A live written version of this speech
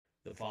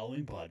The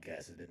following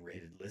podcast has been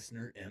rated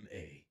Listener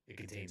MA. It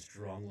contains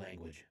strong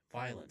language,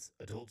 violence,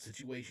 adult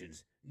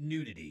situations,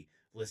 nudity.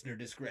 Listener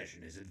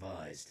discretion is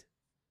advised.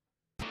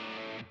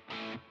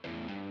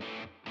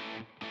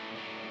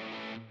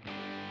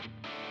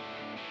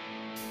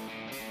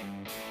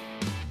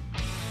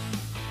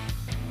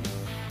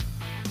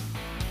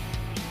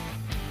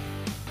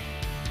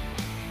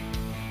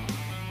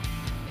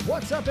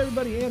 What's up,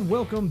 everybody, and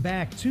welcome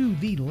back to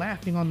the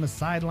Laughing on the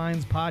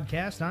Sidelines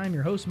podcast. I'm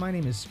your host. My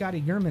name is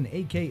Scotty Gurman,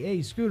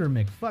 a.k.a. Scooter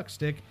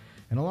McFuckstick,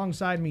 and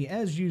alongside me,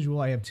 as usual,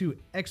 I have two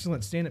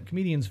excellent stand-up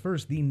comedians.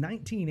 First, the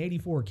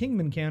 1984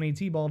 Kingman County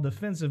T-Ball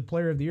Defensive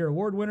Player of the Year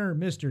award winner,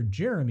 Mr.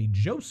 Jeremy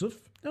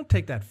Joseph. Don't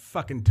take that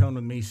fucking tone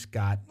with me,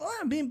 Scott. Well,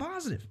 I'm being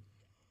positive.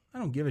 I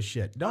don't give a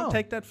shit. Don't Oh.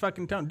 take that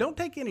fucking tone. Don't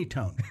take any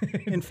tone.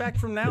 In fact,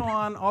 from now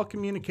on, all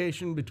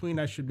communication between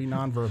us should be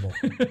nonverbal.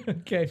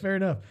 Okay, fair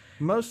enough.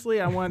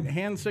 Mostly, I want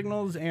hand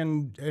signals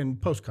and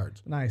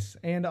postcards. Nice.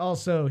 And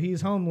also,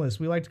 he's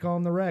homeless. We like to call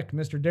him the Wreck,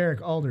 Mr. Derek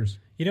Alders.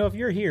 You know, if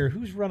you're here,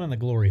 who's running the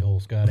glory hole,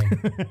 Scotty?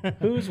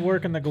 Who's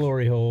working the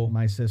glory hole?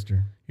 My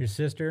sister. Your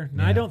sister?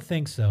 No, I don't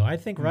think so. I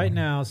think right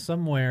now,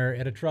 somewhere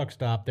at a truck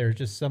stop, there's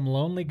just some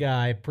lonely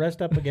guy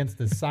pressed up against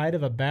the side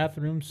of a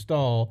bathroom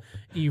stall,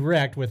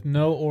 erect with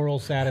no oral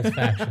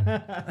satisfaction.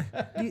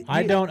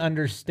 I don't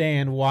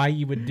understand why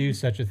you would do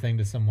such a thing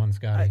to someone,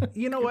 Scotty.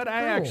 You know what?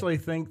 I actually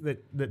think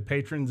that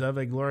patrons of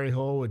a glory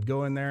hole would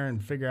go in there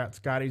and figure out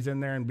Scotty's in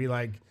there and be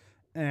like,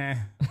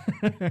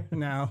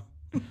 no.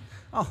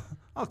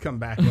 I'll come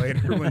back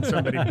later when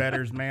somebody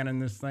better's manning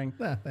this thing.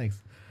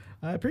 Thanks.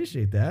 I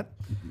appreciate that.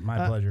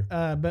 My pleasure.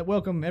 But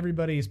welcome,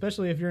 everybody,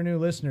 especially if you're a new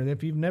listener.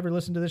 If you've never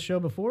listened to this show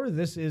before,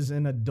 this is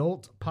an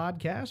adult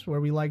podcast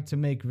where we like to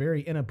make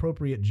very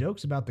inappropriate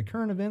jokes about the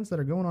current events that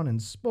are going on in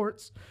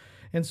sports.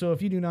 And so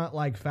if you do not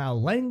like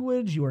foul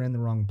language, you are in the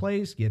wrong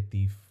place. Get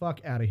the fuck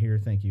out of here.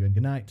 Thank you and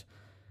good night.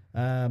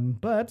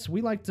 But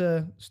we like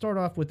to start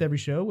off with every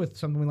show with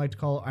something we like to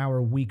call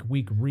our week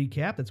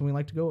recap. That's when we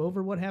like to go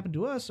over what happened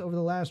to us over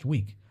the last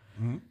week.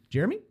 Mm-hmm.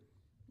 Jeremy,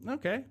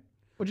 Okay.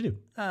 what'd you do?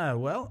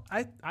 Well,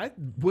 I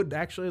would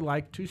actually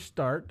like to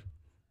start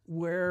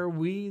where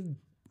we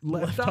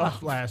left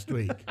off last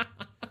week,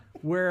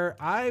 where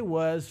I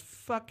was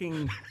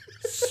fucking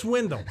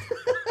swindled.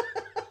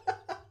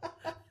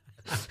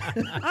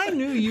 I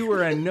knew you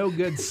were a no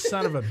good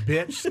son of a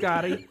bitch,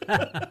 Scotty.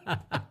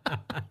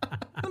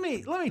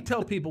 Let me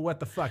tell people what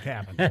the fuck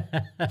happened.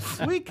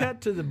 We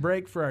cut to the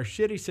break for our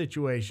shitty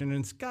situation,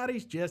 and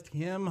Scotty's just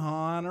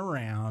him-hawing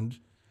around,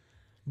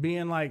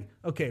 being like,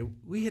 okay,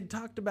 we had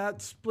talked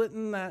about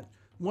splitting that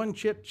one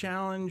chip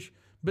challenge,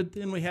 but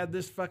then we had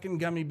this fucking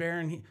gummy bear,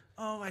 and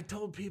I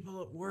told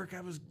people at work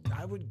I was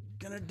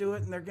gonna do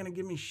it, and they're gonna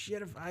give me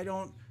shit if I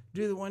don't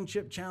do the one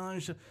chip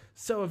challenge.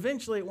 So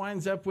eventually it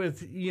winds up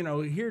with,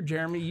 here,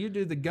 Jeremy, you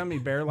do the gummy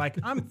bear. Like,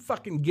 I'm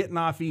fucking getting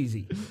off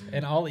easy.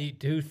 And I'll eat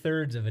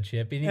 2/3 of a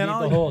chip, and you And eat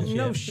I'll the whole chip.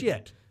 no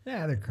shit.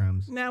 Yeah, they're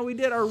crumbs. Now, we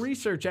did our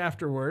research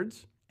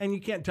afterwards, and you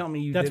can't tell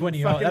me you That's didn't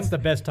when fucking, that's the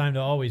best time to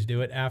always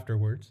do it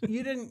afterwards.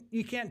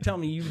 you can't tell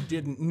me you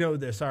didn't know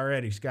this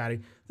already,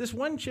 Scotty. This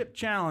one chip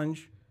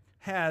challenge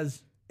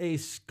has a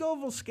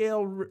Scoville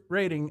scale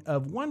rating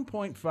of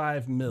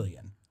 1.5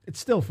 million. It's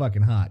still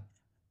fucking hot.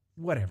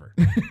 Whatever.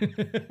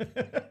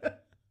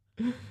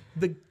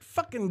 The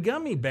fucking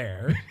gummy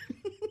bear,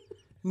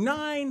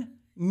 9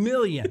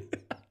 million.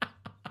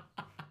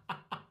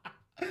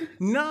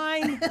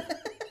 9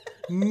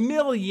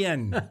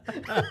 million.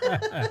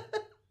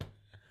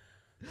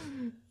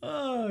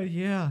 Oh,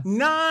 yeah.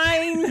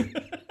 9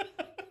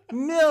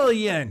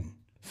 million.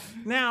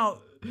 Now,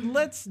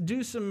 let's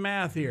do some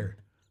math here.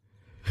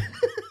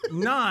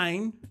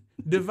 9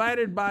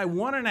 divided by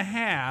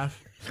 1.5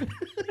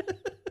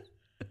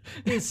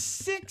 is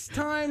 6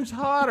 times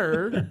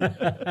hotter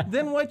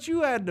than what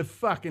you had to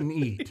fucking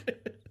eat.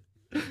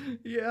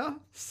 Yeah.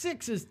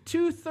 6 is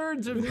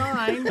 2/3 of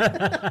 9.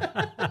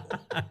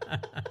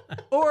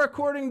 Or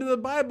according to the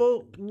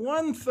Bible,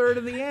 1/3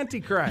 of the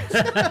Antichrist.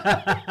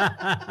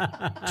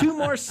 2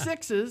 more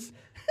 6s,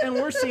 and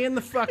we're seeing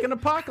the fucking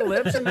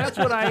apocalypse, and that's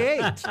what I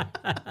ate.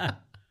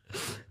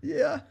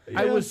 Yeah.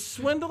 I was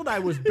swindled. I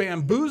was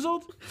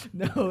bamboozled.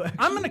 No.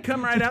 I'm going to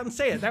come right out and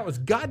say it. That was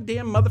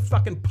goddamn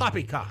motherfucking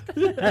poppycock.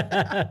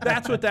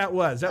 That's what that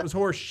was. That was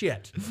horse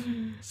shit.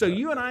 So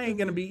you and I ain't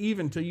going to be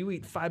even till you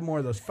eat 5 more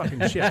of those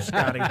fucking chips,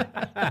 Scotty.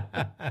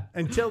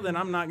 Until then,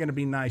 I'm not going to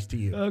be nice to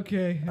you.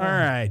 Okay. All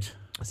right.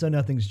 So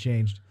nothing's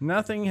changed.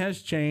 Nothing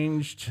has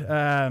changed.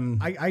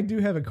 I do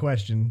have a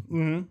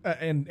question,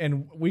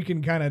 and we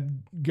can kind of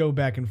go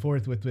back and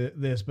forth with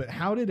this, but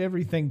how did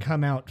everything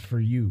come out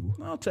for you?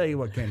 I'll tell you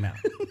what came out.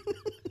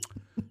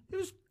 It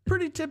was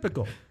pretty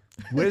typical.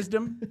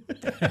 Wisdom,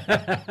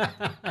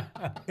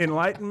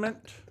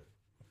 enlightenment,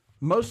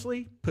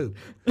 mostly poop.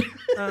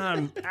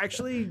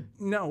 Actually,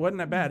 no, it wasn't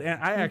that bad.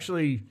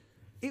 And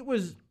it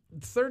was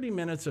 30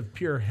 minutes of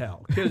pure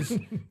hell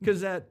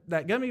because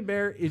that gummy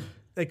bear,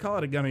 they call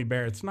it a gummy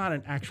bear. It's not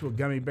an actual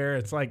gummy bear.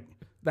 It's like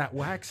that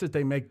wax that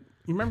they make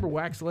You remember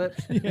wax lips?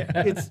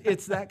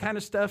 It's that kind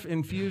of stuff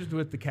infused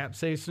with the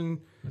capsaicin.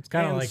 It's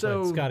kind of And like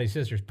so- what Scotty's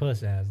sister's puss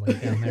has, like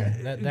down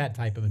there. That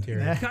type of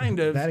material. Kind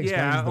of, That explains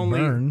yeah. the Only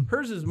burn.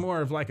 hers is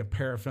more of like a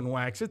paraffin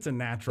wax. It's a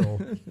natural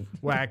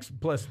wax.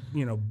 Plus,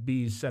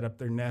 bees set up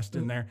their nest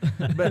in there.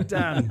 But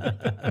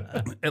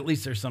at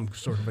least there's some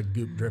sort of a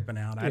goop dripping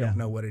out. I don't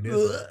know what it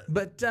is.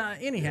 But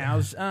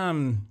anyhows,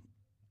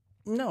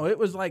 no, it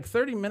was like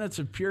 30 minutes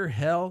of pure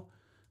hell.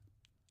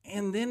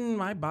 And then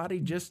my body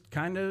just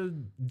kind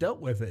of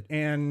dealt with it.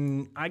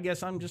 And I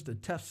guess I'm just a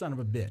tough son of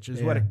a bitch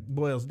is what it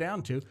boils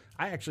down to.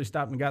 I actually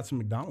stopped and got some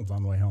McDonald's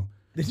on the way home.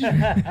 Did you?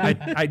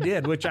 I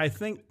did, which I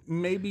think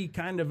maybe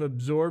kind of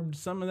absorbed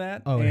some of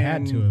that. Oh, it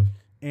had to have.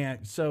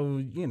 And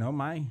so,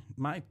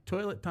 my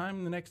toilet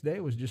time the next day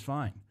was just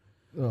fine.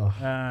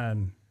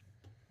 Ugh.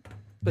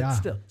 But Yeah.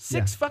 still,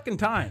 6 fucking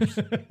times.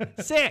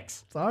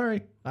 6.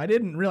 Sorry. I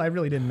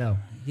really didn't know.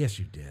 Yes,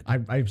 you did.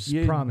 I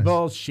You promise.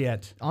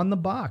 bullshit. On the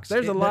box.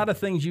 There's a lot of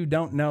things you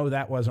don't know.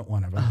 That wasn't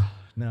one of them.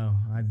 No,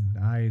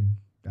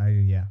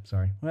 yeah,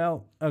 sorry.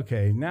 Well,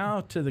 okay.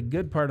 Now to the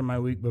good part of my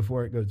week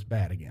before it goes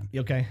bad again.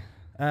 Okay.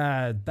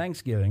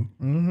 Thanksgiving.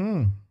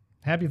 Mm-hmm.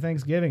 Happy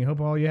Thanksgiving. Hope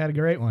all you had a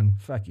great one.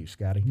 Fuck you,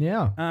 Scotty.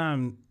 Yeah.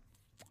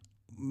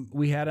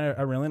 We had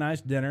a really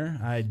nice dinner.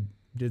 I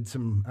did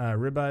some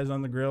ribeyes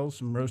on the grill,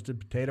 some roasted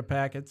potato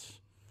packets,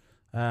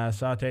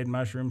 sauteed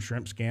mushrooms,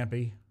 shrimp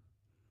scampi.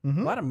 A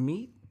lot of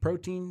meat,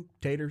 protein,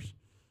 taters.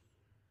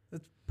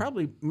 That's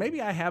maybe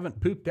I haven't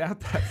pooped out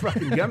that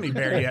fucking gummy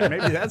bear yet.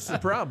 Maybe that's the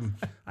problem.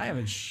 I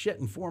haven't shit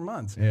in 4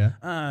 months.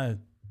 Yeah.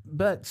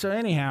 But so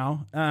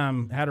anyhow,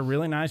 had a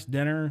really nice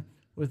dinner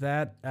with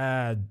that.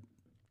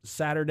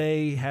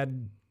 Saturday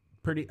had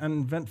pretty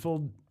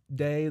uneventful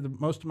day.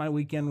 Most of my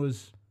weekend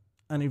was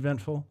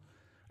uneventful.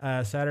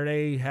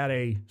 Saturday had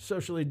a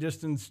socially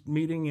distanced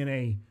meeting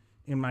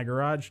in my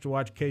garage to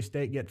watch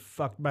K-State get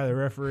fucked by the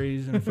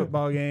referees in a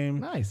football game.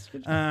 Nice.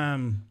 Good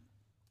job.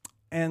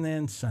 And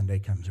then Sunday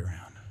comes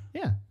around.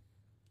 Yeah.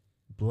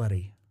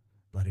 Bloody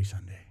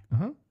Sunday.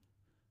 Uh-huh.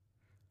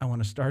 I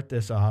want to start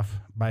this off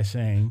by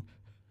saying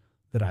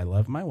that I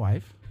love my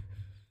wife.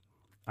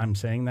 I'm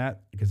saying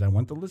that because I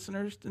want the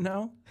listeners to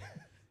know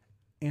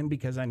and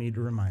because I need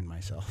to remind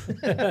myself.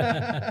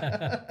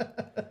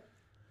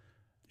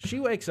 She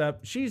wakes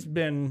up. She's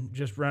been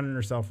just running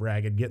herself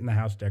ragged, getting the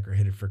house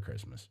decorated for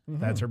Christmas.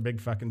 That's her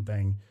big fucking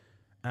thing.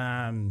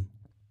 On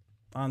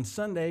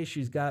Sunday,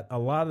 she's got a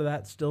lot of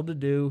that still to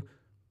do.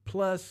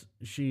 Plus,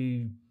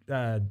 she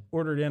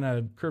ordered in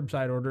a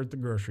curbside order at the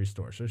grocery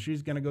store. So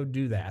she's going to go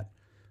do that.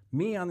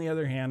 Me, on the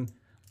other hand,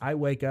 I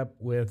wake up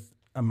with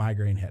a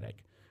migraine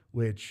headache,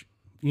 which,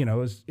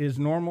 is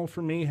normal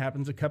for me.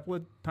 Happens a couple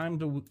of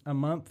times a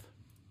month.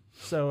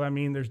 So, I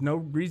mean, there's no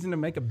reason to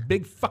make a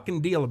big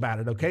fucking deal about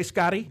it, okay,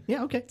 Scotty?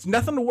 Yeah, okay. It's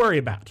nothing to worry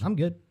about. I'm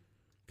good.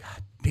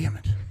 God damn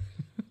it.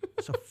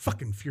 So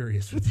fucking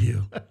furious with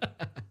you.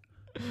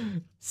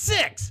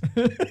 6!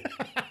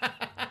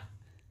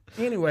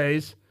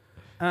 Anyways,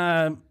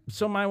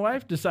 so my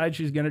wife decides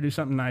she's going to do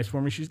something nice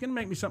for me. She's going to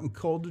make me something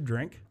cold to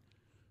drink.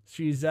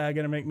 She's going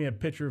to make me a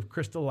pitcher of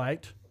Crystal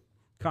Light.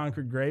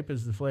 Concord grape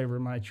is the flavor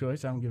of my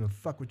choice. I don't give a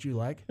fuck what you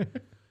like.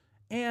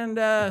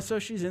 And so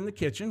she's in the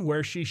kitchen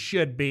where she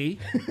should be.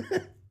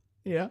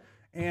 Yeah.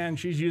 And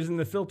she's using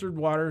the filtered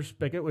water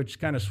spigot, which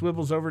kind of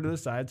swivels over to the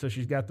side. So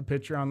she's got the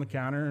pitcher on the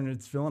counter and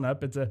it's filling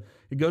up. It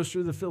goes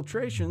through the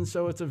filtration,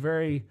 so it's a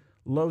very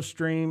low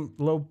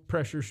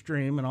pressure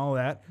stream and all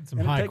that. Some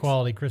and high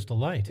quality Crystal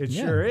Light. It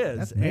Yeah, sure is.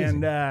 that's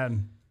amazing.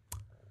 And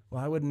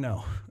well, I wouldn't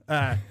know.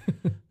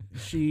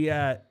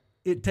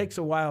 It takes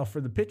a while for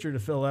the pitcher to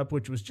fill up,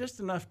 which was just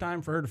enough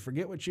time for her to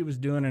forget what she was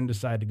doing and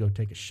decide to go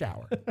take a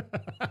shower.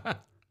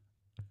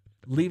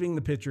 Leaving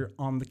the pitcher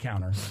on the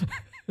counter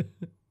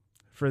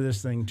for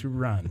this thing to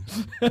run.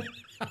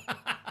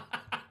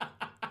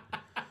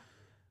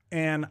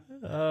 And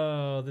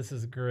Oh, this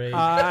is great.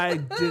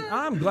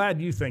 I'm glad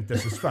you think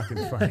this is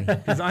fucking funny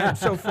because I am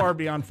so far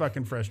beyond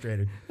fucking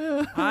frustrated.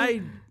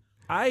 I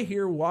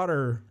hear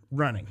water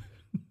running.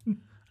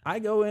 I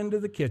go into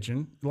the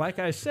kitchen. Like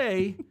I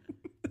say,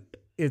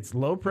 it's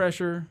low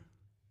pressure,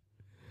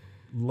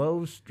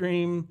 low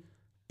stream,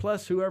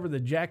 plus whoever the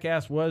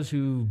jackass was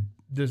who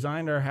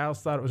designed our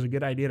house thought it was a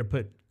good idea to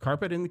put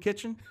carpet in the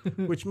kitchen,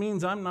 which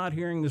means I'm not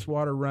hearing this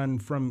water run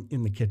from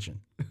in the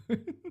kitchen.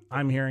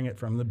 I'm hearing it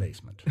from the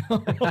basement.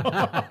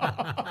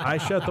 I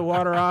shut the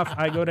water off.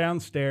 I go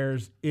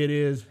downstairs. It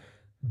is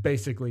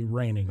basically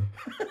raining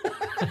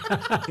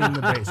in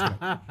the basement.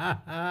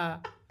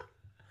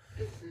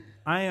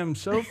 I am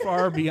so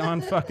far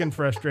beyond fucking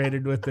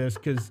frustrated with this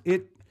because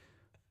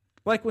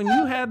like when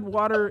you had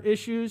water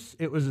issues,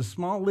 it was a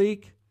small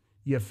leak.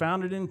 You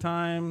found it in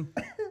time.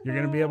 You're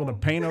going to be able to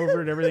paint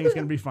over it. Everything's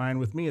going to be fine.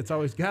 With me, it's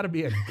always got to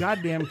be a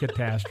goddamn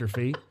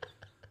catastrophe.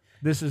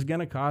 This is going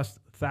to cost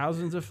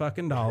thousands of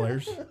fucking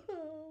dollars.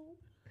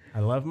 I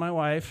love my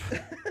wife,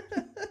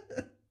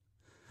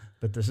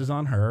 but this is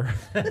on her.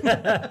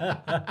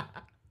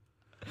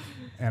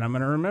 And I'm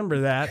going to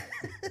remember that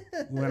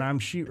when I'm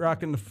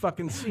sheetrocking the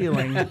fucking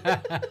ceiling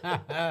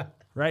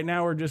Right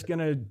now, we're just going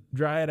to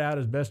dry it out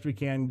as best we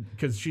can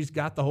because she's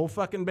got the whole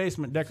fucking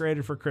basement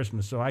decorated for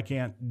Christmas, so I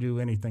can't do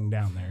anything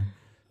down there.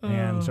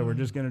 And so we're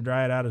just going to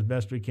dry it out as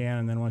best we can,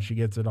 and then once she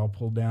gets it all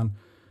pulled down,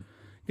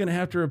 going to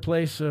have to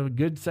replace a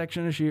good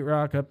section of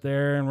sheetrock up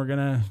there,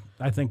 and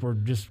I think we're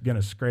just going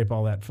to scrape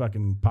all that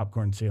fucking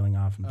popcorn ceiling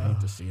off and paint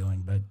the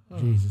ceiling. But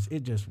Jesus,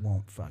 it just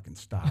won't fucking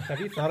stop. Have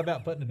you thought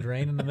about putting a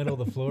drain in the middle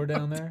of the floor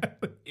down there?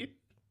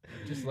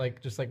 just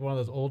like one of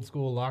those old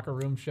school locker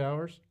room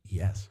showers?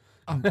 Yes.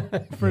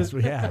 Yes,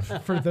 we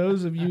have. For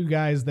those of you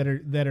guys that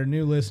are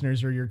new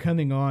listeners or you're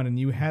coming on and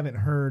you haven't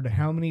heard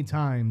how many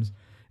times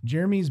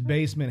Jeremy's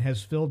basement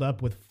has filled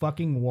up with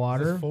fucking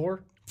water.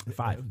 4?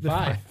 5.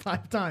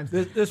 Five times.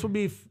 This will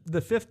be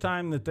the 5th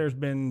time that there's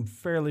been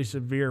fairly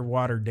severe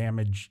water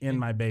damage in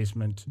my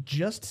basement.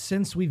 Just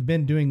since we've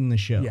been doing the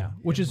show, Yeah.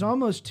 which is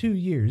almost 2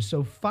 years.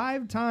 So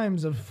 5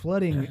 times of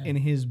flooding in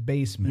his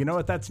basement. You know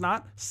what that's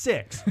not?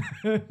 6.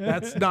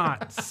 That's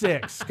not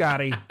 6,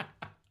 Scotty.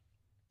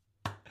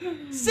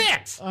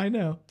 6! I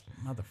know.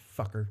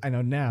 Motherfucker. I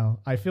know now.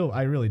 I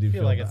really do I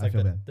feel feel like bad. it's I like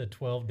feel bad. the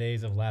 12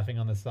 days of laughing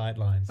on the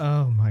sidelines.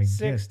 Oh my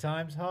 6 god.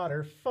 times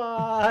hotter,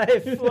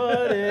 5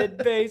 flooded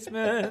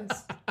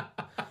basements.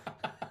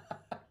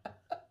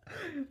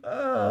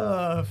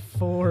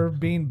 4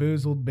 bean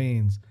boozled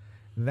beans.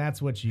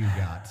 That's what you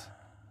got.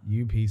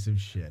 You piece of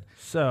shit.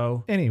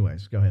 So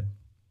Anyways, go ahead.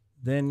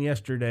 then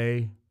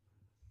yesterday,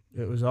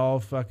 it was all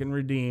fucking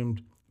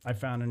redeemed. I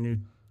found a new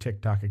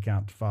TikTok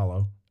account to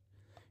follow.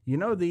 You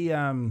know the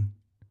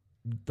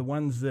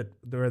ones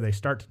where they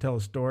start to tell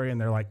a story and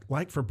they're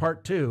like for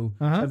part 2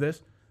 Uh-huh. of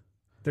this.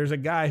 There's a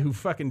guy who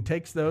fucking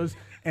takes those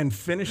and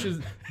finishes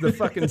the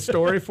fucking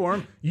story for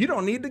him. You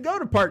don't need to go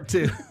to part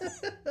 2.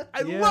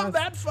 I Yes. love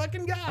that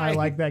fucking guy. I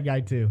like that guy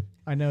too.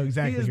 I know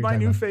exactly. He what is you're my talking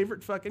new about.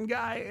 favorite fucking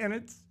guy, and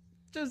it's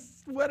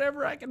just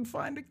whatever I can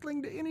find to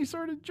cling to any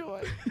sort of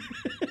joy.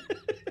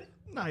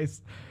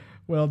 Nice.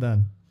 Well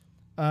done.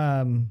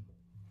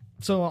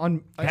 So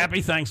on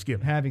Happy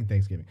Thanksgiving. having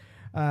Thanksgiving.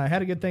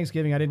 Had a good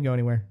Thanksgiving. I didn't go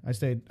anywhere. I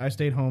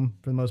stayed home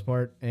for the most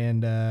part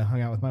and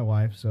hung out with my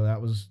wife. So that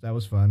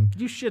was fun.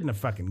 You shouldn't have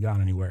fucking gone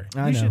anywhere.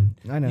 I You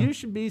know. You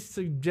should be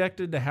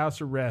subjected to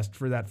house arrest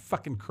for that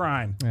fucking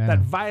crime, Yeah. that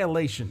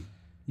violation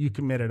you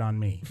committed on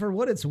me. For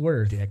what it's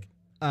worth, Dick.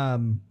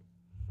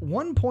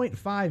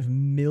 1.5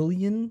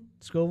 million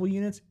Scoville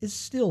units is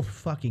still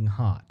fucking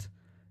hot.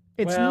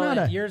 It's well, not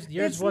a yours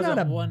it's wasn't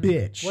not a one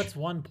bitch. What's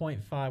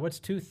 1.5? What's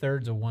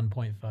 2/3 of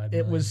 1.5?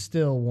 It was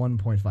still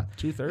 1.5.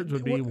 2/3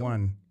 would be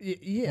one.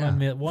 Yeah.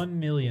 1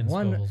 million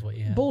Scovilles. What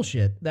you had.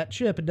 Bullshit. That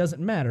chip, it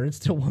doesn't matter. It's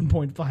still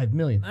 1.5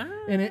 million.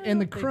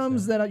 And the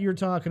crumbs that you're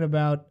talking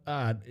about,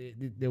 it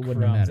wouldn't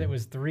Crumbs. matter. It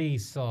was 3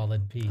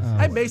 solid pieces.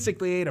 I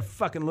basically ate a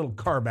fucking little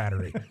car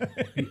battery,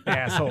 you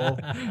asshole.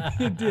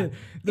 It did.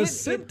 The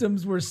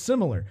symptoms were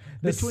similar.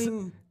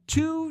 Between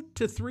 2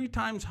 to 3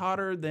 times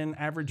hotter than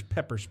average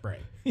pepper spray.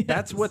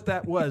 That's what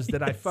that was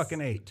that I fucking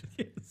ate.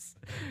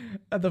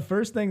 The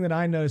first thing that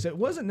I noticed, it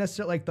wasn't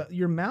necessarily like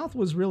your mouth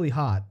was really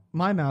hot.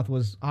 My mouth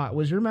was hot.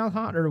 Was your mouth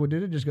hot, or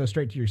did it just go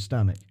straight to your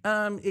stomach?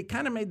 It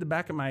kind of made the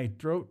back of my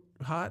throat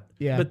hot.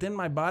 Yeah. But then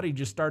my body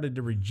just started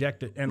to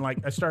reject it, and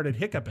like I started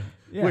hiccuping,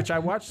 Yeah. which I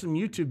watched some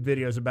YouTube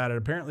videos about it.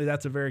 Apparently,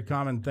 that's a very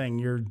common thing.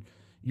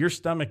 Your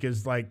stomach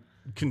is like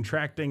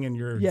contracting, and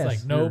your Yes. Like,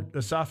 your nope.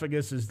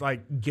 esophagus is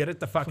like, get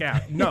it the fuck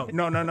out. No,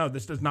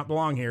 this does not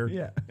belong here.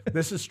 Yeah.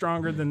 This is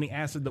stronger than the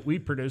acid that we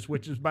produce,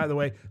 which is, by the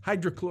way,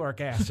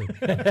 hydrochloric acid.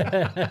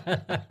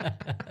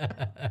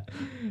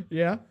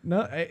 Yeah.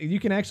 No, you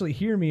can actually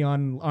hear me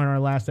on our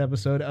last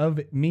episode of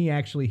me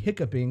actually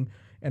hiccuping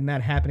and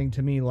that happening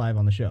to me live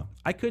on the show.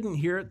 I couldn't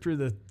hear it through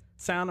the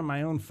sound of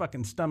my own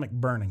fucking stomach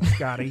burning,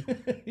 Scotty.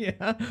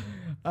 Yeah.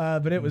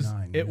 But it was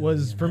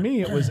 9 for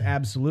me, it was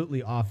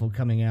absolutely awful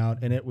coming out,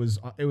 and it was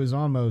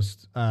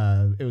almost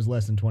it was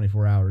less than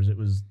 24 hours. It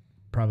was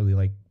probably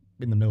like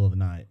in the middle of the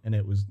night, and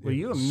it was. Well,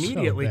 you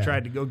immediately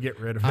tried to go get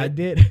rid of it. I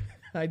did.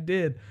 I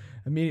did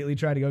immediately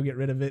try to go get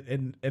rid of it,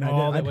 and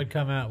All I that did. would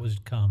come out was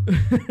cum.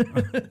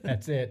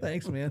 That's it.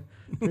 Thanks, man.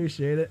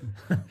 Appreciate it.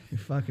 You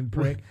fucking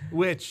prick.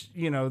 Which,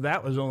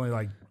 that was only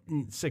like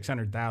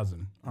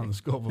 600,000 on the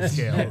Scoville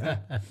scale.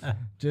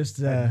 Just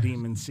That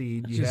demon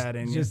seed you had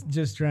in you.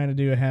 just trying to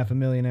do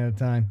 500,000 at a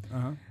time.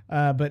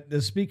 Uh-huh. But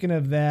speaking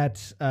of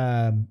that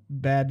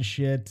bad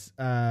shit,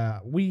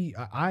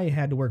 I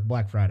had to work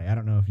Black Friday. I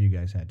don't know if you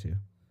guys had to.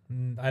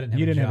 I didn't have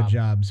You didn't have a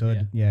job, so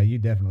Yeah. you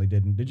definitely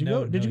didn't. Did you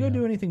No, go? Did no, you go yeah.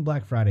 do anything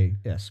Black Friday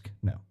esque?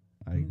 No.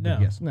 No.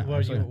 Yes. No. Well,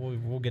 absolutely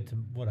not. we'll get to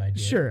what I did.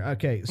 Sure.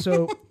 Okay.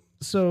 So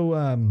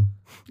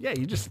Yeah,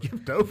 you just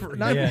skipped over it.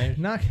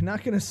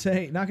 not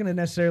gonna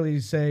necessarily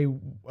say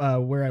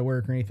where I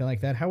work or anything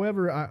like that.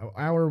 However,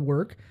 our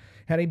work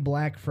had a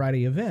Black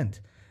Friday event,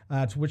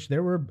 to which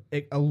there were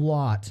a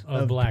lot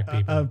Of black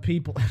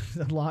people.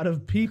 a lot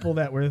of people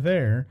that were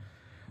there,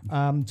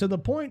 to the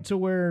point to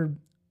where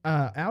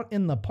out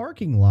in the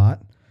parking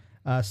lot,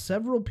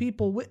 Several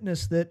people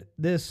witnessed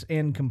this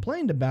and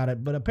complained about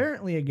it, but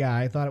apparently a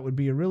guy thought it would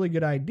be a really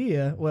good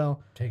idea.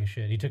 Well, Take a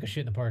shit. He took a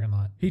shit in the parking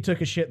lot. he took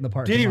a shit in the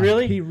parking lot. Did he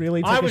really? He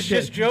really took I a was shit.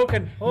 just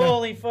joking.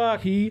 Holy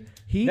fuck. He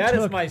That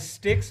is took, my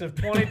sticks of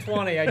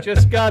 2020. I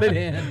just got it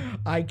in.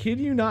 I kid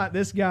you not,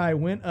 this guy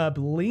went up,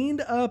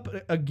 leaned up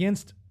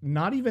against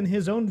not even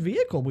his own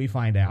vehicle, we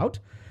find out,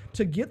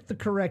 to get the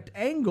correct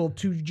angle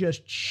to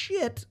just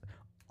shit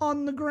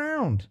on the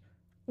ground.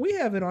 We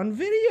have it on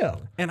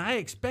video. And I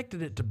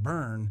expected it to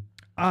burn,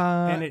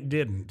 and it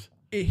didn't.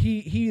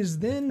 He is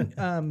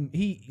then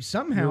he You're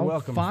somehow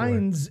welcome for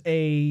finds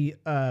a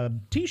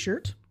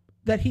t-shirt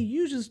that he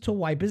uses to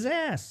wipe his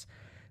ass.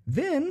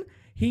 Then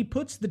he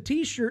puts the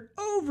t-shirt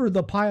over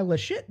the pile of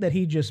shit that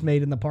he just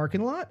made in the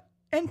parking lot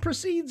and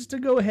proceeds to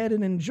go ahead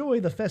and enjoy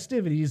the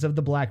festivities of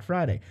the Black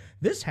Friday.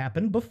 This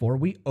happened before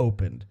we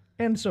opened.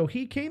 And so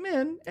he came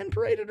in and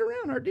paraded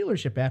around our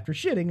dealership after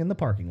shitting in the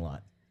parking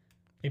lot.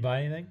 He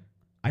buy anything?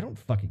 I don't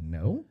fucking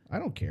know. I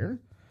don't care.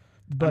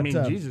 But I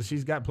mean, Jesus,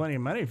 he's got plenty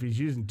of money if he's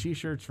using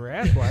T-shirts for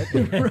ass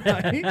wiping.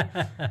 right?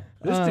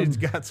 This dude's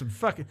got some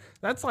fucking.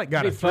 That's like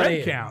got a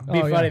thread count. Be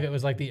Oh, funny yeah. if it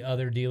was like the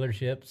other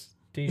dealerships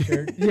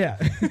T-shirt. Yeah.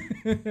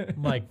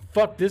 I'm like,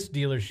 fuck this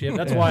dealership.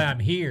 That's why I'm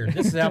here.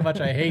 This is how much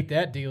I hate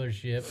that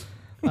dealership.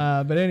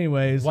 But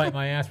anyways, Wipe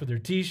my ass with their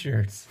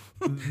T-shirts.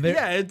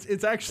 Yeah,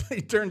 it's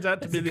actually turns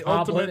out to be It's a the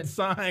ultimate compliment.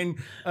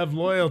 sign of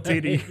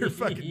loyalty to your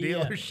fucking Yeah.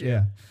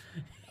 dealership.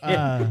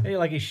 yeah. Hey,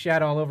 like he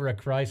shat all over a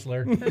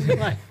Chrysler.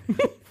 Like,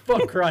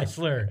 fuck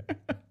Chrysler.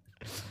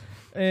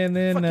 And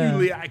then Fuck you,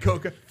 Lee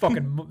Iacocca.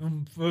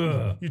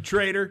 Fucking. You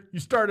traitor. You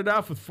started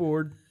off with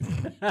Ford.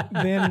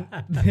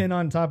 then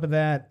on top of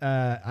that,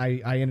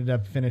 I ended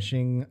up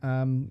finishing.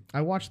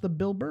 I watched the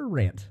Bill Burr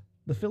rant,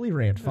 the Philly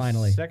rant,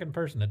 finally, Second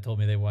person that told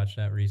me they watched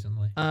that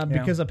recently.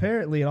 because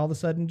apparently it all of a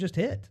sudden just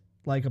hit.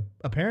 Like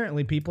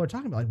apparently people are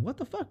talking about like, what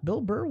the fuck? Bill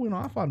Burr went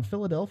off on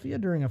Philadelphia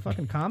during a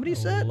fucking comedy A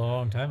set.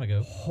 long time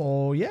ago.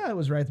 Oh yeah, it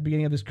was right at the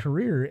beginning of his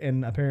career,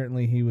 and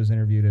apparently he was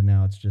interviewed, and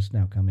now it's just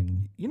now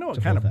coming. You know what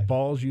to kind of full effect.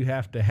 balls you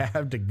have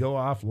to go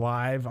off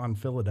live on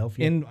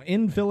Philadelphia?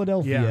 in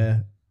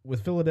Philadelphia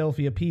with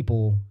Philadelphia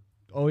people.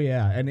 Oh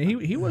yeah, and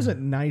he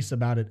wasn't nice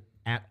about it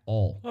at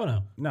all. Oh,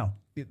 no. no.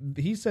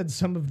 He said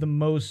some of the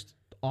most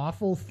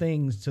awful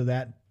things to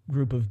that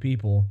group of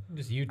people.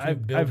 Just YouTube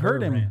I've Bill heard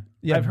Burr him. rant.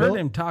 Yeah, I've heard Bill-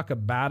 him talk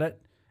about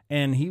it,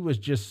 and he was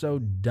just so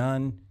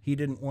done. He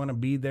didn't want to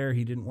be there.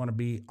 He didn't want to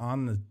be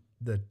on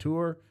the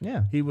tour.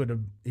 Yeah.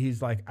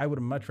 He's like, I would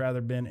have much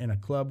rather been in a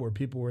club where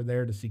people were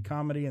there to see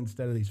comedy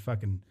instead of these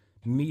fucking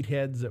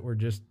meatheads that were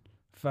just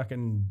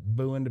fucking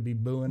booing to be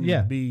booing.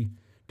 Yeah.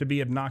 To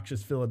be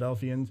obnoxious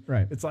Philadelphians.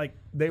 Right. It's like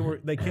they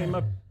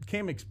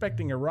came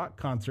expecting a rock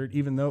concert,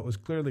 even though it was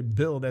clearly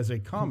billed as a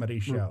comedy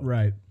show.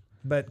 Right.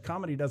 But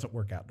comedy doesn't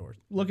work outdoors.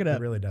 Look it up.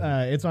 It really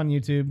doesn't. It's on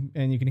YouTube,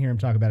 and you can hear him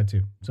talk about it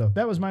too. So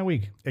that was my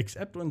week.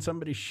 Except when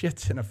somebody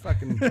shits in a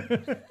fucking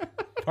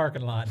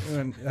Parking lot.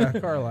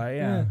 car lot.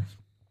 Yeah.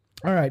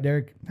 All right,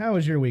 Derek, how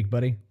was your week,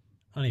 buddy?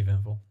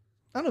 Uneventful.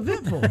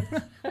 Uneventful.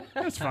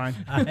 That's fine.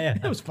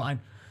 It was fine.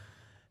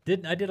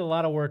 I did a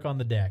lot of work on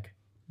the deck.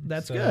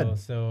 That's So- good.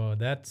 So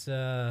that's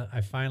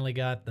I finally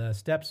got the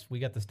steps. We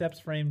got the steps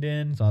framed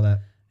in, Saw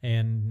that.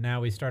 and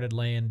now we started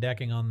laying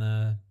decking on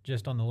the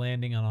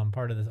landing and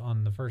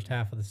on the first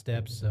half of the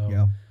steps. So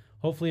Yeah.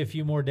 hopefully a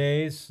few more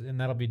days, and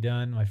that'll be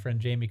done. My friend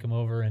Jamie come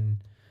over, and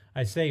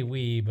I say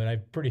we, but I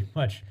pretty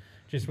much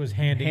just was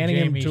handing Handing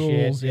him Jamie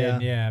tools, shit. yeah.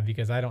 And yeah,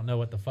 because I don't know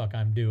what the fuck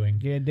I'm doing.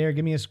 Yeah, Derek,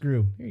 give me a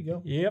screw. Here you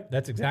go. Yep,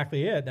 that's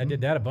exactly it. I did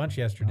that a bunch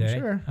yesterday.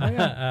 sure. Oh,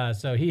 yeah.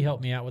 So he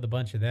helped me out with a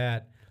bunch of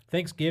that.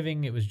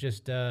 Thanksgiving, it was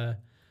just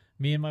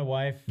me and my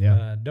wife.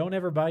 Yeah. Don't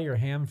ever buy your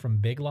ham from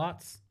Big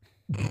Lots.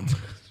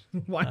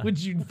 Why would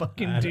you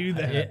fucking do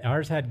that?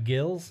 Ours had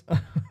gills.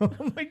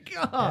 Oh my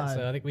god.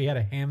 So I think we had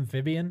a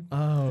amphibian.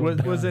 Oh,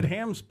 Was it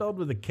ham spelled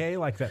with a K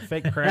like that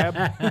fake crab?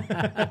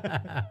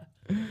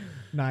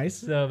 nice.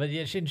 So, but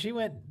yeah, she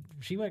went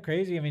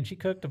crazy. I mean, she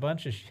cooked a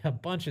bunch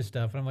of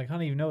stuff, and I'm like,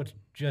 honey, you know, it's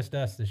just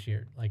us this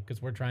year, like,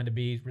 because we're trying to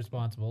be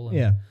responsible. And,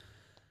 Yeah.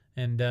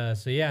 And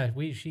so yeah,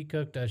 she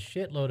cooked a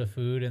shitload of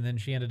food, and then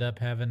she ended up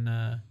having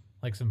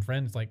like some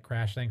friends like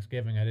crash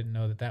Thanksgiving. I didn't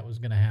know that was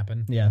going to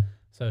happen. Yeah.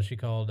 So she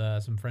called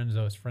some friends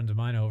of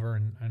mine over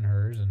and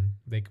hers, and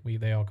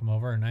they all come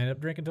over, and I ended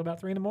up drinking till about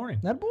 3 a.m.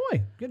 That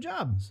boy. Good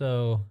job.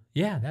 So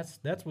yeah,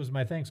 that was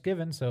my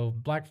Thanksgiving. So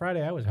Black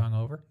Friday I was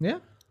hungover, Yeah.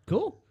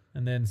 Cool.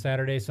 and then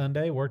Saturday,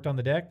 Sunday worked on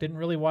the deck. Didn't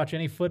really watch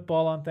any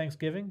football on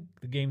Thanksgiving.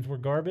 The games were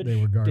garbage.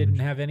 They were garbage. Didn't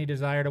have any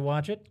desire to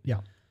watch it. Yeah.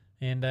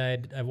 And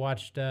I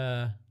watched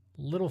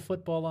little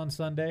football on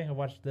Sunday. I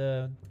watched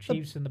the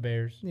Chiefs and the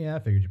Bears. Yeah, I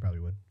figured you probably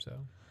would. So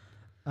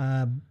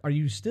Are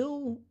you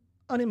still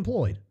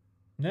unemployed?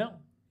 no,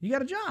 You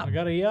got a job. I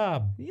got a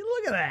job. You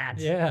look at that.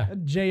 Yeah. A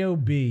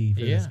job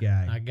for this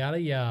guy. I got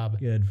a job.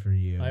 Good for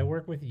you. I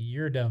work with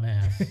your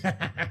dumbass.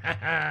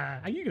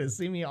 You're gonna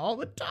see me all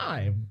the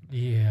time,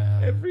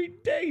 Yeah. every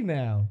day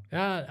now.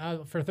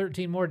 For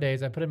 13 more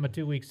days, I put in my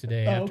 2 weeks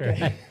today Oh, after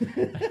okay.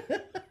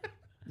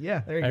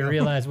 Yeah, there you I go.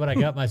 realized what I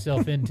got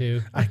myself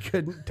into. I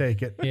couldn't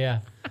take it. Yeah.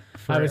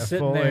 for I was a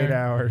sitting full there. 8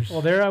 hours.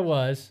 Well, there I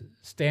was,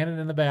 standing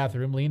in the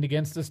bathroom, leaned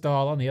against the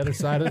stall on the other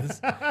side of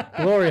this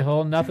glory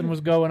hole. Nothing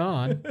was going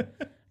on.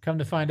 Come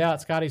to find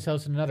out, Scotty's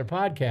hosting another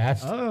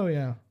podcast. Oh,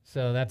 yeah.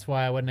 So that's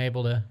why I wasn't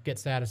able to get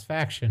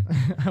satisfaction.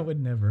 I would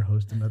never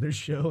host another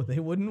show. They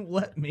wouldn't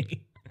let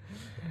me.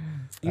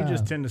 You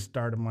just tend to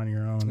start them on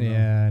your own. though.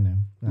 Yeah, I know.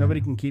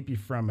 Nobody can keep you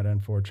from it,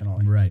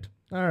 unfortunately. Right.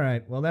 All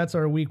right. Well, that's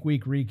our week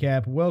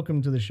recap.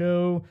 Welcome to the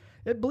show.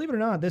 Believe it or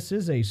not, this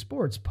is a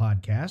sports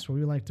podcast where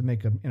we like to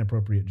make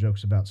inappropriate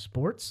jokes about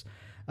sports.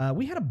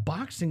 We had a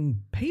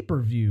boxing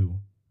pay-per-view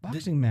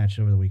match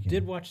over the weekend.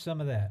 Did watch some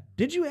of that.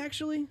 Did you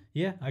actually?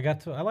 Yeah,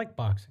 I like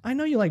boxing. I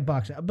know you like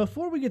boxing.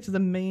 Before we get to the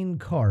main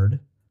card,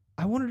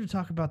 I wanted to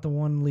talk about the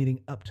one leading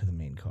up to the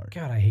main card.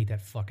 God, I hate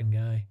that fucking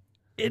guy.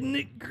 Isn't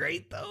it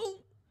great, though?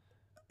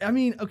 I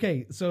mean,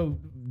 okay, so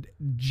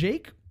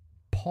Jake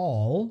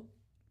Paul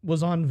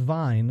was on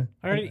Vine.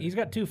 He's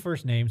got 2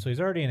 first names, so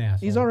he's already an asshole.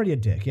 He's already a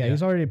dick. Yeah, Yeah.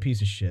 he's already a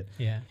piece of shit.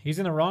 Yeah, he's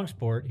in the wrong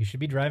sport. He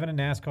should be driving a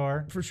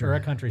NASCAR For sure. or a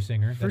country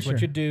singer. That's sure.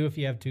 what you do if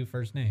you have 2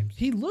 first names.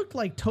 He looked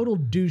like total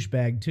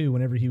douchebag, too,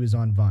 whenever he was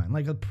on Vine.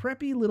 Like a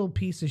preppy little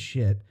piece of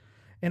shit.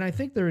 And I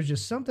think there was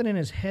just something in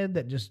his head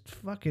that just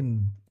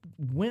fucking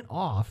went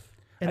off.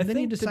 And I then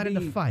he think decided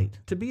to fight.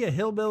 To be a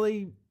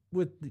hillbilly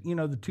with,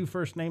 the 2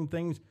 first name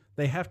things,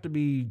 they have to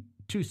be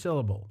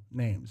 2-syllable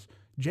names.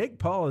 Jake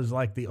Paul is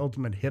like the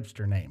ultimate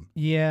hipster name,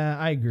 Yeah,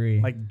 I agree.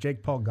 like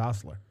Jake Paul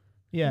Gosselaar.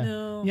 yeah.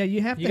 No. Yeah,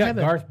 you have You to got have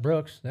Garth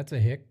Brooks. That's a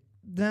hick.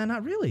 Nah,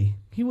 not really.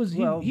 He was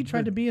he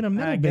tried but to be in a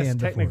metal I guess band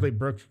technically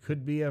before. Brooks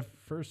could be a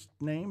first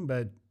name,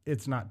 but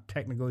it's not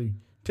typically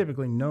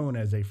known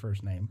as a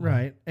first name.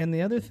 Right. And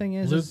the other thing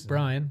is Luke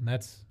Bryan.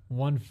 That's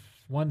one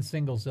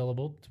single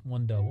syllable,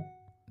 1 double.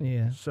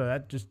 Yeah. So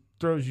that just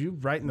throws you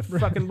right in the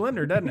fucking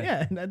blender, doesn't it?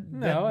 Yeah.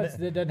 No,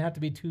 it doesn't have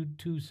to be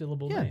two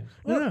syllable Yeah. names.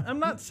 Well, No. I'm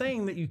not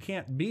saying that you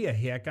can't be a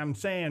hick. I'm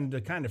saying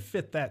to kind of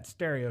fit that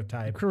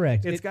stereotype.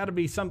 Correct. It's got to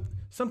be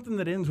something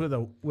that ends with a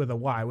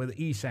Y, with an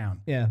E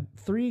sound. Yeah.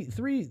 Three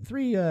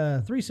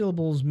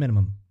syllables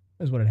minimum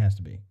is what it has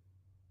to be.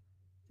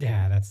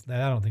 Yeah,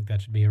 I don't think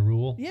that should be a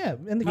rule. Yeah.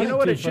 And the You know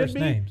what 2 it should first be?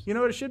 names. You know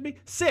what it should be?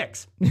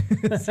 6.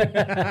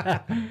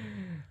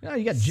 No,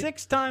 you got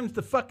 6 times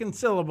the fucking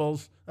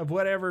syllables of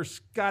whatever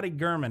Scotty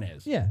Gurman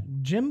is. Yeah,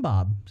 Jim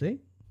Bob. See? It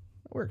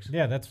works.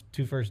 Yeah, that's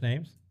 2 first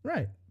names.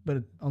 Right.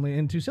 But only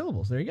in 2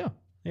 syllables. There you go.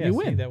 Yeah, you see,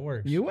 win. that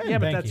works. You win. Yeah,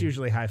 but Thank that's you.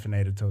 usually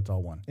hyphenated, so it's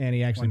all one. And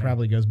he actually One name.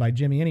 probably goes by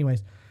Jimmy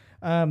anyways.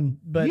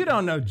 But You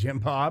don't know Jim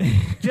Bob.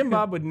 Jim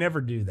Bob would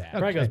never do that.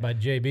 Probably goes by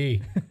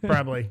JB.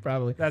 Probably.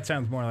 Probably. That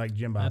sounds more like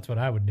Jim Bob. That's what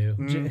I would do.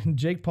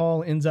 Jake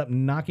Paul ends up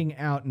knocking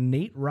out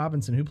Nate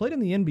Robinson, who played in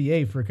the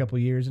NBA for a couple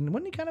of years. And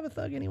wasn't he kind of a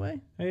thug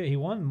anyway? Hey, he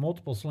won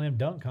multiple slam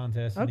dunk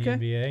contests in Okay.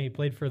 the NBA. He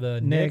played for the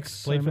Knicks,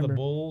 Knicks, I played for the remember.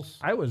 Bulls.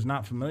 I was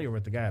not familiar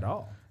with the guy at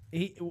all.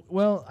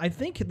 I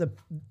think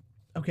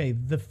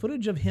the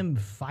footage of him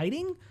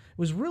fighting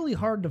was really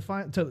hard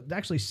to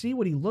actually see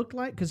what he looked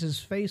like because his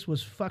face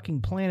was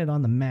fucking planted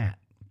on the mat.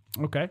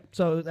 Okay.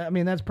 So I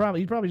mean, you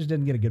probably just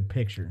didn't get a good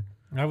picture.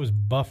 I was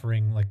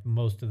buffering like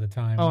most of the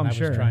time. Oh, when I'm I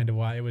sure. was trying to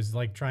watch. It was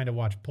like trying to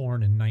watch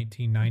porn in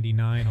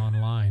 1999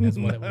 online. That's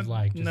what it was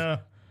like. Just No.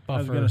 I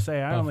was buffer, going to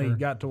say, I only buffer.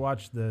 got to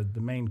watch the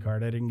main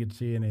card. I didn't get to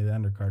see any of the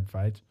undercard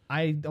fights.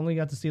 I only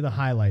got to see the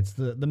highlights.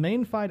 The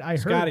main fight I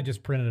Scotty heard.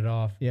 just printed it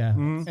off. Yeah,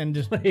 and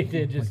just He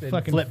did just Like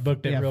fucking- flip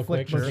booked it yeah, real flip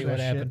quick to booked see that what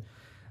shit.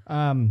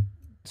 happened.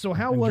 So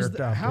how And was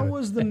jerked off to how it.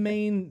 was the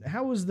main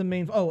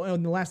Oh,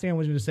 and the last thing I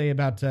was going to say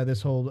about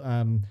this whole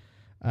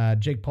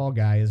Jake Paul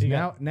guy is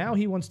now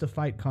he wants to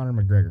fight Conor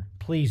McGregor.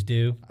 Please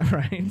do.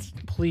 Right.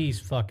 Please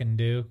fucking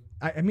do.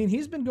 I mean,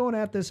 he's been going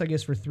at this, I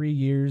guess, for 3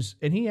 years,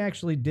 and he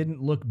actually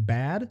didn't look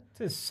bad. It's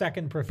his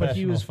second But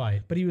professional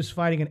fight. But he was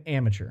fighting an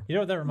amateur. You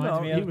know what that reminds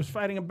No, me he of? was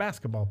fighting a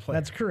basketball player.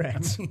 That's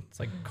correct. It's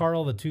like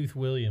Carl the Tooth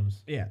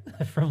Williams Yeah.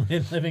 from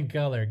In Living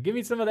Color. Give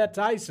me some of that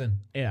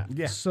Tyson. Yeah.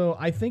 Yeah. So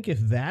I think if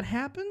that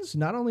happens,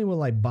 not only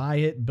will I buy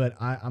it, but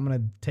I'm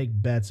going to take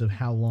bets of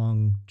how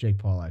long Jake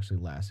Paul actually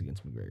lasts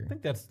against McGregor. I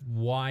think that's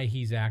why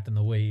he's acting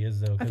the way he is,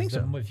 though. I think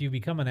so. If you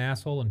become an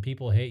asshole and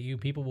people hate you,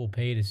 people will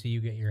pay to see you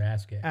get your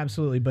ass kicked.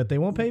 Absolutely, but they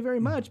won't pay very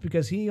much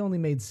because he only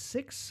made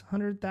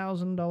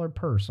 $600,000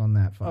 purse on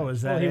that fight. Oh,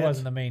 is that Well, he it?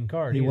 wasn't the main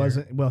card. he either.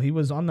 wasn't. Well, he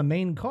was on the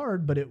main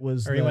card, but it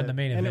was. Or he wasn't the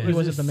main And event. it was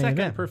wasn't his the main second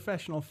event.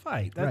 professional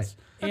fight. That's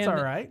And-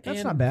 all right.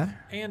 That's not bad.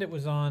 And it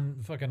was on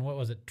fucking, what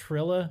was it,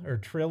 Trilla or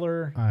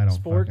Triller I don't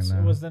Sports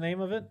fucking know. was the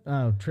name of it?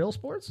 Oh, Trill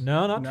Sports.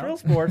 No, not No. Trill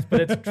Sports,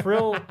 but it's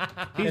Trill.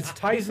 it's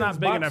Tyson's He's not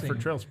big enough for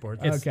boxing. Trill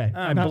Sports. It's- Okay.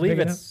 I Not believe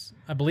big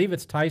I believe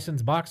it's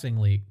Tyson's Boxing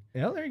League.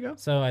 Yeah, there you go.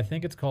 So I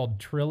think it's called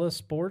Trilla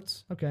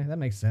Sports. Okay, that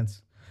makes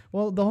sense.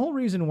 Well, the whole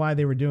reason why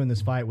they were doing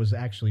this fight was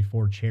actually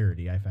for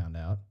charity. I found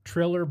out.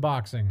 Triller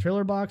Boxing.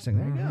 Triller Boxing.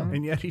 There you go.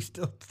 And yet he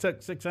still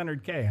took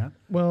 $600K, huh?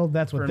 Well,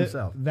 that's For what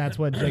himself. that's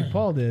what Jake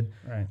Paul did.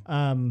 Right.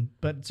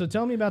 But so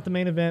tell me about the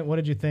main event. What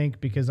did you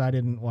think? Because I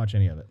didn't watch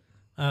any of it.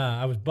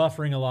 I was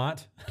buffering a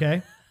lot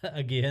Okay.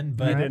 again, You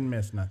but didn't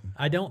miss nothing.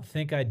 I don't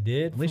think I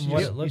did. At least from you what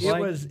just- it looked It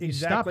like. was You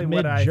exactly stopped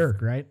what I mid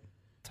jerk, right?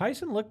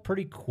 Tyson looked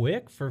pretty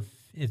quick for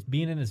it's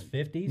being in his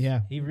 50s.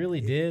 Yeah. He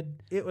really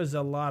did. It was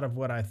a lot of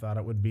what I thought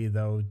it would be,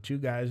 though. Two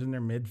guys in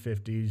their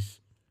mid-50s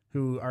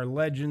who are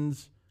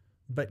legends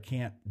but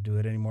can't do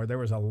it anymore. There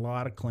was a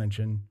lot of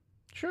clinching.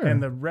 Sure.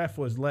 And the ref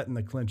was letting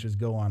the clinches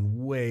go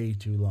on way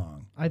too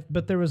long.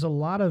 But there was a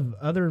lot of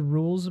other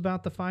rules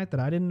about the fight that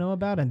I didn't know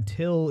about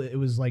until it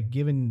was like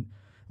given.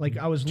 Like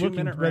I was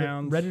looking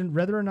rounds.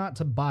 whether or not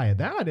to buy it.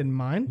 That I didn't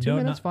mind. 2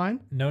 minutes fine.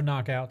 No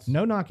knockouts.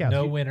 No knockouts.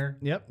 No winner.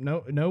 Yep.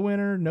 No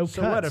winner. No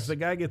So cuts. what if the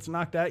guy gets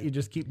knocked out? You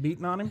just keep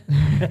beating on him.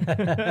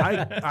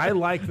 I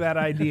like that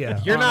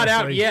idea. You're not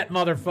out honestly. yet,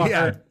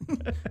 motherfucker.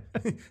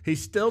 Yeah.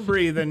 He's still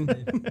breathing.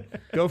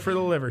 Go for the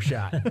liver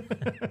shot.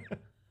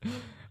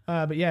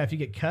 But yeah, if you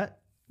get cut,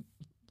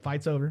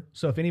 fight's over.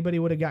 So if anybody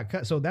would have got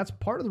cut, so that's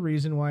part of the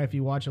reason why if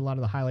you watch a lot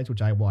of the highlights,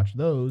 which I watched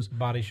those,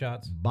 Body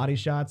shots. body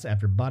shots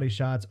after body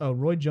shots. Oh,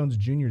 Roy Jones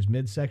Jr.'s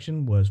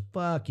midsection was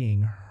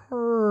fucking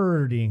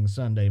hurting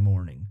Sunday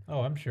morning.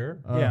 Oh, I'm sure.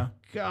 Oh, Yeah.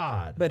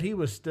 God. But he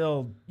was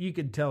still, you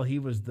could tell he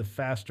was the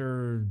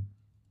faster,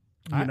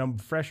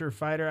 fresher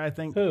fighter, I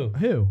think.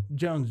 Who?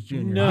 Jones Jr.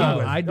 No.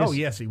 He was,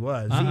 yes, he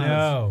was.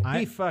 No.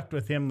 He fucked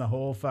with him the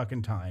whole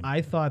fucking time.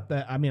 I thought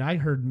that, I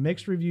heard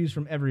mixed reviews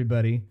from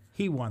everybody.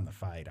 He won the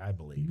fight, I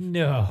believe.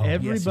 No.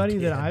 Everybody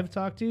did. that I've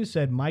talked to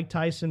said Mike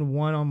Tyson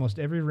won almost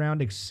every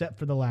round except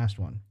for the last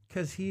one.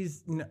 Because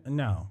he's,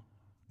 no.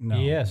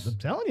 Yes. I'm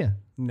telling you.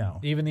 No.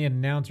 Even the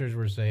announcers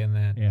were saying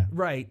that. Yeah.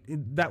 Right.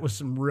 That was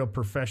some real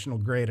professional,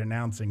 great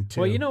announcing,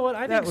 too. Well, you know what?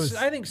 I That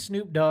think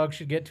Snoop Dogg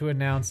should get to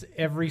announce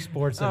every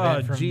sports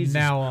event from Jesus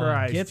now on.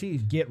 Christ.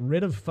 Get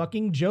rid of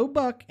fucking Joe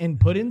Buck and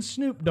put in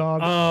Snoop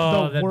Dogg.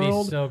 Oh, the that'd be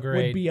world so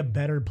great. would be a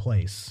better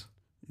place.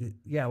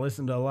 Yeah,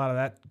 listen to a lot of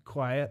that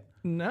quiet.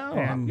 No,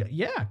 And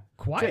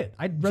quiet.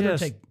 I'd rather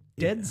just- take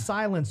dead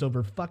silence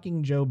over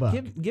fucking Joe Buck.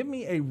 Give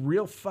me a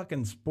real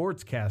fucking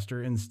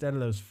sportscaster instead of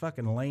those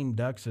fucking lame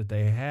ducks that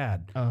they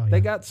had. Oh, They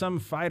yeah. got some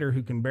fighter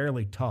who can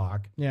barely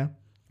talk. Yeah.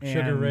 Sugar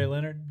and Ray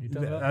Leonard. You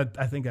talking about?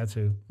 I think that's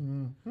who.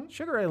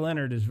 Sugar Ray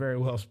Leonard is very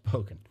well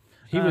spoken.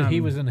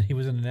 He was an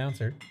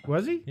announcer.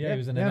 Was he? Yeah, he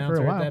was an yeah, for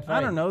a announcer while. at that fight.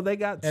 I don't know. They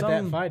got At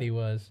some. that fight, he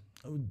was.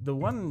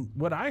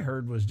 What I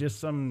heard was just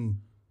some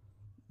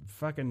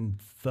fucking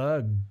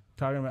thug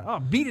talking about, oh,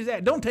 beat his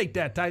ass. Don't take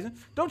that, Tyson.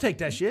 Don't take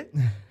that shit.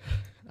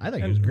 I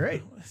think it was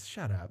great.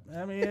 Shut up.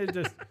 I mean, it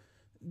just,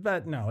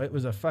 but no, it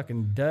was a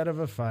fucking dud of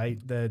a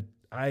fight that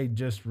I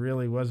just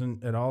really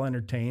wasn't at all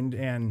entertained.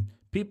 And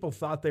people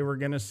thought they were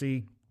going to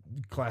see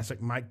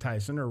classic Mike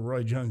Tyson or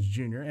Roy Jones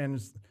Jr.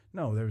 And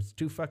no, there was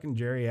two fucking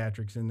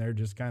geriatrics in there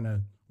just kind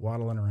of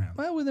waddling around.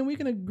 Well, then we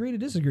can agree to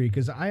disagree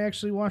because I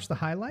actually watched the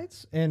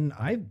highlights and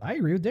I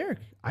agree with Derek.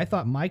 I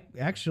thought Mike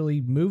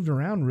actually moved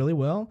around really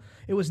well.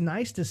 It was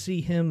nice to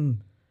see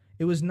him.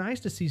 It was nice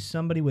to see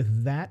somebody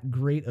with that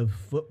great of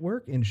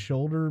footwork and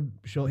shoulder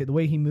the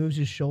way he moves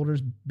his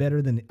shoulders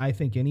better than I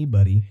think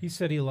anybody. They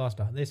said he lost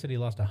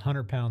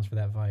 100 pounds for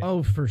that fight.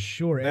 Oh, for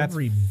sure. That's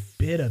Every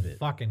bit of it.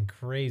 Fucking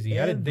crazy.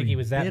 I didn't Every think he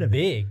was bit that of it.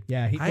 big.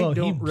 Yeah, I don't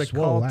he recall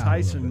swole out a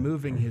Tyson little bit.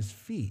 moving his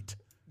feet.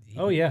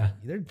 Oh, yeah.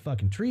 They're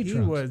fucking tree He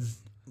trunks. was,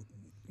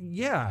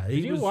 yeah.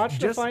 Did you watch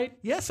the fight?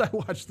 Yes, I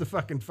watched the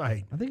fucking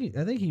fight. I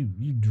think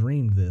you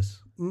dreamed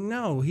this.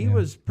 No, he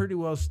was pretty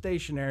well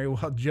stationary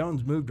while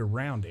Jones moved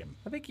around him.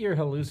 I think you're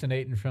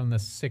hallucinating from the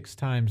 6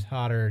 times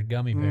hotter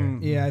gummy bear.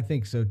 Yeah, I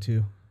think so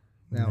too.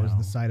 That was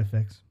the side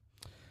effects.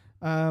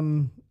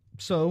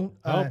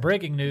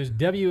 Breaking news.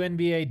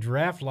 WNBA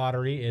draft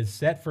lottery is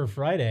set for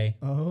Friday.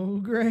 Oh,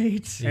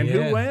 great. And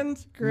Yeah. who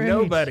wins? Great.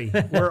 Nobody.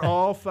 We're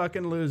all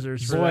fucking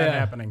losers for that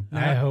happening.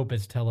 I hope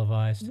it's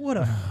televised. What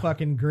a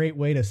fucking great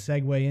way to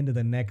segue into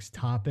the next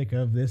topic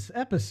of this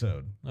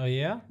episode. Oh,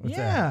 yeah?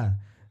 Yeah.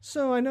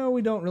 So I know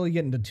we don't really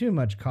get into too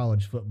much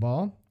college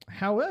football.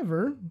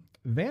 However,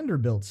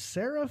 Vanderbilt's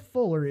Sarah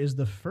Fuller is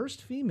the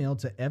first female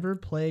to ever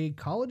play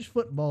college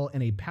football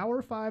in a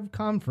Power 5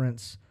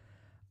 conference.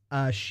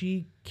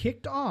 She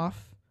kicked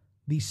off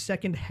the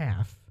second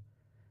half,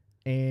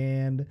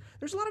 and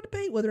there's a lot of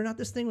debate whether or not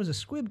this thing was a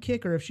squib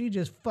kick or if she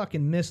just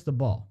fucking missed the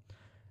ball.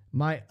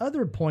 My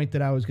other point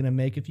that I was going to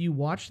make, if you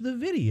watch the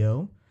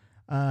video,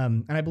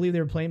 and I believe they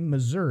were playing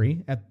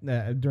Missouri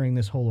during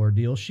this whole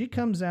ordeal, she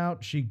comes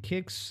out, she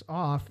kicks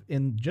off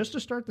just to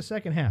start the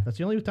second half. That's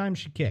the only time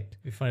she kicked.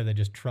 It'd be funny if they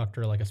just trucked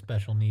her like a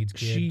special needs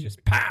kid. She-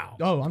 Just pow.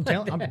 Oh,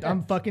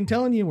 I'm fucking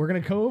telling you, we're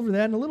gonna go over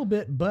that in a little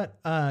bit. But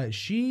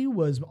she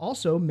was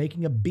also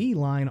making a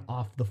beeline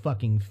off the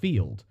fucking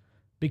field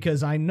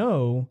because I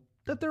know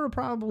that there were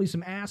probably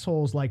some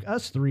assholes like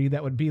us three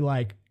that would be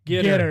like,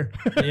 "Get her."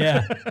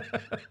 Yeah.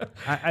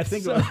 I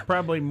think it was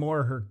probably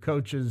more her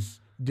coaches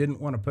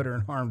didn't want to put her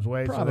in harm's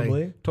way. So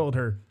Probably. they told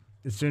her,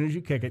 as soon as you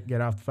kick it,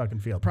 get off the fucking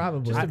field.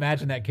 Probably. Just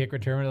imagine that kick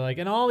return where they're like,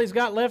 and all he's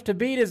got left to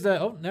beat is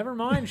never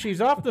mind,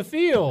 she's off the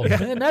field.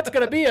 And that's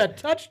going to be a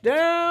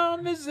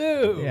touchdown,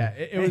 Mizzou. Yeah,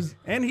 it was.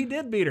 And he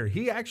did beat her.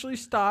 He actually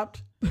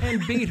stopped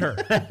and beat her.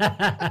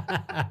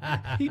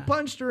 He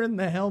punched her in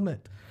the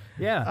helmet.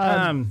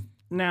 Yeah.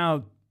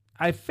 Now,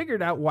 I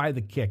figured out why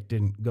the kick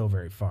didn't go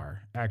very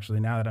far, actually,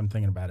 now that I'm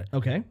thinking about it.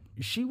 Okay.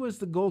 She was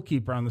the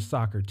goalkeeper on the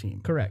soccer team.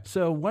 Correct.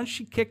 So once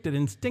she kicked it,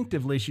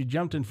 instinctively, she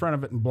jumped in front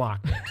of it and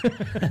blocked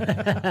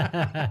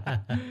it.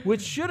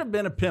 Which should have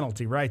been a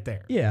penalty right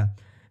there. Yeah.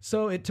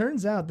 So it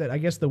turns out that I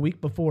guess the week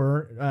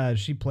before,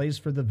 she plays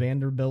for the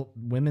Vanderbilt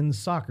women's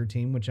soccer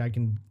team, which I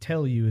can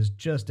tell you is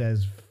just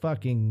as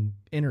fucking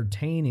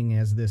entertaining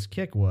as this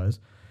kick was.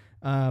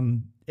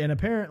 And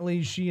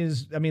apparently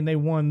they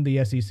won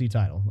the SEC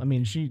title. I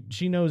mean,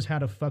 she knows how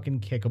to fucking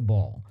kick a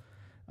ball.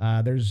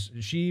 After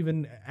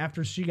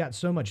she got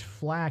so much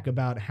flack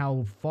about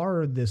how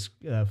far this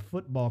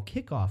football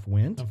kickoff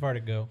went, How far to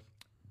go?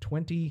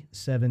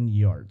 27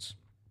 yards.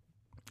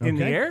 In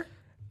the Okay. air?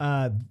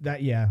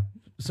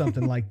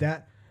 Something like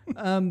that.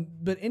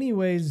 But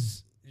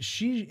anyways,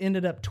 she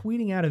ended up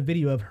tweeting out a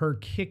video of her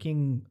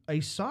kicking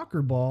a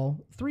soccer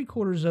ball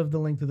 3/4 of the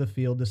length of the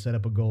field to set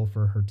up a goal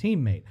for her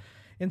teammate.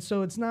 And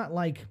so it's not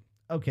like,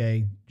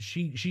 okay,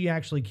 she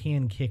actually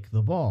can kick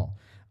the ball.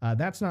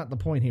 That's not the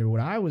point here.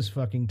 What I was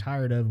fucking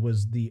tired of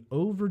was the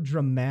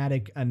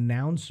over-dramatic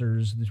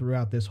announcers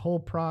throughout this whole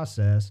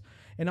process.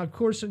 And of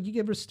course, you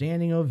give her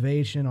standing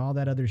ovation, all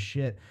that other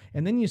shit.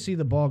 And then you see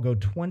the ball go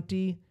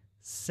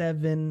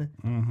 27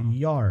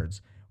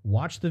 yards.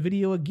 Watch the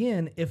video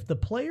again. If the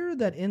player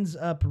that ends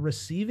up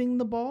receiving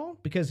the ball,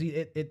 because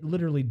it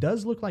literally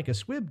does look like a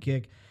squib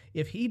kick,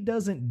 if he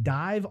doesn't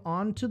dive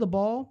onto the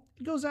ball,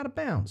 it goes out of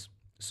bounds.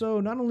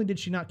 So not only did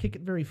she not kick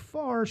it very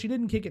far, she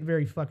didn't kick it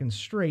very fucking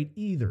straight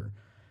either.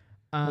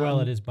 Well,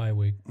 it is bye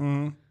week.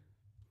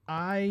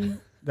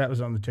 That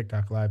was on the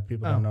TikTok Live.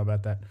 People don't know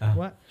about that.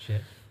 What?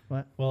 Shit.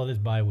 What? Well, it is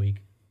bye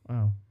week.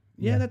 Oh.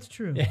 Yeah, that's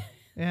true.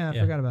 Yeah, I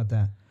forgot about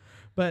that.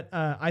 But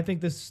I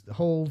think this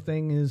whole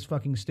thing is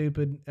fucking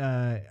stupid.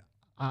 I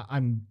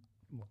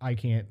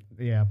can't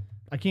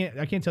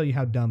tell you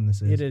how dumb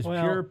this is. It is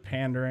Well- pure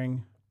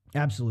pandering.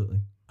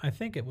 Absolutely. I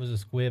think it was a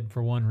squib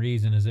for one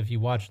reason, is if you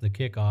watch the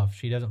kickoff,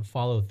 she doesn't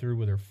follow through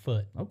with her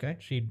foot. Okay.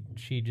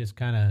 She just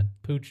kind of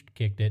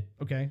kicked it.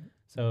 Okay.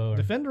 So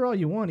Defend her all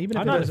you want, even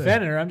if I'm it not was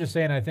defending her. I'm just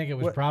saying I think it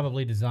was What-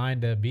 probably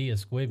designed to be a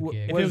squib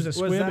kick. If it was a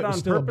squib, that it was on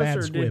still a purpose, bad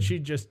or squib. did she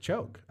just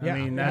choke? Yeah, I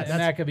mean, and that's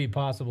that could be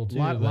possible too.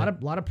 lot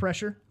but of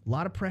pressure.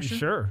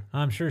 sure.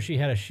 I'm sure she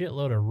had a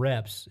shitload of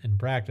reps in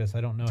practice.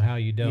 I don't know how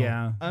you don't.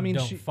 Yeah. I mean,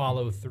 don't she-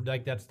 follow through.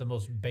 Like that's the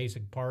most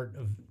basic part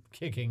of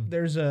kicking.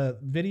 There's a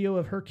video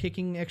of her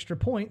kicking extra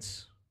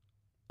points.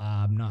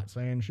 I'm not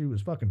saying she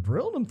was fucking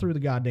drilling them through the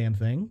goddamn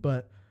thing,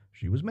 but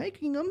she was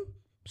making them.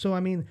 So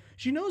I mean,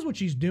 she knows what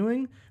she's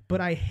doing,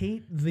 but I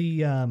hate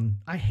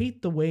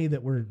the way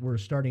that we're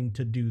starting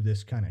to do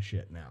this kind of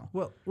shit now.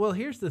 Well,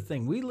 here's the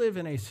thing. We live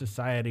in a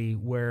society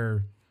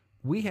where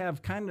we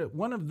have kind of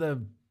one of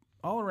the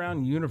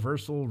all-around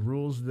universal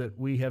rules that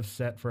we have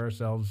set for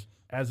ourselves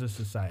as a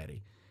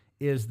society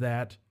is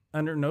that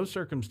under no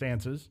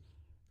circumstances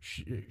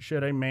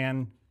should a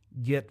man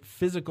get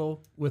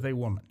physical with a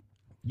woman.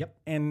 Yep.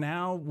 And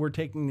now we're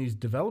taking these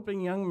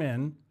developing young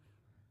men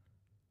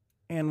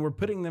and we're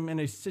putting them in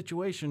a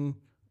situation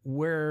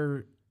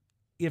where,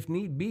 if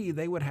need be,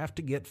 they would have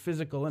to get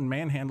physical and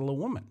manhandle a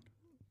woman.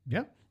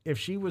 Yeah. If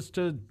she was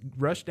to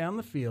rush down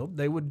the field,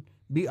 they would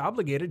be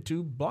obligated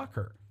to block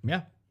her.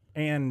 Yeah.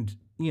 And,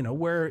 you know,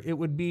 where it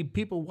would be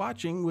people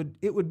watching,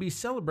 it would be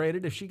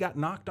celebrated if she got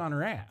knocked on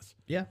her ass.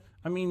 Yeah.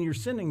 I mean, you're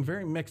sending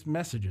very mixed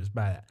messages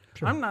by that.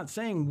 Sure. I'm not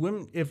saying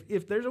women,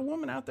 if there's a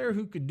woman out there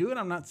who could do it,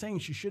 I'm not saying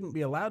she shouldn't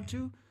be allowed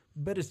to,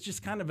 but it's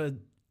just kind of a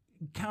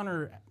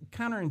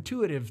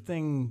counterintuitive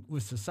thing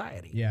with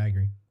society. Yeah,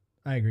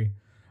 I agree.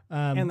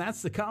 And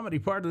that's the comedy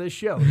part of this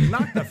show.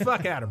 Knock the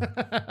fuck out of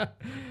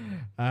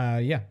her.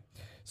 Yeah.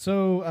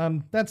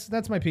 So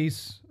that's my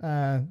piece.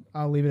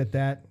 I'll leave it at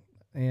that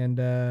and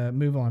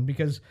move on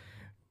because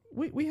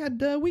we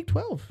had week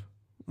 12,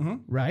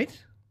 right?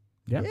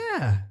 Yeah.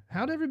 Yeah.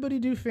 How'd everybody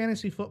do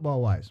fantasy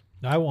football wise?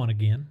 I won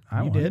again.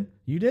 I won.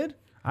 You did?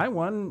 I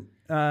won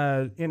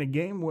in a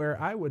game where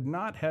I would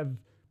not have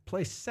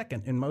placed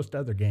second in most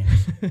other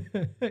games.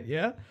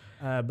 Yeah.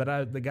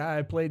 But the guy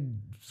I played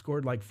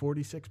scored like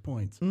 46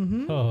 points.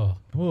 Oh,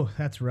 Oh,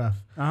 that's rough.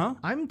 Uh-huh.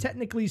 I'm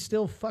technically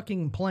still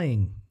fucking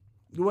playing.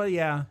 Well,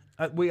 yeah,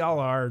 we all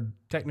are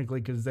technically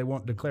because they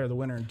won't declare the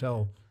winner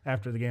until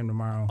after the game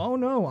tomorrow. Oh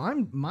no,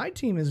 my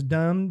team is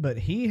done, but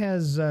he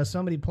has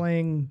somebody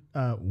playing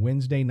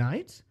Wednesday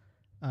night.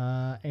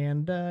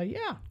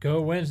 Yeah,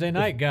 go Wednesday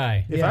night,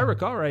 guy. If yeah. I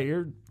recall right,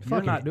 you're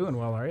Fuck not it. doing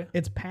well, are you?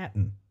 it's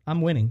Patton.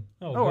 I'm winning.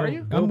 Oh, go- are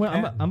you? go I'm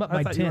Patton. up by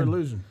I thought 10. you were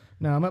losing.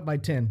 No, I'm up by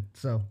 10.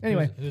 So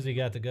anyway, Who's he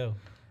got to go?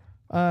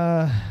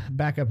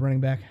 backup running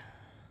back.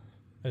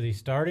 Is he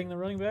starting the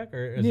running back,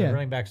 or is Yeah. the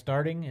running back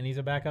starting and he's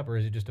a backup, or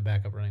is he just a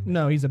backup running back?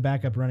 No, he's a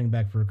backup running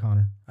back for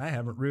Connor. I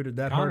haven't rooted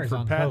that Connor's hard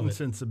on for Patton COVID.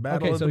 since the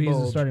Battle Okay, of so the he's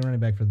Bulge. the starting running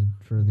back for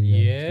the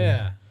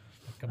Yeah.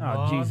 Come Oh,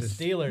 on, Jesus.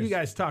 Steelers. You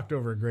guys talked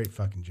over a great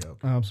fucking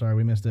joke. Oh, I'm sorry,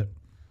 we missed it.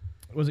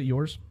 Was it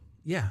yours?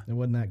 Yeah. It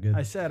wasn't that good.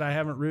 I said I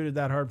haven't rooted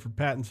that hard for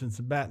Patton since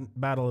the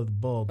Battle of the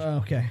Bulge.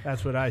 Okay.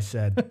 That's what I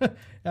said.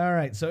 All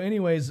right. So,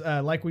 anyways,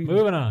 like we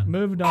Moving on.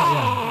 moved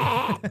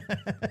on.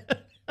 Yeah.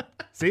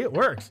 See, it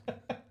works.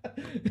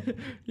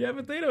 Yeah,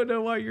 but they don't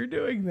know why you're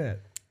doing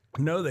that.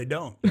 No, they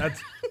don't.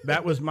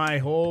 That was my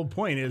whole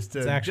point, is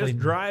to actually-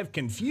 just drive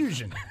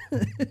confusion.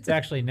 It's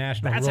actually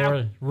National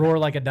That's Roar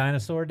Like a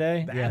Dinosaur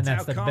Day, and that's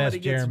how the comedy best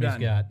gets Jeremy's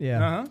done. got.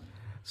 Yeah. Uh-huh.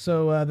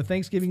 So the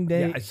Thanksgiving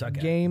Day Yeah, I suck at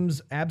it.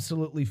 games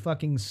absolutely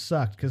fucking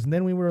sucked, because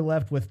then we were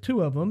left with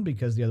two of them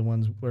because the other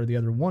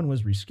one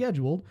was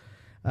rescheduled.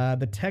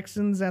 The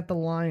Texans at the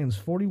Lions,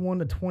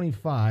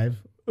 41-25.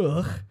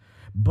 Ugh.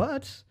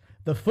 But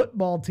the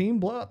football team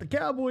blew out the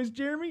Cowboys,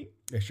 Jeremy.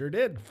 They sure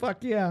did.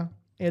 Fuck yeah.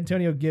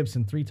 Antonio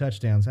Gibson, 3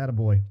 touchdowns.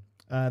 Attaboy.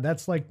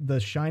 That's like the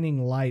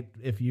shining light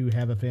if you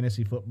have a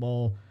fantasy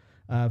football.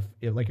 If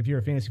you're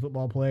a fantasy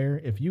football player,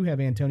 if you have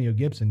Antonio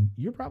Gibson,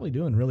 you're probably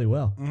doing really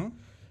well. Mm-hmm.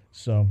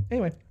 So,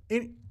 anyway.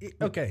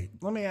 Okay,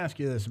 let me ask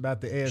you this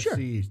about the AFC Sure.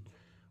 East.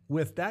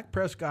 With Dak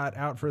Prescott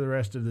out for the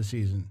rest of the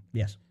season,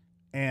 Yes.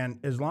 and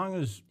as long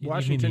as You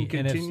Washington mean the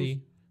continues...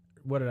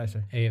 What did I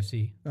say?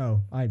 AFC.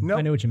 Oh, I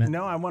Nope. knew what you meant.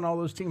 No, I want all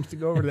those teams to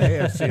go over to the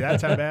AFC.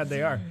 That's how bad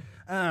they are.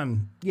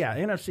 Yeah,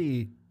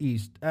 NFC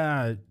East.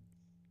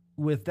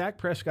 With Dak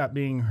Prescott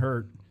being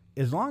hurt,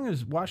 as long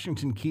as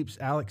Washington keeps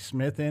Alex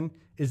Smith in,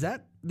 is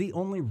that the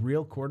only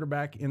real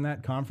quarterback in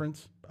that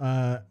conference?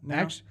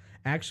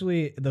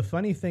 Actually, the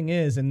funny thing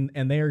is, and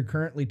they are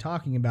currently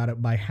talking about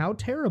it, by how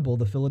terrible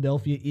the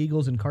Philadelphia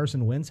Eagles and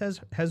Carson Wentz has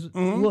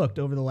looked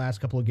over the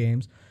last couple of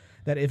games,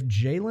 that if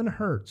Jalen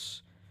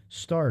Hurts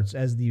starts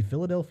as the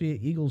Philadelphia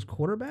Eagles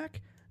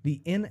quarterback,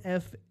 the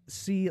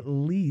NFC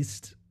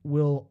least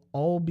will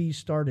all be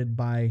started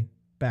by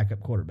backup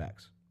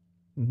quarterbacks.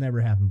 Never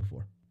happened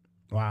before.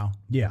 Wow.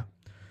 Yeah.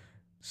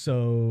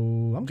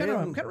 So I'm kind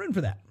Jalen- of rooting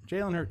for that.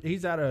 Jalen Hurts,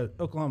 he's out of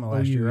Oklahoma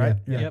last year, right?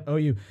 Yeah. Yep.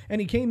 OU.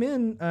 And he came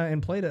in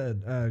and played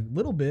a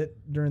little bit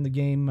during the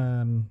game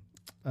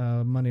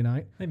Monday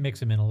night, They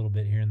mix him in a little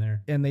bit here and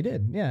there. and they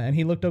did. Yeah, and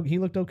he looked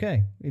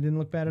okay. He didn't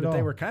look bad at But all.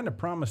 they were kind of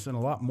promising a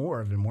lot more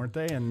of him, weren't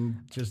they?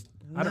 And just,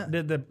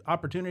 did the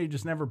opportunity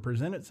just never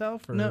present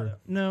itself? Or?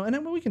 no, and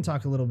then we can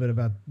talk a little bit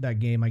about that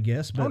game, I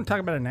guess. I But want to talk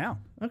about it now.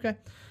 okay.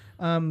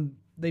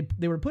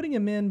 They were putting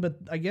him in, but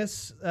I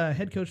guess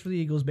head coach for the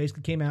Eagles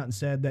basically came out and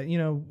said that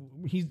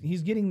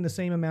he's getting the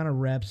same amount of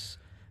reps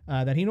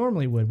that he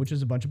normally would, which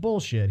is a bunch of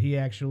bullshit. He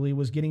actually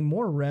was getting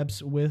more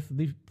reps with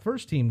the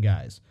first team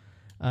guys,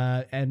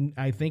 and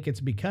I think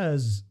it's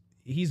because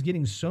he's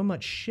getting so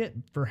much shit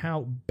for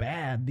how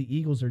bad the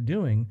Eagles are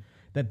doing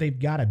that they've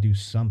got to do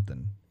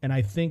something. And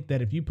I think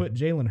that if you put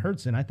Jalen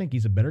Hurts in, I think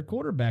he's a better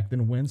quarterback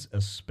than Wentz,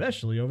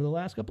 especially over the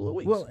last couple of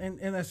weeks. Well, and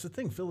that's the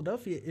thing.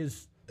 Philadelphia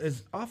is,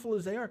 as awful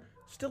as they are,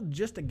 still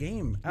just a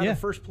game out Yeah. of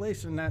first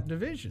place in that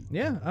division.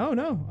 yeah. Oh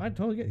no, I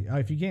totally get you.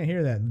 If you can't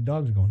hear that, the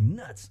dogs are going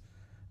nuts.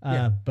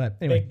 But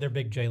anyway, They're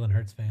big Jalen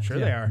Hurts fans. Sure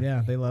yeah, they are.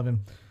 Yeah, they love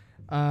him.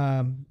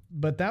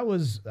 But that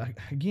was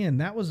again,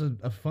 that was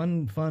a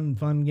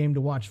fun game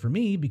to watch for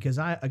me because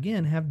I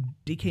again have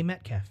DK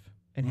Metcalf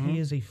and he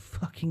is a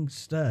fucking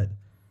stud.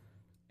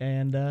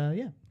 And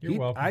yeah, You're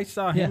welcome. I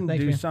saw Yeah, him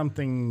thanks, do man.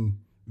 something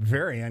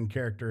very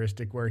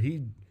uncharacteristic where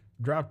he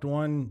dropped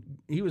one.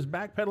 He was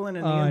backpedaling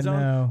in the I end zone,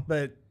 know.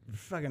 but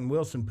fucking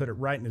Wilson put it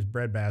right in his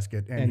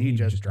breadbasket, and he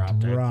just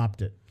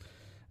dropped it.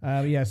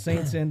 Yeah,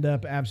 Saints end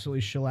up absolutely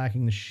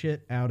shellacking the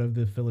shit out of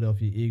the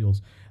Philadelphia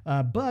Eagles.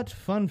 But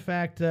fun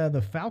fact,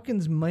 the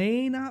Falcons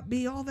may not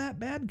be all that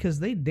bad because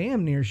they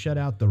damn near shut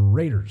out the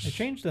Raiders. They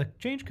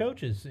changed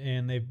coaches,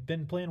 and they've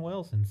been playing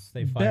well since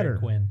they fired Better.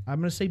 Quinn. I'm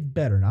going to say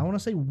better. And I want to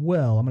say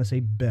well. I'm going to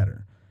say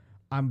better.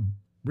 I'm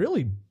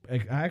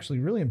actually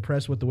really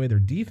impressed with the way their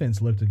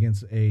defense looked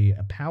against a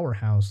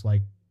powerhouse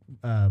like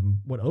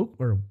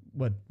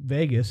what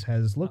Vegas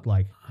has looked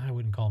like. I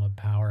wouldn't call them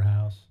a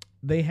powerhouse.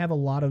 They have a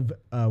lot of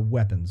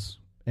weapons,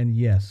 and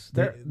yes,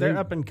 They're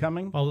up and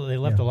coming. Although they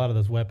left a lot of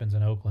those weapons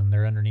in Oakland.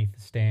 They're underneath the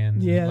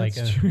stands. Yeah, and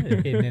that's true.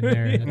 hidden in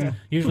there. And it's-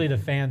 usually the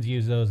fans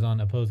use those on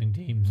opposing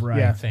teams. Right.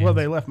 Yeah. Fans. Well,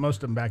 they left most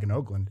of them back in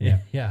Oakland. Yeah,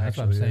 that's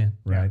what I'm Actually, saying.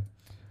 Right.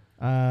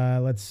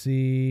 Let's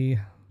see.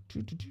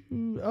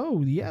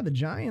 Oh, yeah, the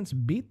Giants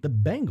beat the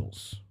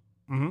Bengals.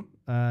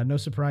 Mm-hmm. No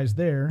surprise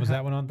there. Was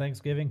that one on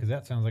Thanksgiving? Because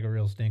that sounds like a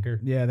real stinker.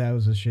 Yeah, that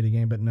was a shitty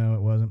game, but no,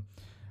 it wasn't.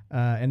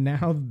 And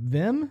now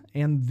them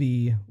and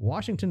the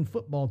Washington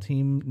football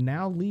team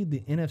now lead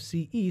the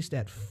NFC East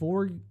at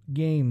 4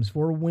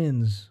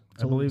 wins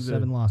I believe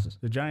 7 losses.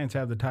 The Giants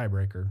have the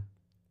tiebreaker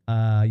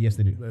Yes,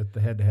 they do. at the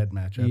head-to-head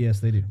matchup.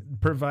 Yes, they do.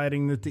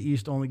 Providing that the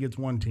East only gets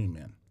one team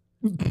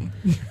in.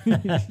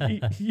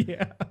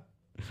 Yeah.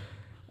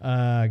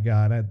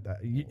 God,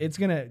 it's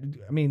gonna.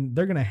 I mean,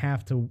 they're gonna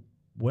have to.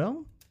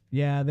 Well,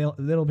 yeah,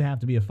 they'll have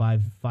to be a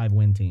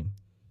 5-win team.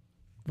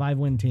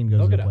 5-win team goes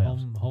They'll to get the a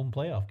playoffs, home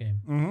playoff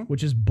game.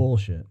 which is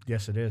bullshit.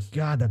 Yes, it is.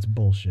 God, that's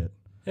bullshit.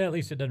 Yeah, at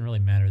least it doesn't really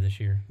matter this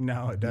year.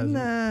 No, it doesn't.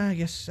 Nah, I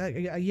guess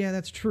yeah,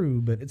 that's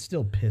true, but it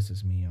still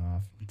pisses me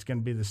off. It's going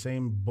to be the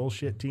same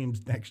bullshit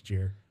teams next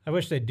year. I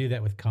wish they'd do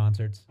that with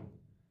concerts.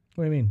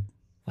 What do you mean?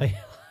 Like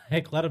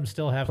Like, let them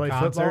still have Play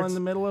concerts. football in the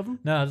middle of them?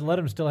 No, let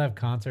them still have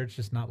concerts,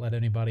 just not let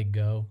anybody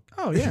go.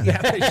 Oh yeah.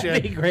 Yeah, they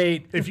That'd be should.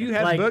 great. If you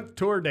have like, booked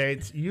tour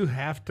dates, you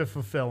have to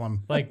fulfill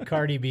them. like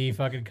Cardi B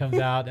fucking comes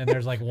out and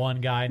there's like one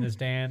guy in the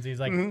stands. He's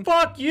like, Mm-hmm.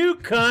 fuck you,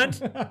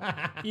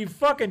 cunt. You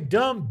fucking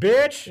dumb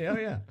bitch. Yeah,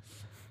 yeah.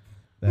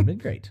 That'd be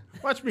great.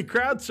 Watch me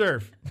crowd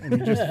surf. And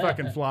he just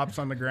fucking flops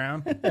on the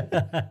ground.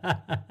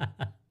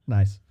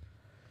 Nice.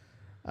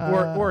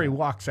 Or he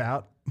walks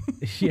out.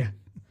 Yeah.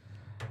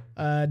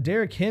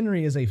 Derrick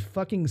Henry is a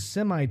fucking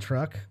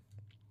semi-truck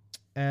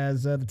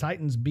as the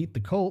Titans beat the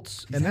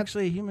Colts. He's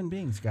actually a human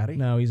being, Scotty.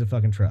 No, he's a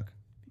fucking truck.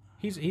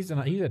 He's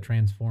a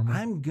transformer.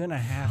 I'm going to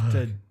have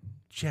to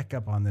check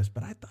up on this,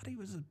 but I thought he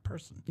was a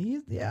person.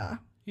 Yeah.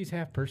 He's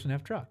half person,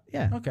 half truck.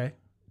 Yeah. Okay.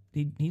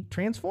 He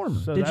transformed.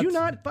 So Did you that's-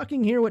 not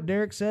fucking hear what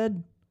Derek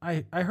said?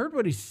 I heard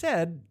what he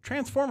said.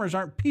 Transformers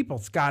aren't people,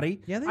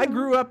 Scotty. Yeah, they I are.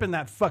 grew up in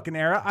that fucking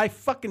era. I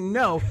fucking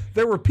know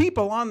there were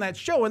people on that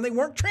show and they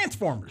weren't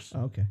Transformers.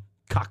 Oh, okay.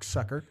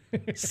 Cocksucker.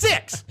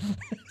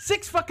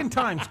 6 fucking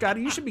times,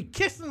 Scotty. You should be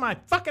kissing my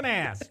fucking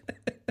ass.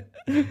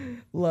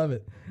 Love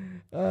it.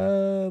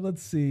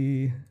 Let's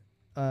see.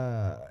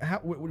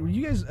 Were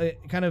you guys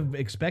kind of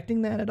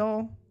expecting that at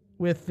all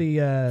with the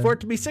For it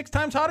to be 6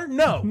 times hotter?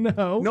 No.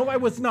 No. I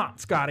was not,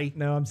 Scotty.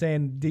 No, I'm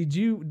saying, did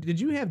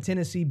you have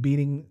Tennessee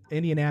beating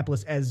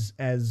Indianapolis as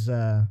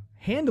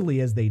handily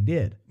as they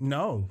did?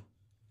 No.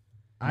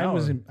 I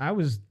was kind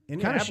of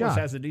Indianapolis shocked.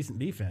 has a decent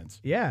defense.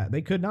 Yeah,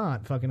 they could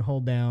not fucking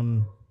hold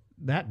down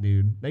that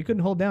dude. They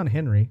couldn't hold down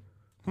Henry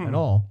at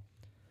all.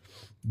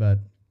 But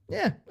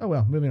yeah, oh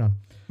well, moving on.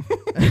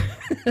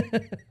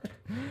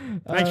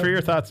 Thanks for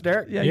your thoughts,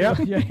 Derek. Yeah,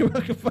 Yeah. you're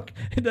welcome.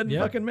 It doesn't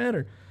Yeah. fucking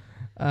matter.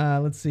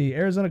 Let's see.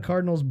 Arizona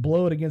Cardinals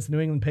blow it against the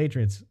New England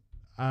Patriots.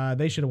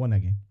 They should have won that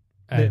game.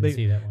 I didn't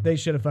see that one. They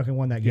should have fucking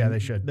won that game. Yeah, they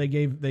should. They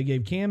gave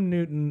Cam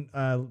Newton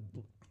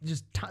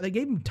they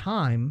gave him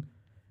time,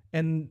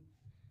 and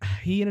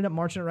he ended up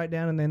marching it right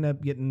down and ended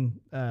up getting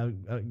a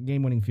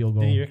game-winning field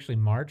goal. Did you actually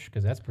march?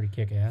 Because that's pretty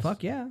kick-ass.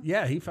 Fuck yeah.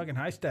 Yeah, he fucking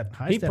high-stepped.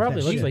 He High-stepped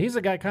probably that looks shit. like he's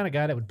the kind of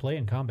guy that would play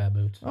in combat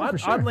boots. Oh, for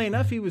sure. Oddly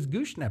enough, he was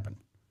goose-stepping.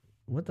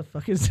 What the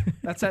fuck is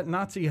That's that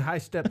Nazi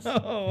high-step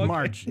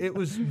march. It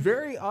was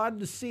very odd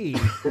to see.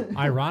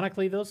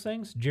 Ironically, those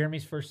things,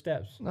 Jeremy's first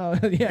steps. Oh,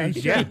 yeah.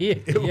 Yeah,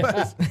 it Yeah.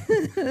 was.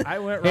 I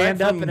went right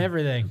Hand up from and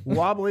everything.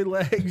 wobbly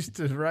legs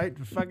to right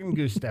fucking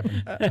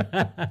goose-stepping.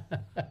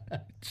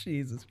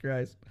 Jesus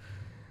Christ.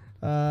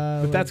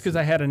 But that's because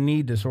I had a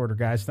knee disorder,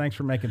 guys. Thanks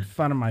for making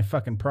fun of my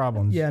fucking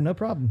problems. Yeah, no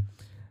problem.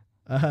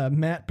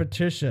 Matt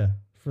Patricia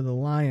for the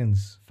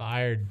Lions.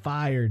 Fired.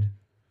 Fired.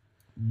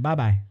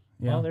 Bye-bye.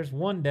 Yeah. Well, there's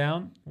one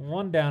down in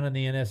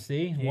the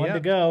NFC. One to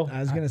Yep. go.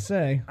 I was going to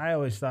say. I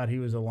always thought he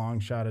was a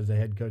long shot as a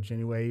head coach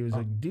anyway. He was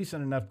a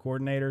decent enough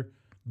coordinator,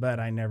 but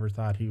I never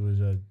thought he was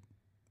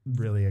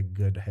really a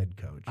good head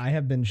coach. I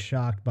have been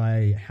shocked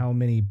by how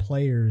many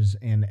players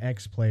and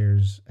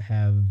ex-players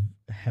have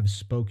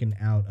spoken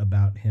out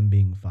about him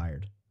being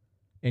fired.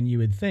 And you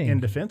would think In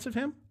defense of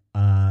him?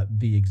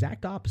 the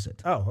exact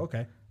opposite. Oh,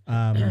 okay.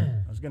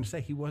 I was going to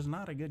say he was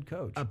not a good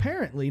coach.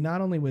 Apparently,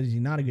 not only was he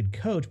not a good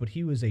coach, but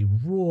he was a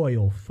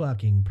royal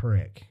fucking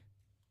prick.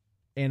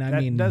 And I that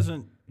mean,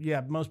 doesn't.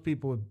 Yeah, most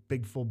people with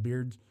big full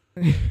beards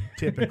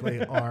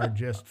typically are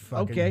just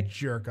fucking Okay.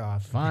 jerk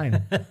off.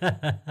 fine.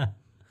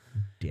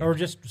 Or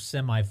just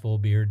semi-full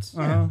beards.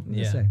 Uh-huh.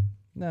 Yeah. Say,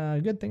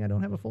 good thing I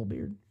don't have a full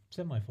beard.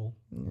 Semi-full.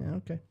 Yeah,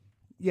 okay.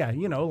 Yeah,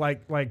 you know,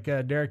 like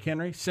Derrick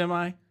Henry,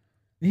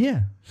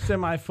 Yeah,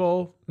 semi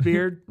full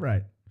beard.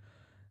 right.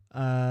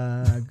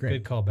 Good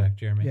Great. callback,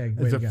 Jeremy. Yeah, way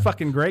It's to a go.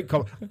 fucking great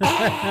call.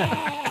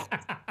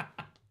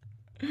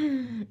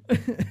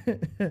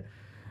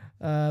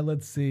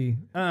 Let's see.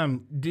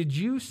 Did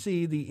you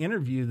see the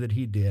interview that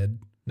he did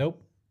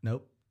Nope.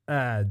 Nope.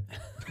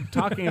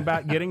 talking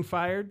about getting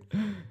fired?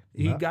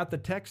 He got the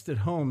text at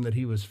home that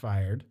he was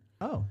fired,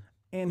 Oh,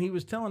 and he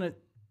was telling it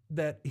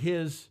that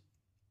his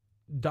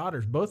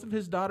daughters, both of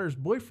his daughters'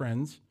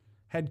 boyfriends,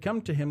 had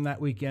come to him that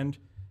weekend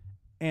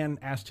and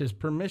asked his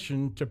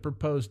permission to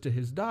propose to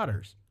his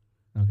daughters.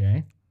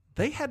 okay.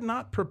 They had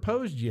not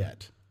proposed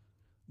yet.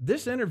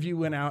 This interview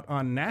went out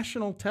on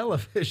national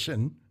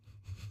television.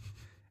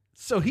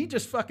 So he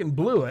just fucking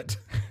blew it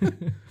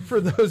for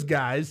those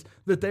guys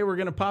that they were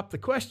going to pop the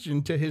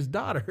question to his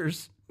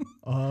daughters.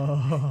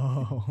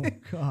 Oh,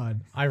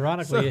 God.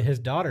 Ironically, his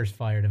daughters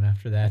fired him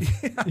after that.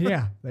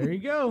 Yeah, there you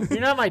go. You're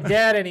not my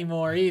dad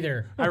anymore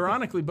either.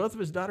 Ironically, both of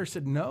his daughters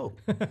said no.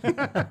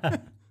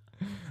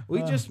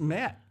 We just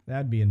met.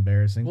 That'd be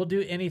embarrassing. We'll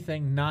do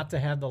anything not to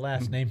have the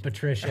last name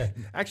Patricia.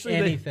 Actually,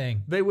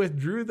 anything. They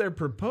withdrew their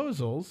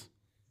proposals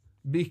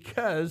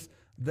because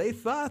they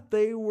thought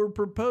they were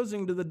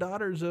proposing to the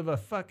daughters of a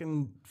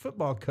fucking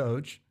football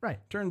coach. Right.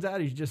 Turns out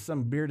he's just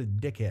some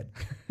bearded dickhead.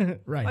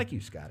 Right. Like you,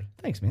 Scotty.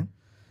 Thanks, man.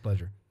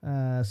 Pleasure.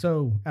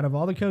 So, out of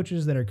all the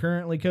coaches that are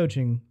currently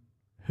coaching,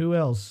 who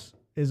else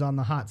is on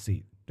the hot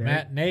seat?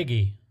 Matt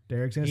Nagy.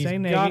 Derek's going to He's say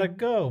Nagy. gotta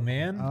go,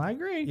 man. Oh, I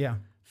agree. Yeah.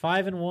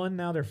 5-1.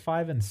 Now they're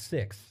 5-6.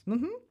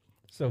 Mm-hmm.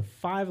 So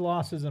 5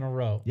 losses in a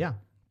row. Yeah.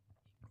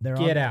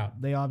 Get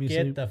out. They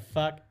obviously Get the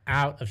fuck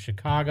out of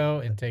Chicago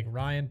and take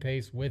Ryan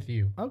Pace with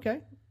you.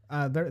 okay.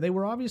 They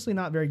were obviously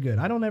not very good.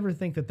 I don't ever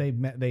think that they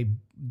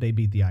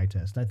beat the eye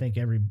test. I think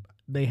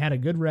they had a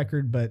good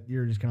record, but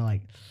you're just kind of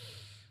like,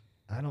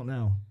 I don't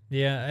know.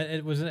 Yeah,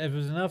 it was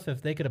enough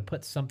if they could have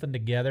put something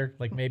together.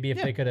 Like maybe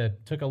if they could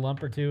have took a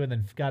lump or two and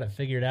then got it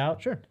figured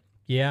out. Sure.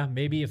 Yeah,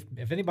 maybe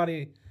if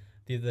anybody,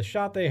 the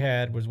shot they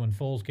had was when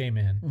Foles came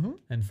in,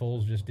 and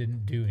Foles just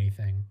didn't do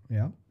anything.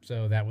 Yeah.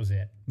 So that was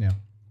it. Yeah.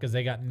 Because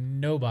they got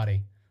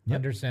nobody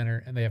under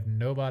center, and they have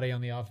nobody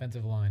on the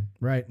offensive line.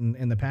 Right,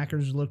 and the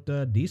Packers looked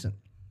decent.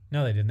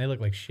 No, they didn't. They look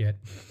like shit.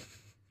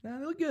 No,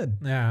 they look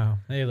good. No,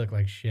 they look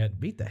like shit.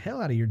 Beat the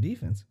hell out of your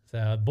defense.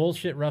 So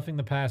bullshit roughing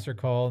the passer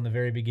call in the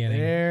very beginning.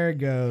 There it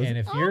goes. And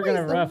if you're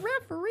gonna rough,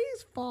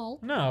 referee's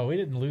fault. no, we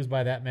didn't lose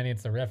by that many.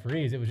 It's the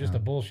referees. It was just a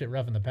bullshit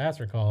roughing the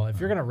passer call. If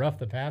you're gonna rough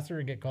the passer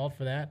and get called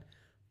for that,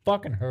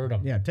 fucking hurt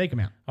him. Yeah, take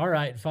him out. All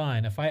right,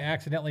 fine. If I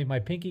accidentally my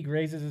pinky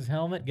grazes his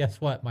helmet, guess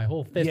what? My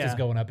whole fist is Yeah.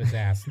 going up his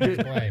ass.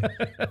 Next play.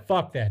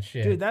 Fuck that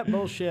shit. Dude, that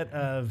bullshit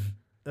of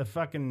the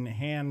fucking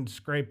hand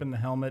scraping the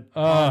helmet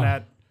Oh. on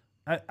that.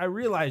 I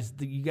realize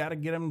that you got to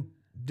get them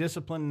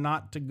disciplined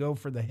not to go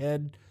for the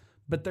head,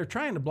 but they're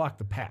trying to block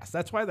the pass.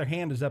 That's why their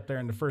hand is up there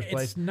in the first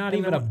place. It's not And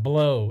even then a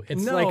blow.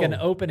 It's No. like an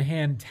open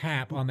hand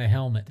tap on the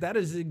helmet. That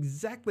is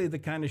exactly the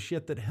kind of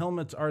shit that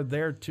helmets are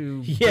there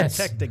to Yes.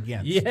 protect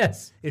against.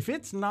 Yes. If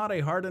it's not a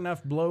hard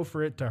enough blow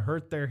for it to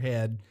hurt their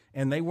head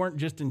and they weren't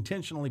just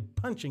intentionally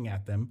punching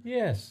at them,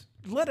 Yes.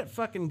 let it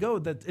fucking go.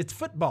 That it's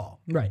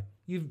football. Right.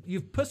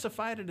 You've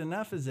pussified it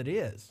enough as it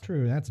is.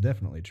 True. That's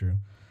definitely true.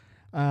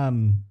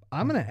 I'm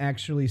going to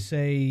actually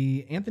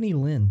say Anthony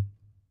Lynn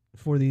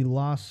for the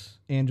Los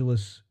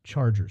Angeles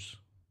Chargers.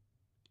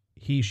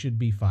 He should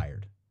be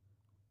fired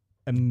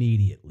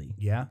immediately.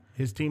 Yeah,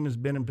 his team has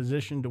been in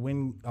position to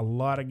win a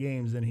lot of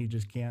games, and he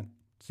just can't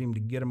seem to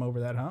get them over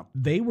that hump.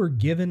 They were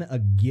given a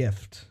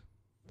gift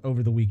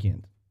over the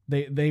weekend.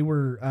 They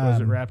were.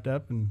 Was it wrapped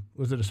up, and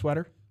was it a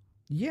sweater?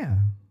 Yeah.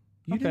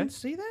 You Okay. didn't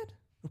see that?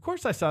 Of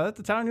course I saw that.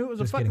 That's how I knew it was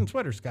Just a fucking kidding.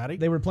 sweater, Scotty.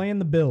 They were playing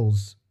the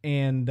Bills,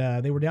 and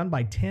they were down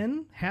by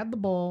 10, had the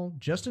ball.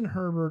 Justin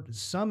Herbert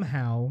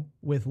somehow,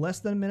 with less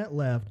than a minute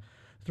left,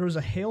 throws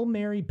a Hail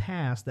Mary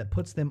pass that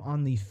puts them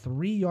on the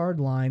 3-yard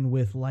line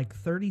with like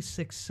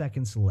 36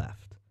 seconds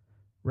left.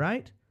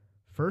 Right?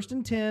 1st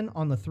and 10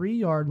 on the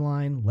 3-yard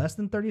line, less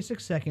than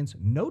 36 seconds,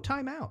 no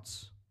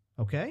timeouts.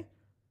 Okay?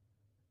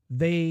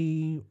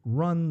 They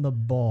run the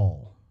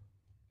ball.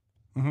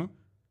 Mhm.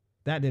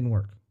 That didn't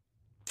work.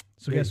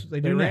 So guess what they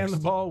do ran next? the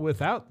ball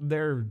without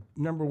their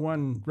number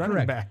one running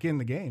Correct. back in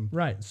the game.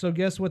 Right. So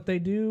guess what they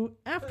do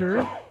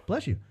after?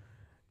 Bless you.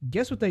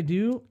 Guess what they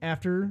do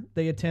after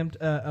they attempt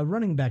a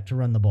running back to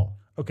run the ball?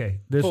 Okay,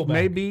 this Fullback.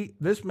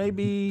 may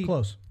be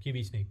Close.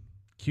 QB sneak.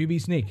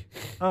 QB sneak.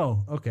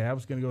 Oh, okay. I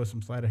was going to go with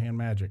some sleight of hand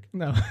magic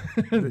No.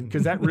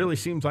 because that really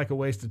seems like a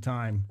waste of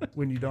time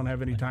when you don't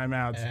have any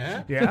timeouts.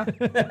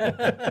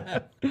 Yeah,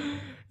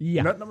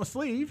 Yeah. nothing on my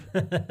sleeve.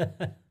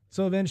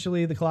 So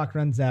eventually the clock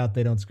runs out.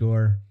 They don't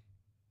score.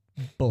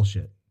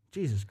 Bullshit.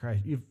 Jesus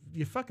Christ, you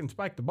fucking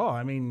spiked the ball.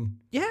 I mean,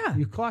 Yeah.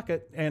 you clock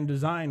it and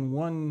design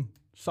one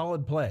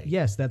solid play.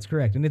 Yes, that's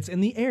correct. And it's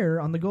in the air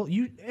on the goal.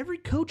 Every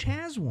coach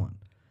has one.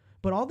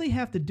 But all they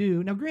have to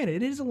do, now granted,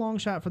 it is a long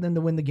shot for them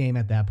to win the game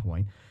at that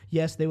point.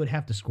 Yes, they would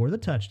have to score the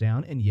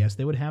touchdown, and yes,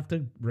 they would have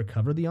to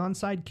recover the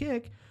onside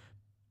kick,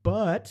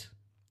 but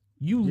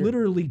you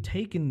literally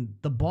taken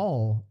the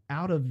ball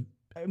out of,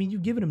 I mean,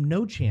 you've given them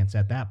no chance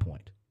at that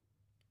point.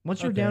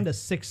 Once you're Okay. down to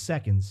 6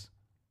 seconds,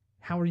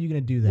 how are you going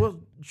to do that? Well,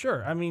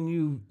 sure. I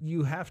mean,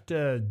 you have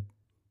to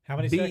How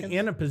many be seconds?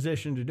 in a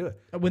position to do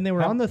it. When they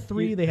were how- on the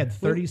 3, they had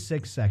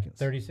 36 seconds.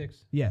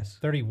 36? Yes,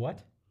 30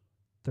 what?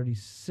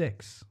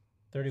 36.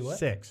 30 what?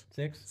 Six.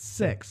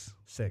 6?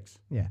 6.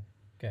 Yeah.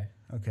 Okay.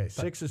 Okay,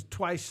 6 is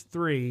twice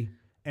 3,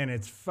 and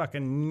it's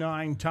fucking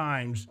 9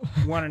 times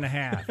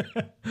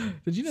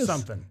 1.5. Did you know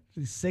Something.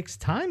 6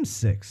 times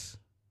 6?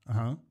 Uh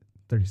huh.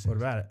 36. What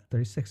about it?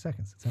 36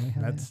 seconds. That's how many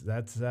have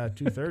That's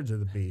 2/3 of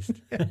the beast.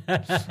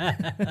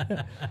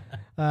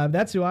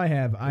 that's who I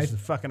have. This is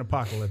fucking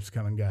apocalypse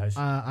coming, guys.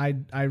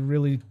 I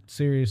really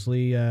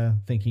seriously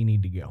think he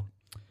need to go.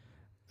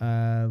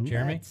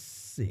 Jeremy? Let's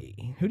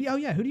see. Who do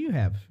you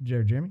have,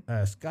 Jeremy?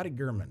 Scotty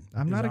Gurman.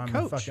 I'm is not a on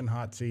coach. the fucking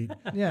hot seat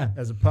Yeah.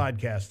 as a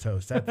podcast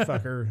host. That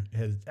fucker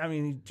has. I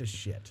mean, he's just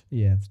shit.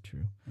 Yeah, it's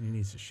true. He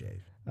needs to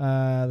shave.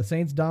 The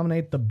Saints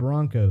dominate the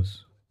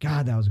Broncos.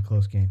 God, that was a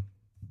close game.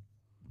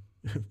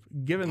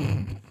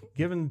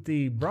 Given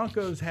the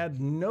Broncos had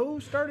no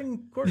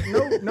starting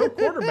no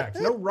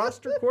quarterbacks, no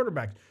roster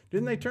quarterbacks.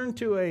 Didn't they turn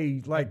to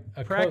a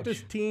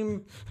practice coach.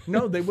 team?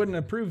 No, they wouldn't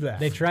approve that.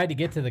 They tried to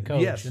get to the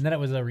coach, Yes. and then it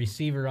was a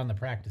receiver on the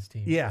practice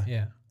team. Yeah.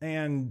 Yeah.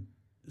 And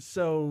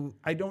so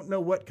I don't know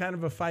what kind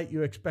of a fight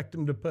you expect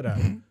them to put up.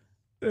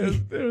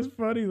 It was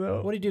funny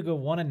though. What did you do? Go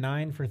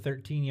 1-9 for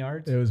 13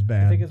 yards? It was I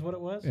bad. think is what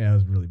it was. Yeah, it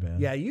was really bad.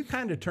 Yeah, you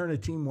kind of turn a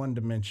team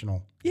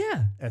one-dimensional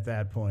Yeah. at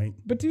that point.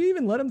 But do you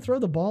even let him throw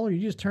the ball, or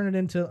you just turn it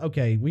into,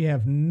 okay, we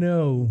have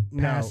no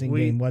passing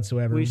game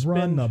whatsoever. Run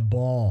spend- the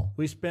ball.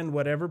 We spend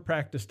whatever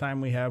practice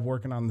time we have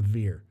working on the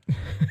veer.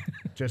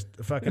 Just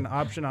a fucking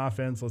option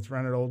offense. Let's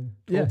run it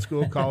old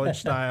school college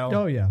style.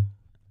 Oh, yeah.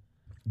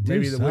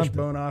 Maybe Do the something.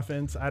 wishbone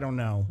offense. I don't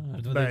know.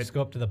 They But just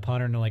go up to the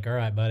punter and they're like, all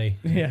right, buddy.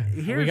 Yeah.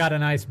 We got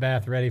an ice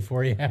bath ready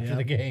for you after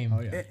the game. Oh,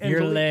 yeah. And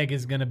Your believe- leg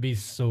is going to be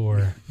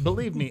sore.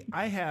 Believe me,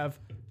 I have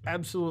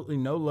absolutely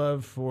no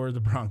love for the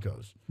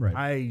Broncos. Right.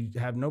 I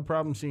have no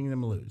problem seeing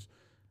them lose.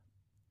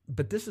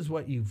 But this is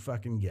what you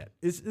fucking get.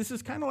 This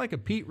is kind of like a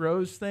Pete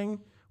Rose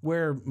thing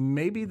where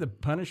maybe the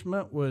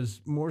punishment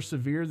was more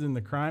severe than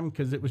the crime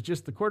because it was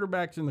just the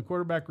quarterbacks in the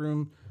quarterback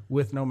room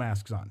with no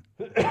masks on.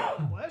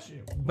 Bless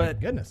you. But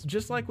goodness.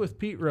 just like with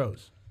Pete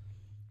Rose,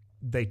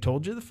 they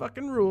told you the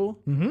fucking rule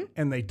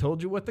and they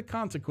told you what the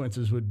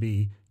consequences would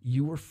be.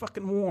 You were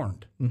fucking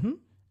warned.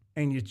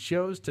 And you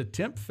chose to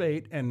tempt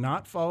fate and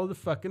not follow the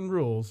fucking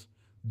rules.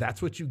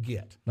 That's what you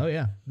get. Oh,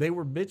 yeah. They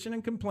were bitching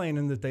and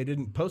complaining that they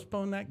didn't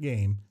postpone that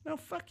game. No,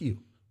 fuck you.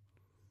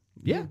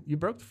 Yeah. You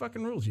broke the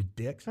fucking rules, you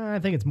dicks. I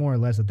think it's more or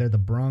less that they're the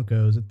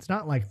Broncos. It's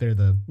not like they're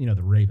the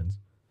Ravens.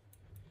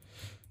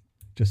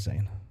 Just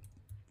saying.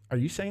 Are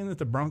you saying that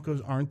the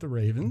Broncos aren't the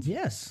Ravens?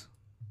 Yes.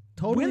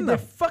 Totally When the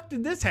different. fuck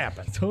did this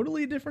happen?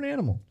 Totally different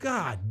animal.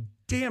 God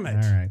damn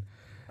it. All right.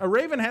 A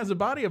raven has the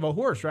body of a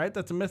horse, right?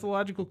 That's a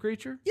mythological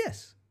creature?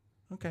 Yes.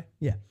 Okay.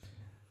 Yeah.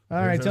 All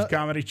right. Those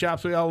comedy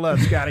chops we all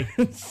love, Scotty.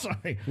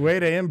 Sorry. Way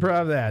to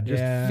improv that. Just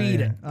Yeah, feed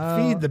it. yeah.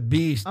 Feed the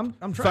beast. I'm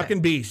trying.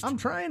 Fucking beast. I'm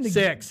trying to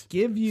Six.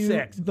 give you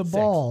Six. the Six.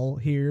 ball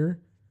here.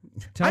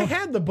 I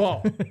had the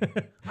ball.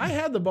 I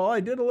had the ball.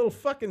 I did a little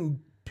fucking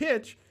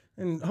pitch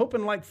and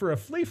hoping like for a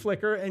flea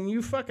flicker, and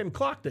you fucking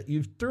clocked it.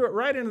 You threw it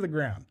right into the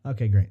ground.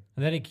 Okay, great.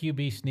 And then a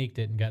QB sneaked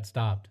it and got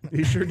stopped.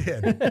 You sure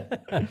did.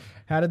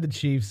 How did the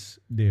Chiefs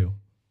do?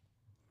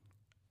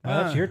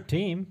 Well, that's your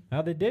team.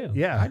 How'd they do?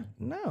 Yeah.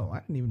 No, I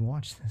didn't even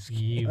watch this.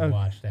 You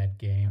watched that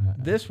game.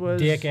 This was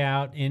Dick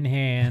out in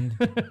hand.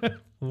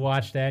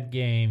 Watch that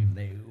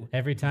game.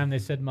 Every time they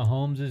said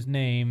Mahomes'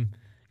 name,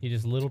 you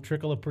just little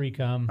trickle of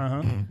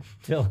pre-cum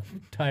till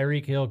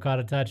Tyreek Hill caught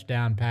a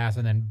touchdown pass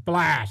and then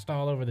blast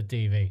all over the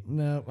TV.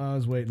 No, I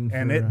was waiting for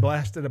and it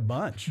blasted a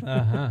bunch.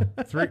 Uh-huh.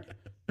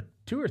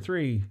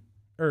 Three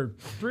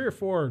or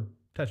four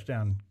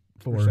touchdown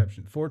Four.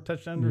 receptions. 4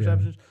 touchdown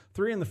receptions.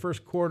 3 in the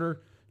first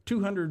quarter.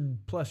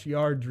 200 plus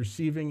yards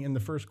receiving in the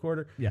first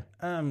quarter. Yeah.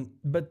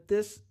 But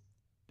this,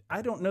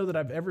 I don't know that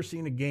I've ever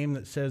seen a game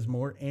that says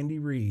more Andy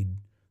Reid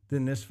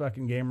than this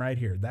fucking game right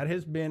here. That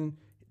has been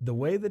the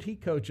way that he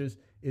coaches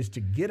is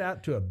to get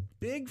out to a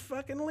big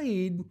fucking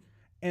lead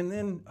and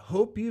then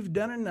hope you've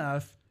done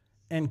enough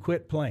and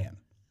quit playing.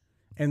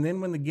 And then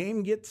when the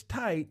game gets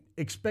tight,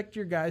 expect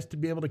your guys to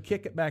be able to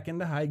kick it back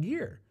into high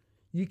gear.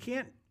 You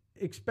can't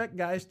expect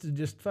guys to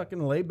just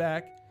fucking lay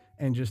back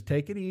and just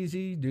take it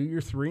easy, do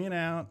your 3 and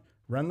out,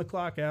 run the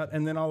clock out,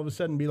 and then all of a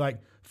sudden be like,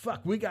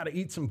 fuck, we got to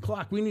eat some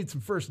clock. We need some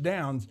first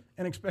downs,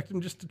 and expect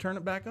them just to turn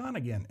it back on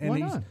again. And Why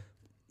not?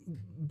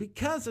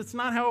 Because it's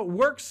not how it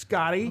works,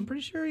 Scotty. I'm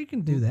pretty sure you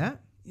can do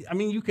that. I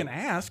mean, you can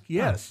ask,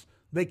 yes.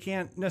 They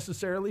can't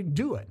necessarily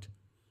do it.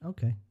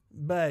 Okay.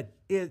 But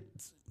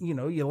it's, you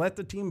let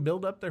the team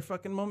build up their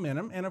fucking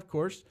momentum. And of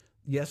course,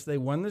 yes, they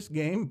won this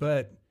game,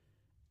 but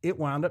it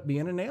wound up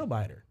being a nail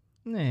biter.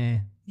 Nah.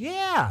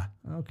 Yeah.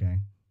 Okay.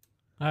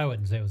 I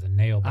wouldn't say it was a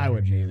nail biter. I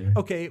wouldn't either.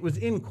 Okay, it was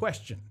in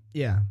question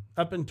Yeah.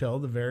 up until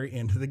the very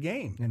end of the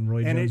game. And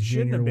Roy it Jones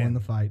shouldn't Jr. have won been. the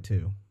fight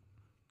too.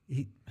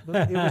 It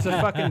was a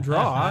fucking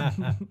draw.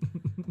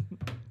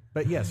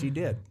 But yes, he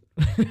did.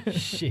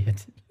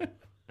 Shit.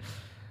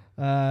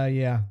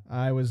 Yeah.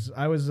 I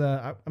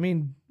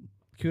mean,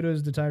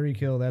 kudos to Tyreek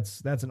Hill.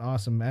 That's an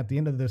awesome. At the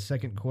end of the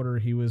second quarter,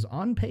 he was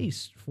on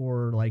pace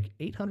for like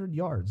 800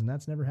 yards, and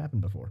that's never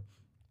happened before.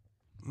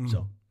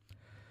 So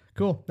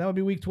cool. That would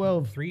be week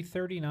 12.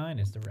 339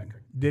 is the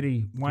record. Did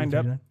he wind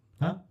up?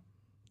 Huh?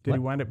 Did he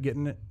wind up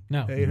getting it?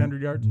 No.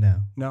 800 yards?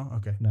 No. No?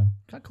 Okay. No.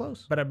 Got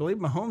close. But I believe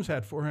Mahomes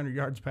had 400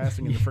 yards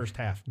passing in the first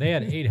half. They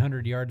had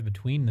 800 yards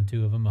between the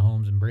two of them.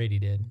 Mahomes and Brady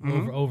did.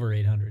 Over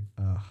 800.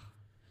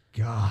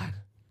 God.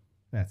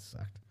 That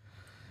sucked.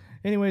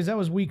 Anyways, that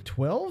was week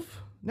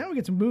 12. Now we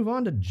get to move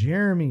on to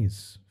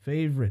Jeremy's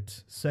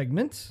favorite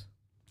segment.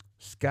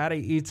 Scotty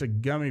eats a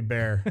gummy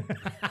bear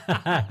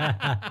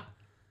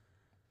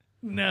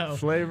No.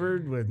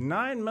 flavored with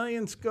 9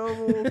 million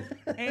Scoville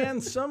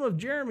and some of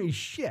Jeremy's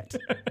shit.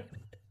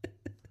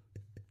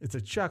 It's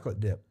a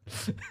chocolate dip.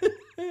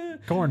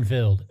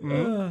 Cornfield.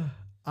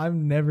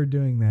 I'm never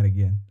doing that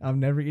again. I'm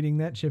never eating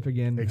that chip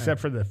again.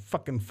 Except for the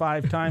fucking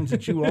 5 times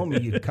that you owe me,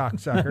 you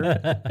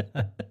cocksucker.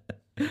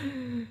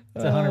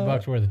 It's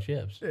 $100 worth of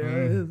chips.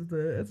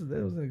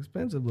 That was an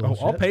expensive little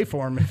Oh, I'll chip. pay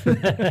for them if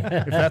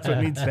that's what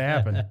needs to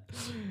happen.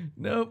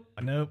 Nope.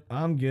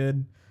 I'm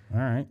good. All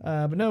right.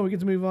 But no, we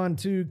get to move on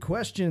to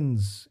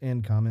questions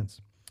and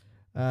comments.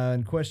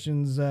 And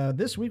questions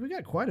this week, we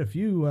got quite a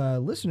few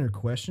listener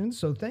questions,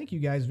 so thank you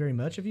guys very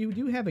much. If you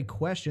do have a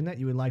question that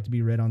you would like to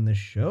be read on this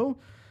show,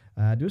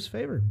 do us a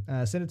favor.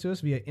 Send it to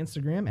us via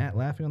Instagram at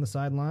Laughing on the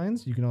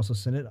Sidelines. You can also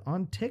send it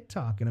on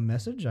TikTok in a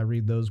message. I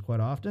read those quite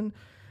often.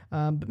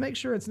 But make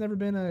sure it's never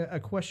been a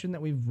question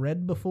that we've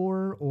read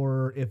before,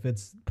 or if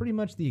it's pretty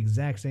much the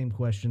exact same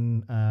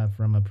question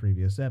from a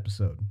previous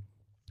episode.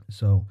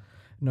 So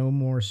no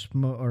more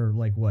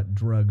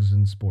drugs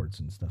and sports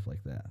and stuff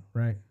like that,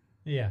 right?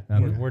 Yeah,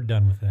 Okay. we're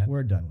done with that.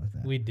 We're done with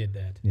that. We did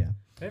that. Yeah.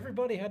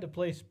 Everybody had to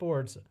play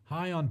sports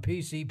high on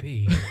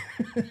PCP.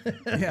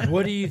 Yeah.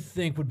 What do you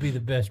think would be the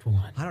best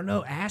one? I don't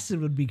know.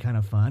 Acid would be kind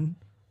of fun.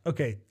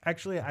 Okay,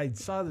 actually, I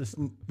saw this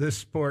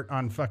sport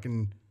on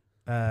fucking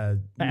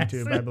YouTube,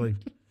 Acid? I believe.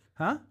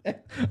 Huh?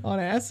 On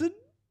acid?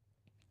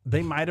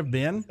 They might have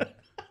been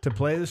to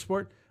play the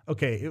sport.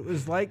 Okay, it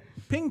was like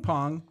ping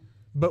pong,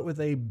 but with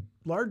a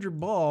larger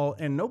ball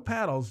and no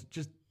paddles,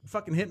 just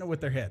fucking hitting it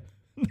with their head.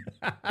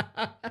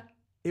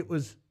 It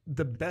was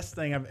the best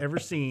thing I've ever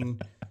seen.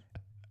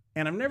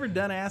 And I've never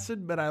done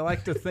acid, but I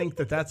like to think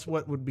that that's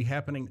what would be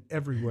happening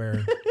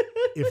everywhere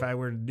if I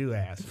were to do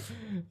acid.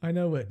 I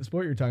know what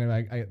sport you're talking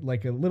about. It's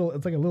like a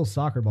little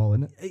soccer ball,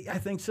 isn't it? I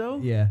think so.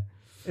 Yeah.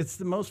 It's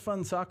the most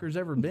fun soccer's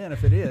ever been,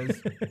 if it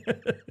is.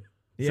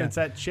 Yeah. Since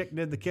that chick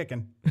did the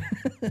kicking.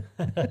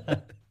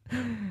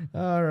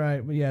 All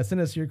right. Well, yeah,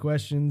 send us your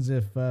questions.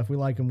 If we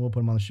like them, we'll put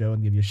them on the show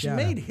and give you a She shout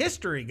made out.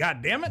 history,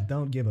 goddammit.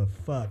 Don't give a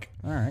fuck.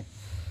 All right.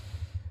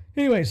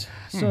 Anyways,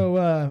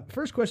 so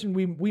first question,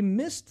 we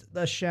missed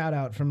a shout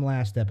out from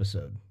last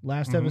episode.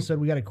 Last episode,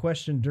 we got a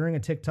question during a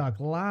TikTok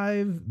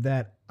live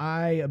that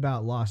I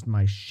about lost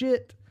my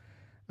shit,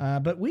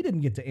 but we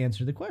didn't get to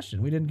answer the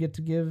question. We didn't get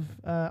to give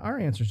our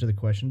answers to the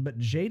question, but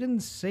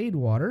Jaden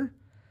Sadewater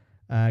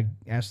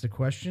asked the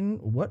question,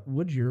 what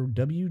would your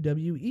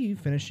WWE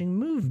finishing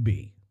move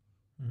be?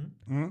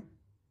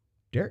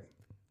 Derek?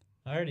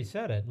 I already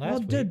said it Well,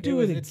 last do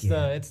week. it It's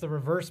again. it's the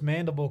reverse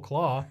mandible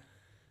claw.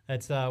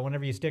 That's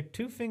whenever you stick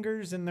two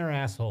fingers in their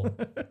asshole.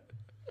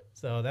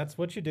 So that's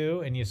what you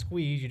do, and you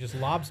squeeze. You just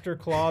lobster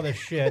claw the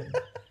shit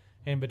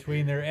in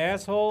between their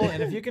asshole,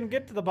 and if you can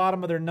get to the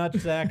bottom of their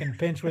nutsack and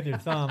pinch with your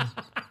thumb,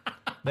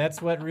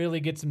 that's what really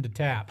gets them to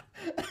tap.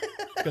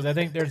 Because I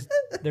think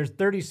there's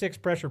 36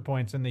 pressure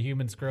points in the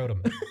human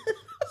scrotum.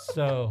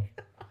 So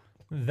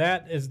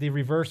that is the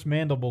reverse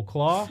mandible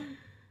claw.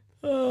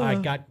 I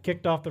got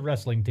kicked off the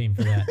wrestling team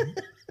for that.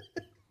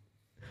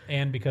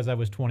 And because I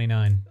was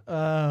 29.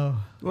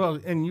 Well,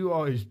 and you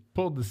always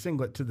pulled the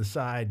singlet to the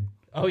side.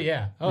 Oh,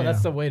 yeah. Oh,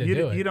 that's the way to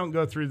do it. You don't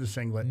go through the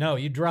singlet. No,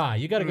 you dry.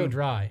 You got to go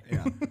dry.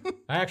 Yeah.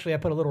 I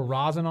put a little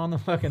rosin on the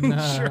fucking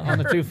on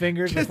the two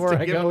fingers Just before to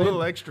I give go a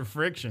little in. extra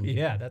friction.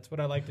 Yeah, that's what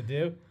I like to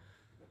do.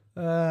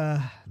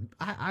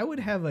 I would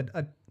have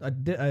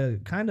a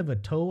kind of a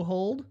toe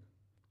hold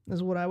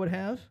is what I would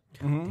have.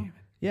 Mm-hmm.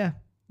 Yeah,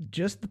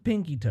 just the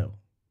pinky toe.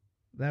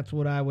 That's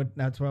what I would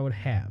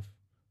have.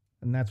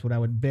 And that's what I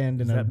would bend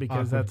in Is a that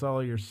because awkward- that's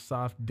all your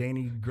soft,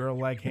 dainty,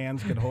 girl-like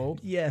hands could hold?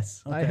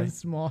 Yes, I Okay. have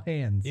small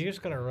hands. You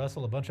just got to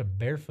wrestle a bunch of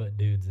barefoot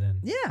dudes in.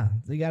 Yeah,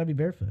 so you got to be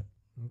barefoot.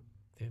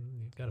 You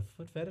got a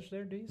foot fetish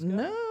there, do you, Scott?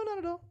 No, not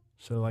at all.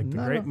 So like the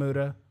No, Great no.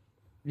 Muda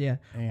Yeah,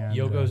 and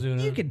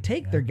Yokozuna. you can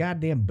take their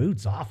goddamn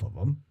boots off of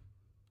them.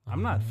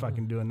 I'm not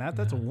fucking doing that.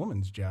 That's a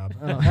woman's job.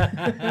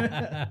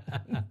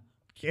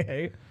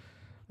 Okay.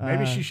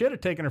 Maybe she should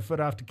have taken her foot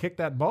off to kick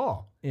that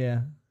ball.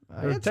 Yeah.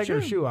 Or It's take her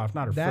true. shoe off,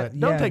 not her That- foot.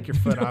 Don't yeah. take your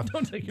foot off.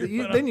 Don't take your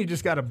You- foot Then you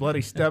just got a bloody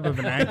stub of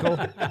an ankle.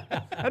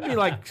 That'd be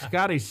like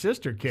Scotty's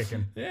sister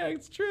kicking. Yeah,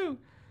 it's true.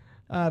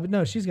 But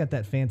no, she's got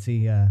that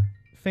fancy,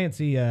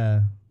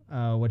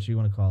 what you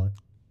want to call it?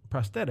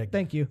 Prosthetic.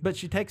 Thank you. But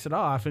she takes it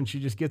off and she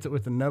just gets it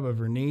with the nub of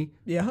her knee.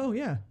 Yeah. Oh,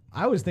 yeah.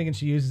 I was thinking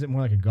she uses it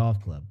more like a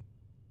golf club.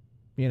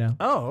 You know,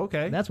 Oh,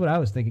 okay. that's what I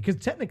was thinking. Because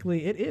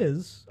technically, it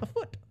is a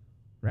foot,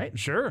 right?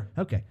 Sure.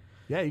 Okay.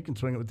 Yeah, you can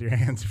swing it with your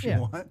hands if Yeah.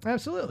 you want.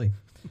 Absolutely.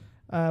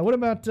 What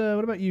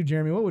about you,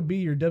 Jeremy? What would be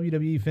your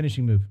WWE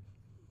finishing move?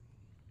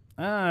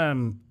 I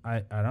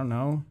don't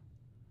know.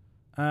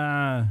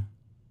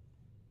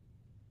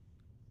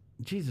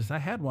 Jesus, I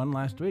had one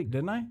last week,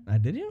 didn't I?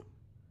 Did you?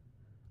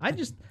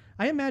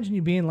 I imagine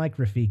you being like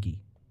Rafiki.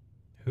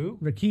 Who?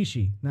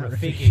 Rikishi, not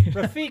Rafiki.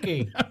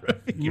 Rafiki.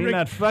 Rafiki. You mean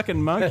that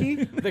fucking monkey?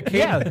 The king.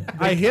 Yeah,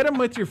 I hit him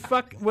with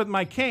with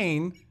my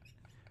cane,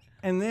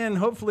 and then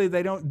hopefully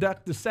they don't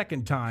duck the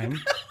second time.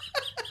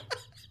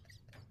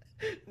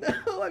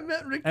 No, I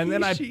meant Rikishi. And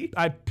then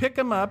I pick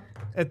him up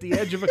at the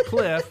edge of a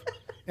cliff,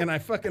 and I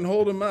fucking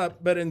hold him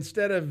up. But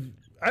instead of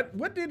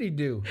what did he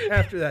do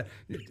after that?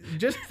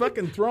 Just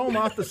fucking throw him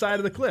off the side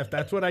of the cliff.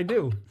 That's what I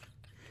do.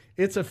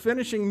 It's a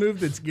finishing move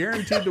that's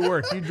guaranteed to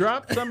work. You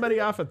drop somebody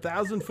off a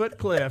 1,000-foot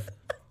cliff,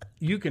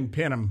 you can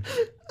pin them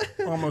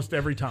almost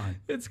every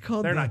time. It's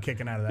called. They're not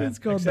kicking out of that. It's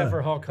called. Except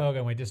for Hulk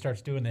Hogan when he just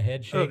starts doing the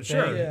head shake Oh,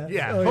 sure. thing.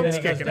 Yeah, Oh, Hulk's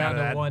Then he goes kicking down out of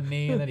to that. one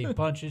knee and then he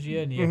punches you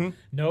and you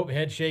nope,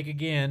 head shake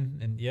again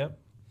and yep.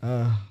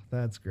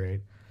 That's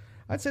great.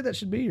 I'd say that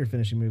should be your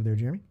finishing move there,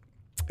 Jeremy.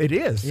 It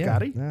is, Yeah,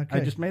 Scotty. okay. I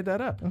just made that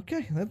up.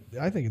 Okay,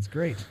 I think it's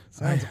great.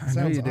 I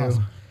know you do.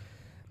 awesome.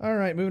 All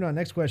right, moving on.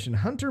 Next question.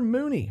 Hunter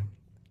Mooney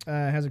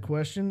has a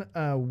question.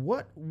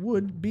 What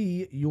would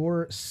be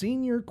your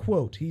senior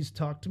quote? He's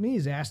talked to me.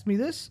 He's asked me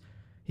this.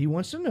 He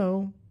wants to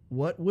know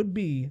what would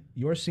be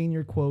your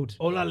senior quote.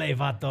 Hola,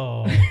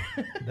 vato.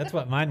 That's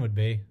what mine would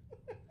be.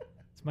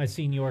 It's my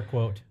senior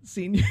quote.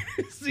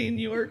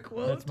 Senior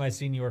quote. That's my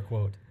senior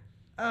quote.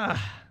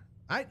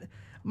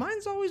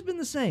 Mine's always been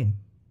the same.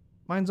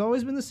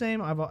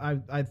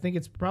 I think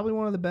it's probably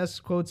one of the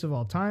best quotes of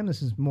all time.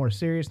 This is more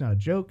serious, not a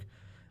joke.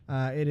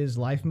 It is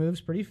life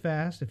moves pretty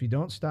fast. If you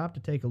don't stop to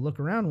take a look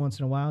around once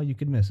in a while, you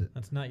could miss it.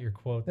 That's not your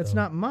quote. That's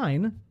though. not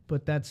mine,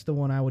 but that's the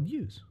one I would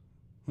use.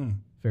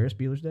 Ferris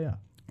Bueller's Day Off.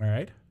 All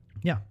right.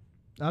 Yeah.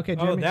 Okay,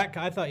 Oh, Jeremy.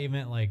 I thought you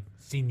meant like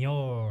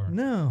senor.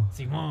 No.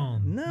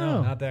 Simon.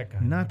 No. Not that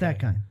kind. Not that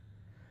kind.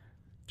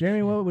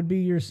 Jeremy, what would be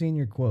your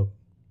senior quote?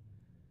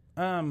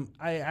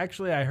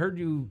 I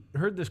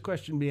heard this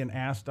question being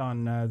asked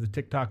on the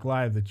TikTok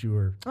live that you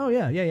were Oh,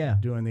 yeah.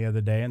 doing the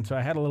other day, and so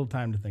I had a little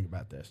time to think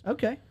about this.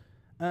 Okay.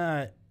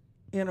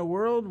 In a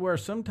world where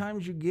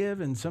sometimes you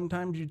give and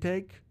sometimes you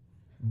take,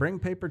 bring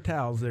paper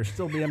towels. There'll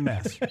still be a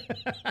mess.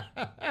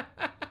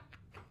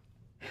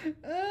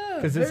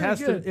 Because it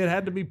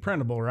had to be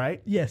printable,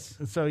 right? Yes.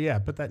 And so yeah,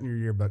 put that in your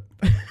yearbook.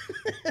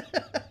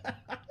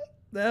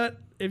 That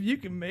if you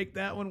can make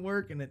that one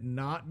work and it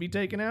not be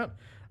taken out,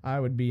 I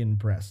would be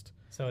impressed.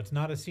 So it's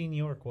not a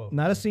senior quote.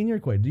 Not a senior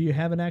quote. Do you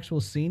have an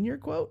actual senior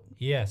quote?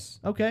 Yes.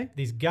 Okay.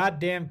 These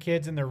goddamn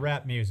kids and their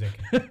rap music.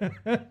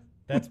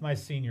 That's my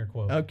senior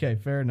quote. Okay,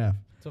 fair enough.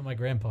 That's what my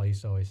grandpa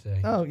used to always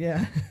say. Oh,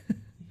 yeah.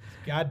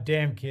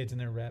 Goddamn kids and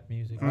their rap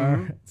music. All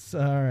right.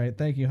 All right.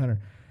 Thank you, Hunter.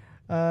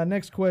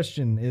 Next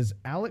question is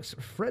Alex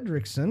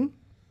Fredrickson.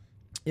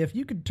 If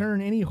you could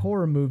turn any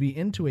horror movie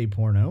into a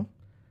porno,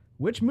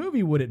 which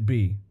movie would it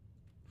be?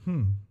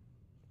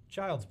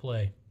 Child's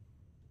Play.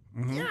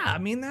 Yeah, I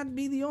mean, that'd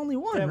be the only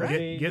one, That would right?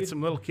 be- Get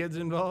some little kids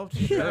involved. I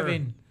Sure.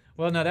 mean,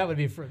 well, no, that would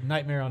be for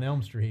Nightmare on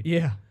Elm Street.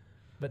 Yeah.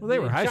 But Well, they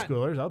were high Chi-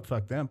 schoolers. I'll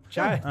fuck them.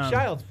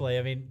 Child's Play.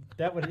 I mean,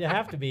 that would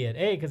have to be it.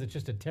 A, because it's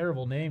just a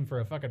terrible name for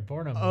a fucking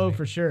porno movie. Oh,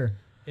 for sure.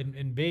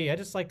 And B, I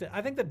just like to.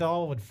 I think the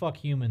doll would fuck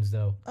humans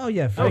though. Oh,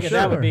 yeah, for I think sure.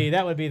 that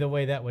would be the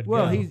way that would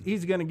Well, go.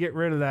 he's gonna get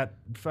rid of that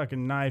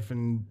fucking knife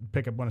and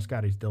pick up one of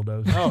Scotty's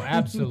dildos. Oh,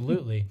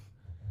 absolutely.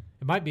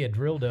 It might be a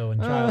Drildo in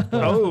Child's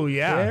Play. Oh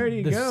yeah. There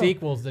you The go.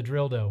 sequel's the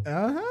Drildo.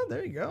 Uh-huh,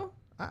 there you go.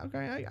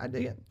 Okay, I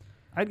dig it.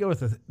 I'd go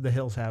with the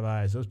Hills Have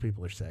Eyes. Those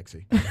people are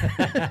sexy.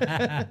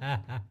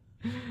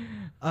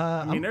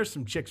 I mean, there's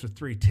some chicks with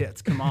 3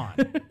 tits. Come on.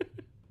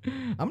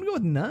 I'm going to go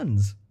with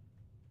Nuns.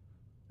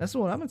 That's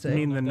what I'm going to say. You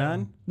mean the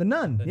nun? The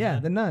Nun.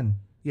 Nun? The Nun.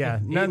 Yeah,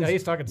 No,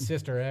 he's talking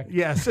Sister Act.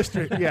 Yeah,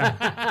 sister.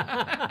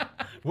 Yeah.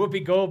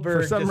 Whoopie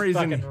Goldberg For some just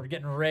reason- fucking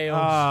getting railed.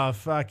 Oh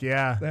fuck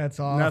yeah. That's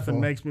awful.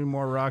 Nothing makes me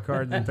more rock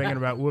hard than thinking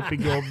about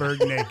Whoopi Goldberg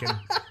naked,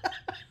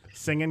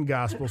 singing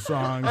gospel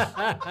songs.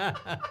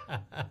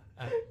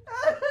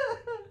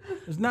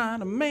 There's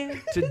not a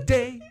man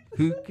today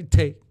who could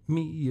take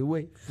me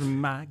away from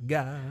my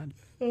God.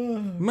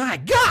 My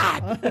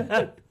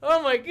God!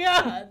 Oh my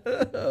God!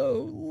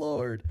 Oh,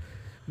 Lord.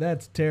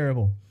 That's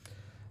terrible.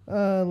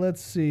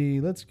 Let's see.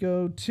 Let's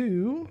go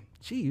to...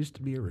 She used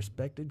to be a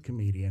respected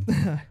comedian.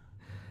 Yeah?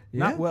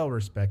 Not well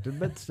respected,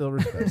 but still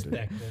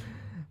respected.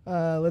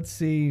 Let's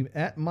see.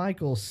 At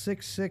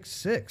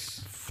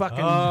Michael666. Fucking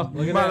Oh,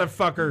 look at that.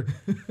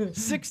 motherfucker.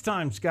 6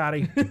 times,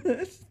 Scotty.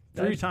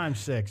 3 times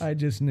 6. I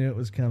just knew it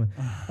was coming.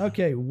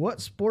 Okay,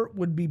 what sport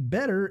would be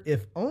better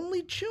if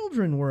only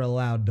children were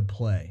allowed to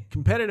play?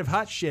 Competitive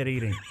hot shit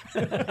eating.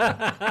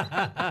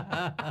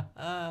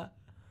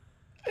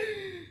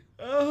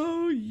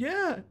 Oh,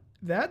 yeah.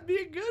 That'd be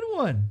a good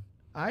one.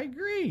 I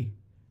agree.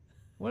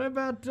 What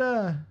about,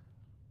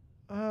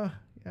 I'm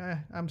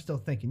still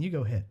thinking. You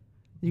go ahead.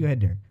 You go ahead,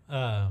 Derek.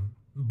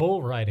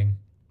 Bull riding.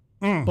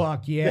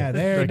 Fuck yeah.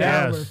 There Yes.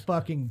 now we're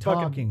fucking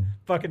talking.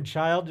 Fucking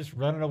child just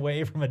running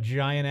away from a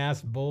giant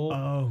ass bull.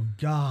 Oh,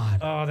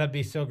 God. Oh, that'd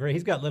be so great.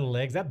 He's got little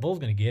legs. That bull's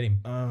gonna get him.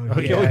 Oh,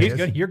 Yo, yeah, he's it is.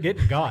 gonna, you're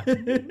getting got.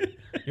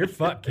 You're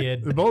fucked,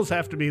 kid. The bulls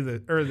have to be the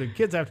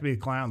kids have to be the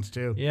clowns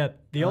too. Yeah,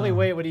 the Oh. only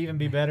way it would even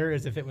be better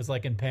is if it was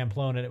like in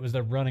Pamplona and it was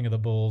the running of the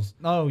bulls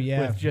Oh,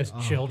 yeah. with just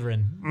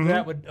children.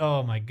 That would,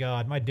 oh my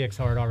God, my dick's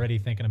hard already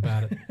thinking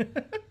about it.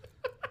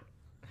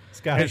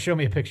 Scott, show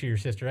me a picture of your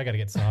sister. I got to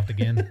get soft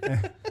again.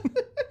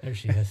 There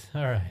she is.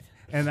 All right.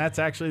 And that's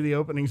actually the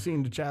opening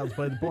scene to Child's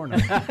Play the porno.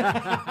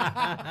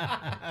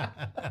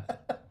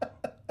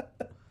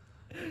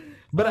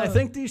 But I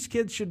think these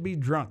kids should be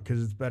drunk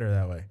because it's better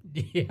that way.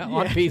 Yeah,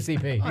 on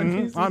PCP.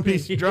 On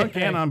PC, drunk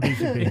and on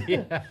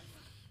PCP.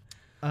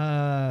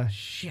 Yeah.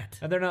 Shit.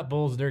 And they're not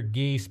bulls, they're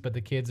geese, but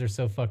the kids are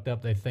so fucked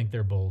up they think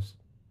they're bulls.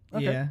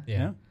 Yeah.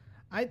 Yeah.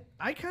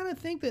 I kind of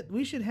think that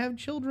we should have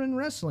children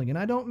wrestling, and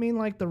I don't mean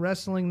like the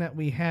wrestling that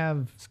we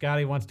have.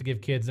 Scotty wants to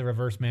give kids a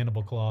reverse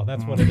mandible claw.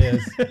 That's what it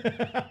is.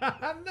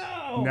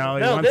 No. No,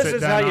 he No, wants this it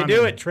is done how you on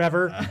do him. it,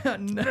 Trevor.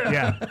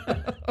 Yeah.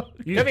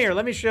 Come here,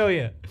 let me show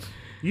you.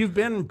 You've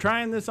been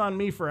trying this on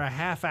me for a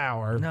half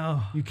hour.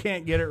 No. You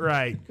can't get it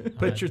right.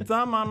 Put your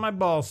thumb on my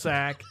ball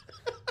sack.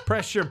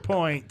 Pressure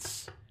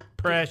points.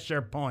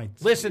 Pressure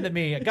points. Listen to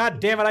me. God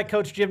damn it, I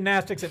coach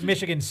gymnastics at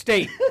Michigan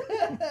State.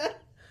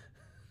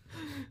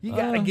 You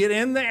got to get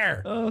in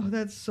there. Oh,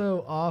 that's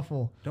so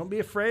awful. Don't be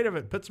afraid of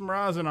it. Put some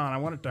rosin on. I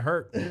want it to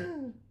hurt.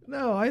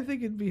 No, I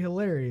think it'd be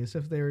hilarious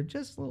if they were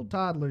just little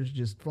toddlers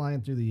just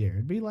flying through the air.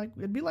 It'd be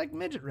like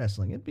midget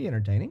wrestling. It'd be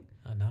entertaining.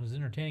 Not as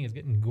entertaining as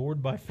getting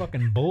gored by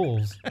fucking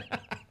bulls.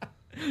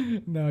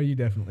 No, you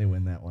definitely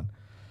win that one.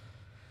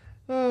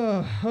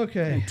 Oh,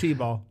 okay.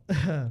 T-ball.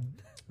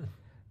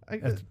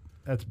 I,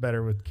 That's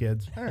better with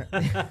kids. all right.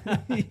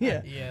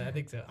 Yeah. Yeah, I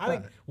think so. I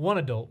think one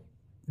adult.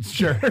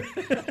 Sure.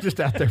 Just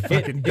out there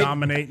fucking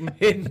dominating,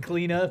 Hidden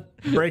cleanup.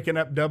 breaking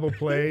up double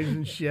plays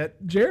and shit.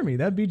 Jeremy,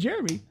 that'd be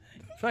Jeremy.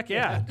 Fuck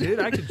yeah, dude.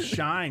 I could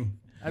shine.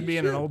 I'd be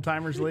in an old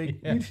timers league.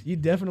 You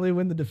definitely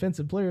win the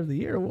Defensive Player of the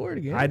Year award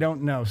again. I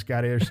don't know,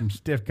 Scotty. There's some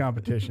stiff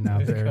competition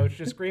out The there. coach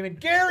just screaming,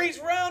 Gary's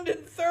rounding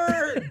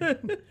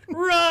third.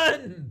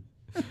 Run.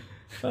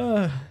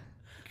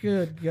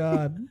 Good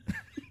God.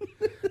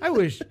 I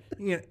wish,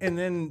 and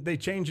then they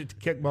change it to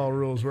kickball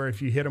rules where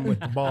if you hit them with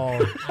the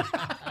ball,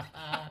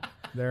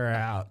 they're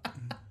out.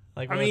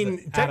 Like, I what was mean,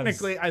 it?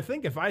 technically, I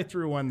think if I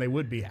threw one, they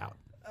would be out.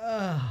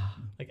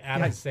 Like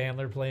Adam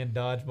Sandler playing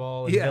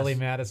dodgeball and Yes. Billy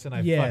Madison. I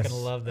Yes. fucking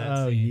love that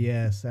Oh, scene.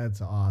 yes.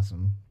 That's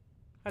awesome.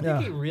 I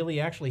think he really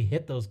actually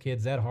hit those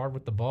kids that hard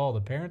with the ball.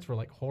 The parents were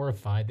like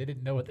horrified. They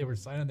didn't know what they were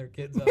signing their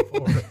kids up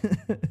for.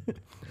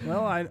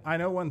 Well, I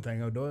know one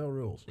thing. O'Doyle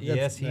rules.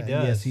 Yes, he does.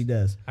 Yes, he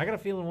does. I got a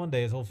feeling one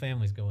day his whole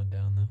family's going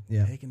down, though.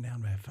 Yeah. Taken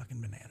down by a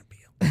fucking banana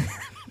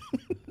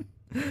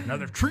peel.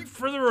 Another treat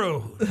for the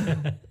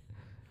road.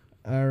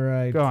 All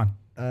right. Go on.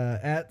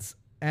 At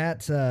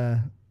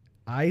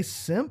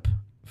iSimp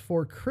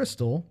for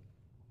Crystal,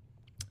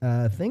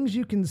 things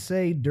you can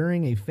say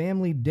during a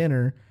family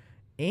dinner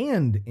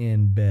and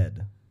in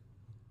bed.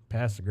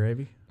 Pass the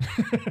gravy.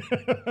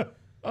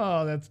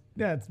 Oh,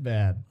 that's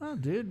bad. Oh,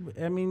 dude.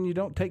 I mean, you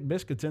don't take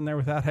biscuits in there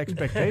without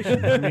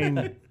expectation. I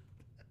mean,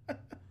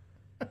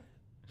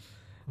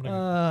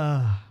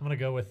 I'm gonna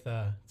go with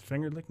it's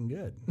finger licking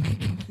good.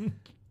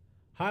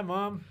 Hi,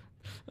 Mom.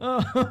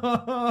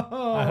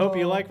 Oh, I hope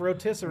you like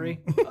rotisserie.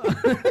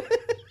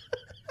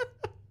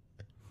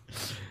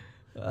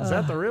 Is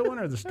that the real one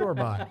or the store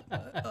bought?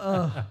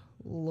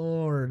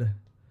 Lord.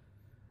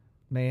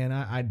 Man,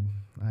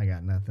 I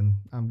got nothing.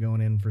 I'm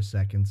going in for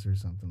seconds or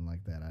something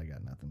like that. I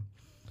got nothing.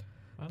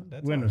 Well,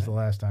 that's When all was right. the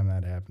last time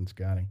that happened,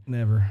 Scotty?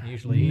 Never.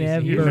 Usually he's-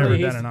 Never. You've Usually never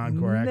he's- done an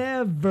encore act.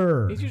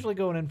 Never. He's usually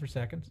going in for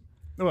seconds.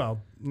 Well,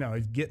 no,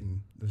 he's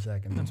getting the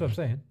second. That's what I'm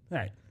saying. All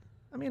right.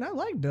 I mean, I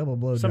like double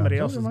blowjobs. Somebody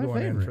Those else are is my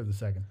going favorite. in for the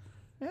second.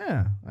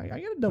 Yeah, I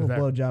get a double that-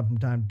 blowjob from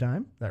time to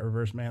time. That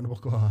reverse mandible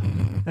claw.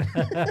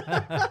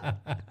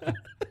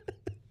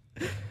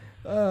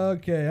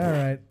 Okay, all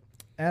right.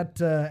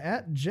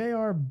 At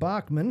J.R.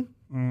 Bachman,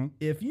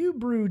 if you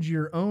brewed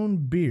your own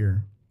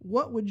beer,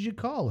 what would you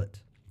call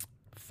it?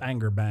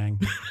 Fanger bang.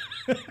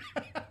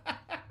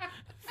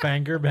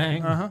 Fanger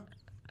bang. Uh-huh.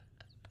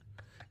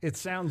 It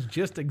sounds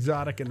just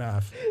exotic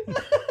enough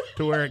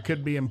to where it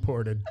could be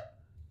imported.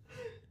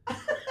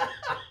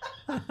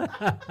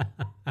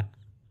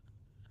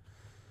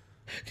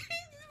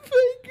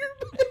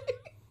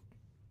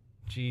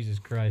 Jesus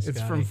Christ, It's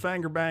Scotty. from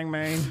Fanger Bang,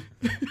 Maine.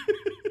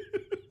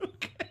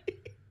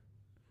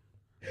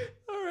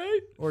 All right.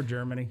 Or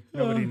Germany.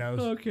 Nobody knows.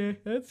 Okay,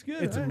 that's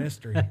good. It's a All right.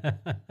 mystery.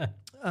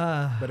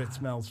 But it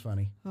smells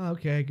funny.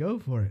 Okay, go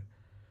for it.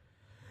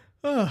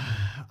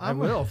 I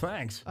will,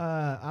 thanks.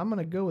 I'm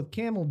gonna go with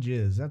camel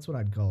jizz. That's what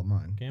I'd call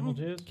mine. Camel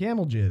jizz?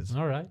 Camel jizz.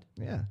 All right.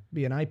 Yeah,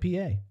 be an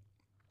IPA.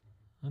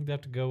 I'm going to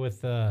have to go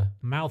with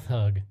mouth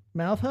hug.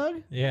 Mouth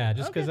hug. Yeah,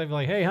 just because I'd be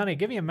like, hey, honey,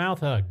 give me a mouth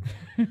hug.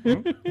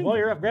 While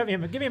you're up, give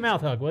me a mouth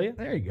hug, will you?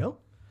 There you go.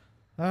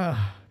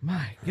 Ah,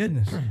 my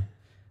goodness.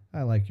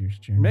 I like yours,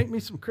 Jeremy. Make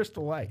me some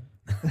Crystal Light.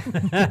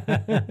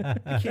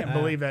 I can't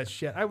believe that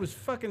shit. I was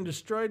fucking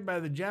destroyed by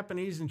the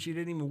Japanese and she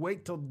didn't even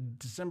wait till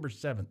December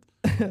 7th.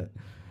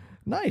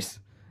 Nice.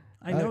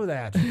 I know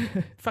that.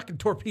 Fucking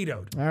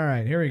torpedoed. All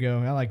right, here we go.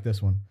 I like this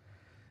one.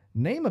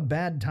 Name a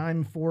bad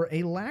time for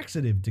a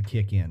laxative to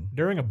kick in.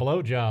 During a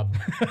blowjob.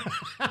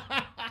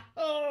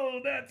 Oh,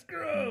 that's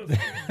gross.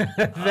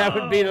 That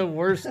would be the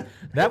worst.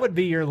 That would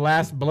be your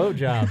last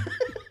blowjob.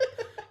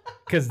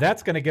 Because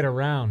that's going to get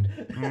around.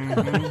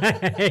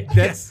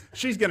 That's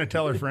She's going to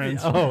tell her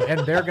friends. Oh,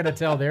 and they're going to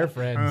tell their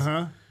friends.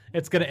 Uh-huh.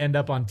 It's going to end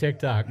up on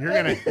TikTok. You're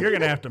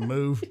gonna have to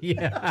move.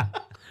 Yeah.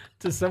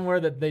 To somewhere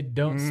that they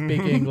don't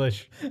speak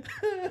English.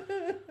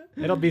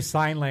 It'll be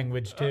sign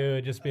language too.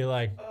 It'd just be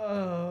like,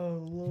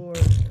 Oh, Lord.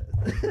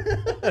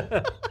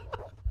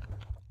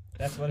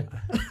 that's what.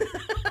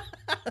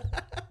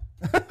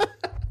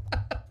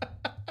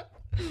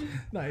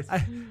 Nice.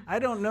 I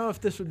don't know if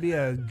this would be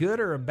a good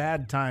or a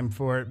bad time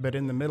for it, but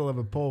in the middle of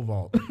a pole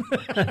vault.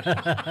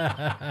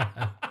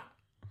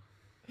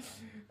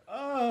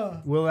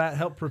 Will that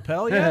help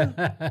propel you?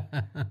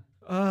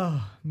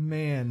 Oh,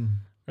 man.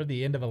 Or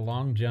the end of a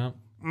long jump.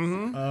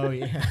 Oh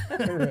yeah.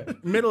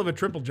 Middle of a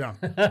triple jump.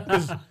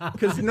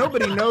 Because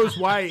nobody knows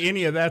why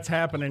any of that's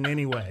happening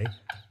anyway.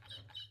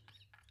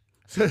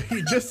 So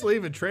you just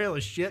leave a trail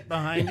of shit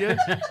behind you.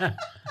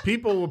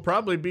 People will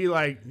probably be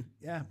like,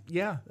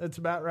 yeah, that's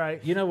about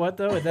right. You know what,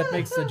 though? That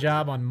makes the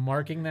job on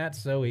marking that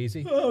so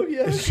easy. Oh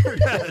yeah. It sure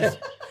does.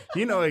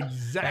 You know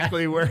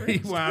exactly where he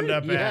wound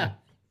up Yeah. at.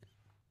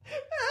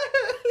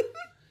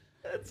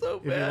 That's so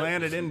If he bad.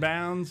 landed in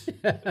bounds,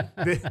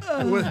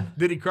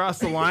 did he cross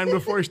the line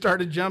before he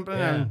started jumping?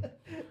 Yeah.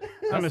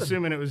 I'm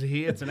assuming it was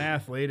he. It's an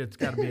athlete. It's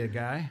got to be a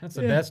guy. That's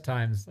the best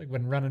times, like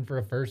when running for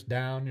a first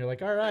down. You're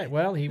like, all right,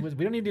 well, we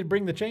don't need to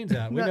bring the chains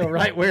out. We know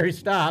right where he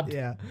stopped.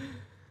 Yeah.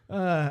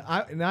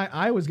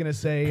 I was gonna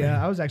say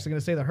I was actually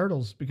gonna say the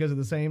hurdles because of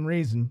the same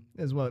reason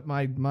is what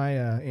my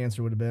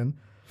answer would have been.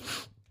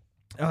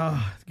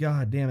 Oh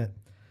God damn it.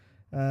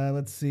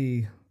 Let's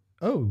see.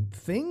 Oh,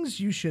 things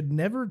you should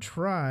never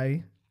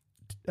try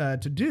to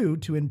do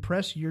to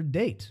impress your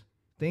date.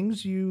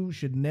 Things you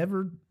should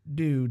never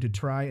do to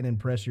try and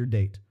impress your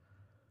date.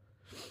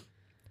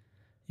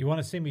 You want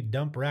to see me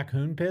dump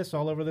raccoon piss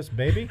all over this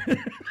baby?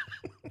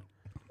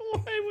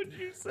 Why would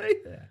you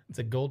say that? It's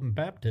a golden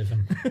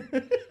baptism.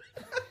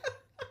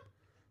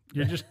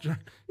 You're just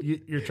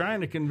you're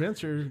trying to convince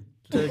her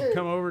to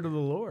come over to the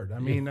Lord. I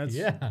mean, that's.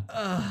 Yeah.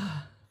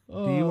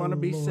 Do you want to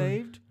be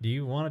saved? Do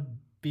you want to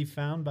be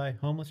found by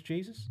homeless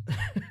Jesus?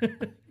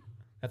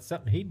 That's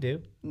something he'd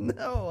do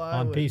No, I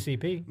on would.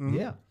 PCP.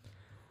 Yeah.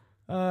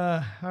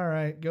 All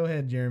right, go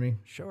ahead, Jeremy.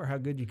 Show her how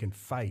good you can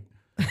fight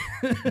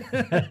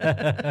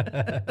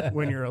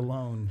when you're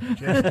alone.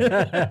 Just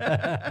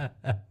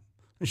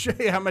show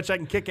you how much I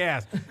can kick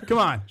ass. Come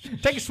on,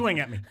 take a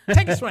swing at me.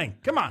 Take a swing.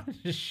 Come on,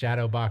 Just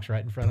shadow box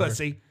right in front of her.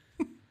 pussy.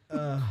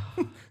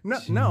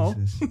 No.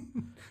 Jesus.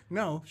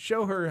 No,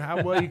 show her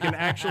how well you can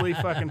actually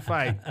fucking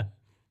fight.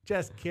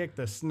 Just kick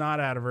the snot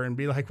out of her and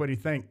be like, what do you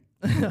think?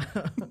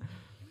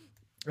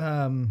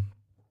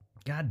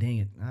 God dang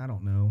it. I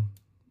don't know.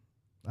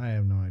 I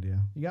have no idea.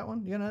 You got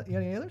one? You got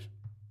any others?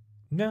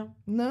 No.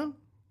 No.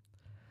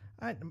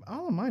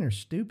 All of mine are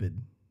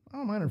stupid.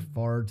 All of mine are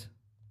fart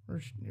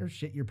or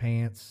shit your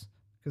pants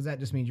because that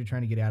just means you're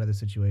trying to get out of the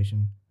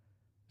situation.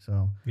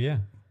 So Yeah.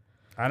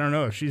 I don't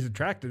know. If she's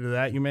attracted to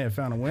that, you may have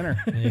found a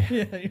winner.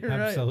 yeah, you're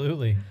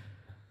Absolutely.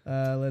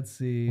 right. Let's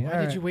see. Why All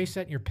did right. you waste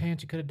that in your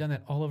pants? You could have done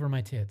that all over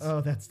my tits.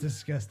 Oh, that's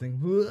disgusting.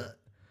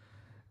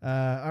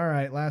 All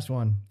right, last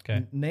one.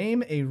 Okay.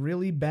 Name a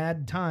really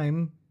bad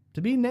time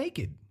to be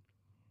naked.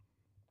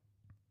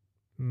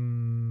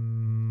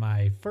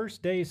 My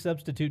first day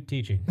substitute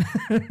teaching,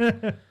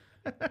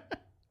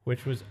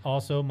 which was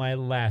also my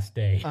last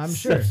day I'm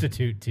sure.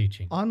 substitute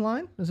teaching.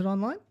 Online? Is it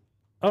online?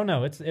 Oh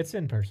no, it's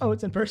in person. Oh,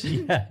 it's in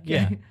person.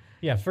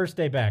 Yeah. First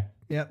day back.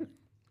 Yep.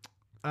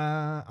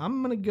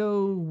 I'm gonna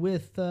go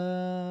with.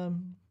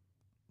 I'm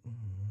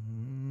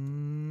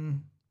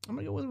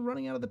gonna go with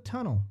running out of the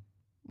tunnel,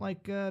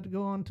 like to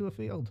go onto a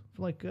field,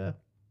 like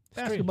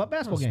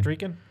basketball game.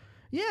 Streaking.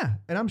 Yeah,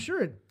 and I'm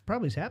sure it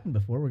probably has happened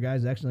before where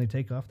guys accidentally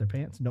take off their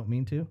pants and don't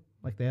mean to,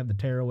 like they have the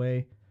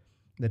tearaway.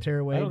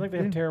 I don't think they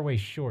have tearaway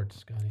shorts,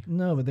 Scotty.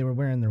 No, but they were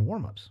wearing their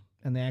warm-ups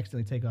and they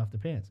accidentally take off their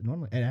pants.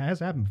 Normally, it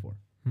has happened before.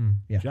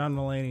 Yeah. John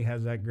Mulaney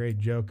has that great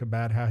joke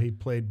about how he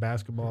played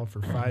basketball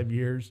for 5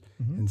 years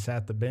and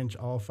sat the bench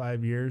all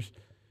 5 years.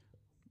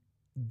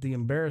 The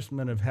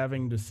embarrassment of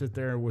having to sit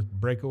there with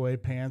breakaway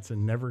pants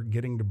and never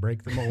getting to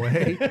break them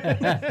away.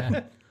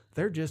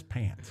 They're just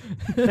pants.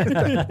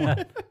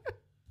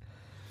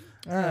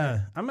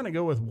 I'm going to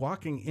go with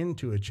walking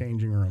into a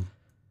changing room.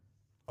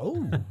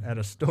 Oh, at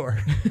a store.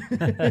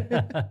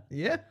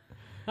 Yeah.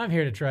 I'm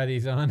here to try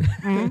these on.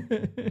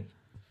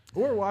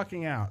 Or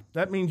walking out.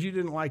 That means you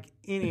didn't like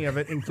any of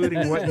it,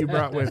 including what you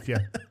brought with you.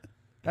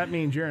 That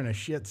means you're in a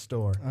shit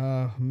store.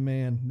 Oh,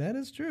 man. That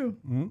is true.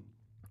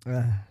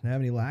 Have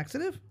any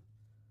laxative?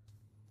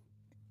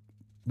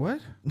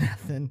 What?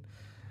 Nothing.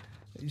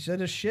 You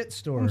said a shit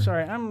store. I'm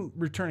sorry. I'm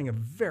returning a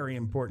very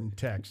important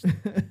text.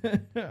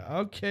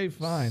 Okay,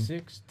 fine.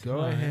 6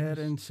 Go times. ahead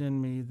and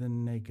send me the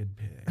naked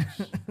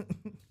pics.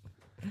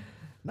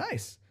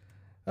 Nice.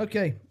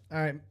 Okay. All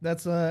right.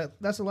 That's the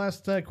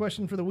last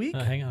question for the week.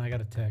 Hang on, I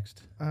got a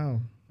text.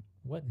 Oh.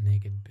 What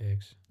naked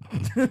pigs?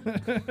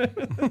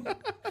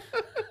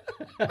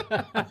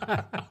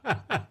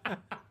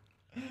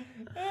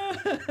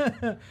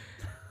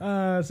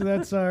 So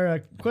that's our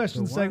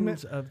question The segment.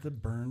 ones of the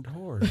burned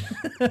horse.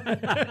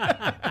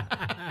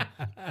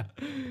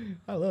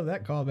 I love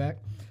that callback.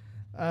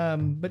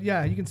 But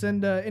yeah, you can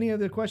send any of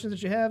the questions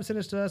that you have. Send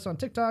us to us on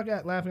TikTok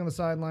at Laughing on the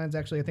Sidelines.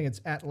 Actually, I think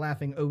it's at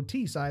Laughing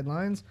OT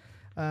Sidelines.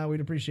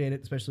 We'd appreciate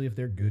it, especially if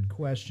they're good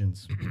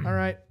questions. All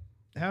right.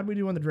 How'd we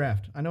do on the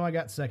draft? I know I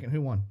got second.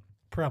 Who won?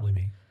 Probably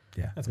me.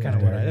 Yeah. That's kind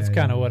of what I. That's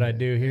kind of what I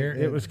do here.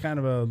 It was kind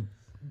of a,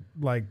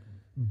 like,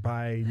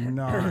 by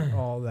not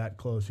all that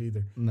close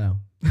either. No.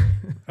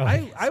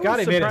 I was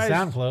Scotty made it surprised-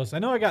 sound close. I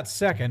know I got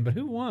second, but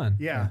who won?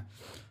 Yeah.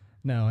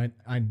 No,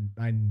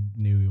 I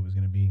knew it was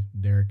going to be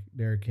Derek.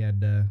 Derek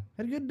had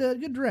a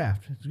good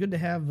draft. It's good to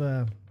have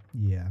The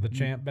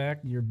champ back.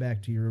 You're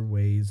back to your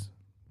ways.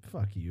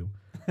 Fuck you.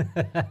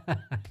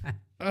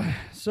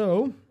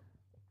 So,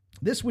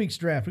 this week's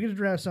draft, we get to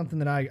draft something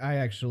that I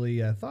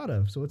actually thought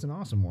of, so it's an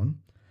awesome one.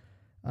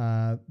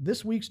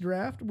 This week's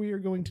draft, we are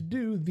going to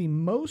do the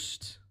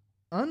most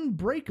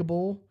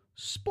unbreakable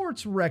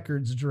sports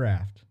records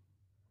draft.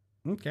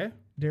 Okay.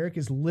 Derek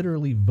is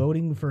literally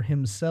voting for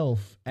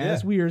himself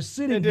as Yeah. we are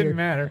sitting It didn't here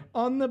matter.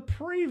 on the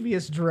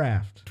previous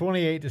draft.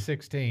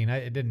 28-16.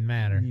 It didn't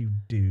matter. You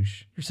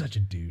douche. You're such a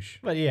douche.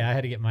 But yeah, I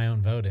had to get my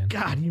own vote in.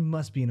 God, you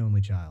must be an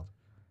only child.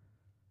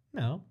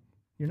 No.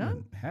 You're not?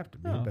 Doesn't have to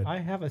be, No, but I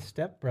have a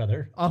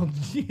stepbrother. Oh,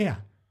 yeah.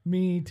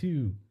 Me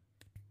too.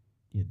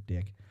 You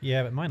dick.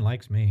 Yeah, but mine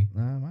likes me.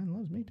 Mine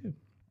loves me too.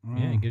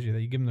 Yeah, it gives you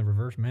that. You give him the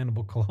reverse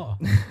mandible claw.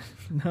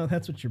 No,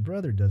 that's what your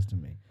brother does to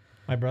me.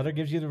 My brother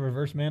gives you the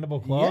reverse mandible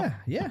claw.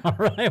 Yeah. All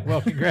right.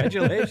 Well,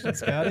 congratulations,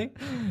 Scotty.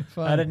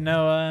 Fun. I didn't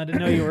know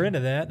you were into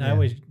that. I Yeah.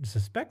 always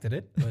suspected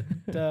it, but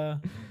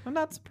I'm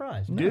not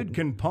surprised. dude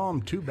can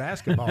palm 2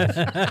 basketballs.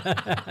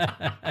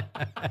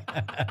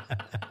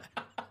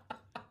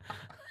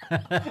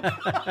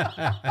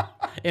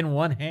 In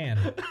one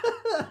hand.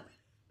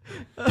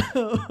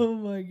 Oh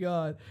my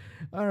God.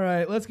 All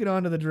right, let's get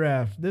on to the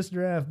draft. This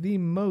draft, the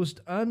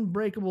most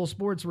unbreakable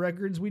sports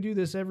records. We do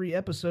this every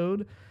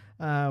episode.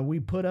 We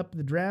put up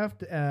the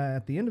draft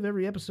at the end of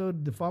every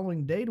episode the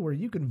following day to where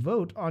you can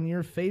vote on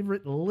your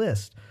favorite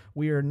list.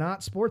 We are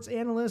not sports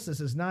analysts.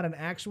 This is not an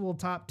actual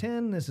top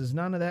 10. This is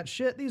none of that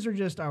shit. These are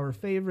just our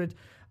favorite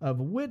of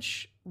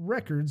which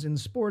records in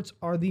sports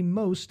are the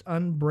most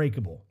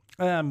unbreakable.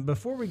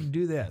 Before we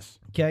do this,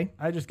 Okay?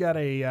 I just got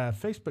a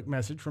Facebook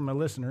message from a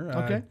listener,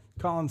 Okay.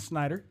 Colin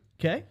Snyder.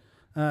 Okay?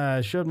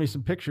 Showed me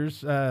some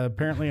pictures,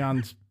 apparently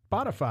on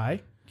Spotify.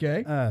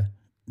 Okay?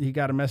 He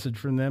got a message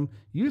from them.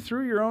 You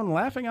threw your own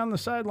Laughing on the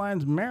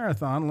Sidelines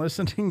marathon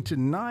listening to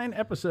 9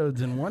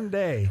 episodes in one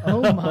day.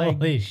 Oh my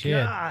Holy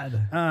shit.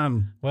 God.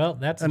 Well,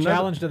 that's a Another-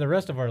 challenge to the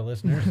rest of our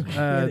listeners.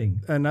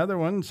 Kidding. Another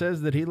one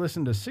says that he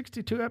listened to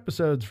 62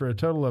 episodes for a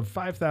total of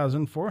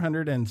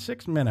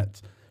 5,406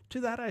 minutes. To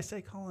that I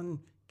say, Colin,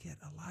 get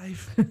a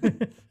life.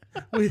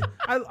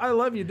 I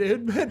love you,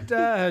 dude,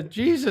 but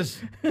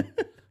Jesus.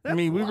 I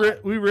mean,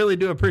 we really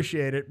do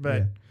appreciate it, but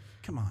Yeah.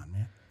 come on,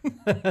 man.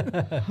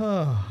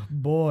 Oh,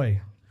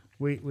 boy.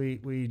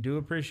 We do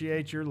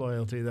appreciate your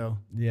loyalty, though.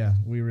 Yeah,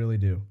 we really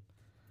do.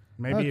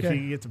 Maybe if Okay.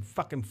 you get some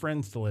fucking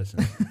friends to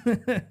listen.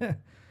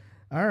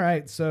 All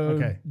right, so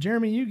Okay.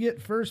 Jeremy, you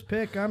get first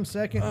pick. I'm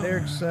second.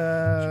 Derek's,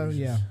 a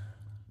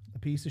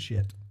piece of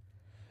shit.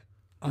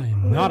 I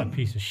am not a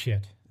piece of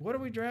shit. What are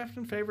we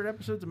drafting? Favorite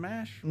episodes of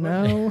MASH?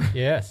 No,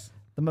 Yes.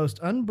 the most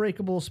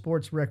unbreakable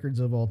sports records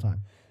of all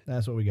time.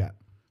 That's what we got.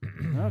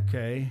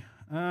 Okay.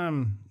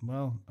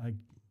 Well, I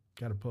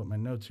got to pull up my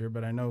notes here,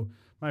 but I know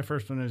my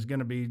first one is going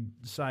to be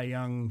Cy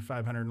Young,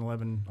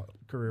 511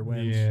 career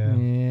wins. Yeah.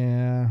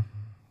 Yeah.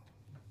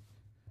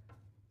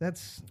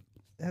 That's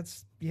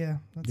Yeah.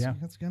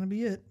 gonna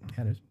be it.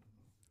 That is.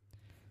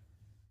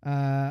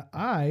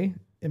 I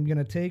am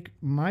gonna take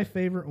my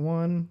favorite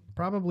one,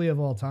 probably of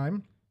all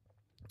time.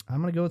 I'm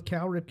gonna go with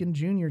Cal Ripken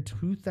Jr.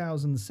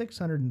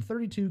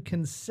 2,632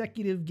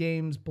 consecutive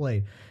games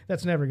played.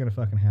 That's never gonna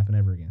fucking happen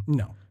ever again.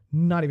 No.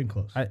 Not even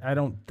close. I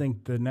don't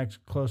think the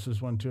next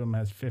closest one to him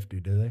has 50,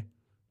 do they?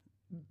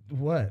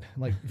 What?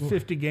 Like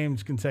 50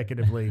 games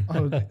consecutively.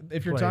 Oh,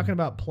 if you're played. talking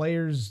about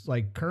players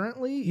like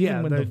currently, Yeah,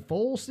 even when the the-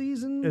 full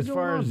season, As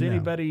far as no.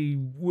 anybody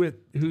with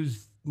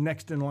who's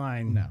next in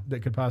line No. that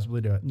could possibly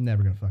do it.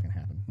 Never gonna fucking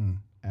happen.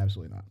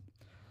 Absolutely not.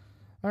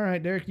 All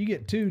right, Derek, you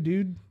get 2,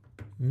 dude.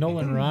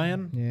 Nolan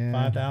Ryan, Yeah.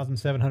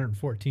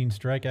 5,714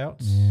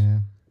 strikeouts. Yeah.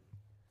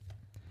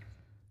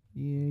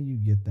 Yeah, you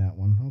get that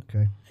one.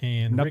 Okay.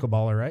 And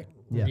Knuckleballer, right?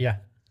 Yeah.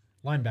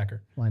 Linebacker.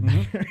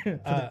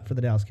 Linebacker for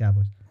the Dallas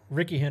Cowboys.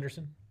 Ricky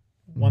Henderson,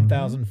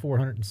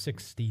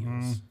 1,406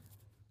 steals.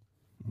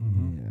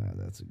 Yeah,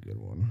 that's a good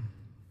one.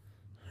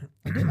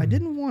 I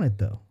didn't want it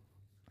though.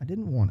 I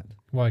didn't want it.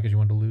 Why? Because you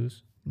wanted to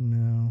lose?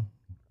 No,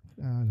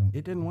 I don't.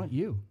 It didn't want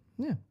you.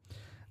 Yeah.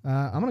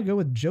 I'm gonna go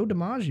with Joe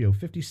DiMaggio,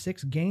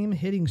 56 game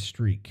hitting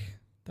streak.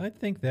 I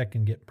think that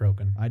can get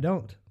broken. I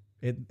don't.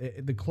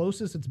 It the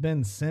closest it's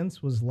been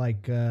since was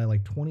like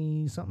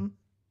 20 something.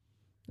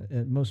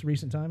 Most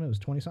recent time it was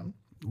 20 something.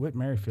 Whit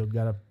Merrifield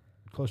got up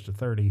close to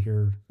 30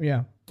 here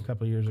Yeah. a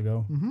couple of years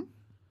ago. Mm-hmm.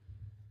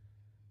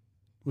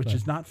 Which But-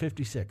 is not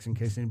 56, in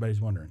case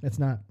anybody's wondering. It's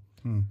not.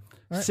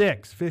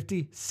 right.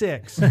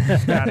 56,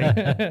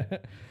 Scotty.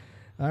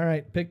 All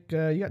right, pick.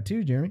 You got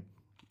 2, Jeremy.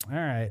 All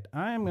right,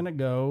 I'm going to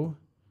go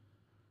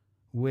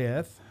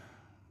with,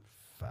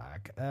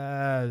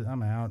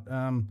 I'm out.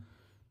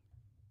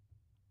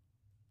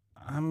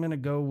 I'm going to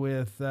go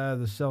with the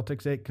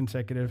Celtics 8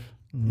 consecutive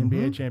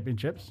NBA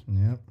championships.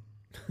 Yep.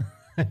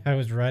 I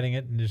was writing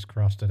it and just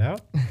crossed it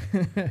out.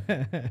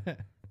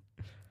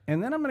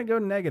 And then I'm going to go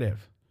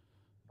negative.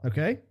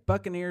 Okay.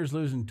 Buccaneers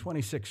losing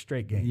 26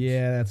 straight games.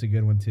 Yeah, that's a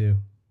good one too.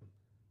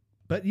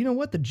 But you know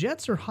what? The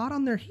Jets are hot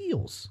on their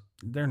heels.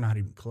 They're not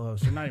even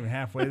close. They're not even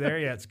halfway there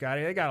yet,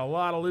 Scotty. They got a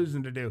lot of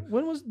losing to do.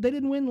 They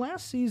didn't win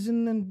last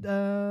season, and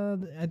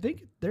I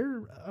think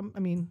they're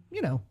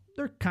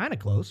They're kind of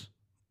close.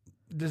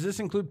 Does this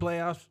include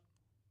playoffs?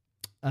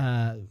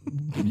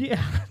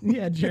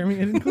 Yeah, Jeremy.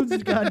 It includes the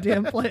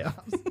goddamn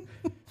playoffs.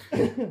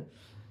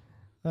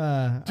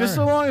 Just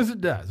so long as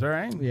it does, all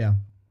right? Yeah.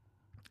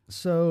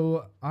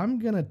 So I'm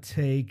gonna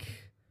take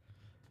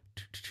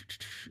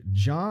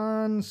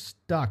John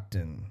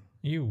Stockton.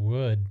 You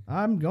would.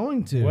 I'm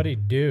going to. What'd he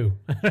do?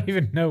 I don't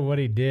even know what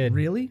he did.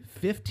 Really?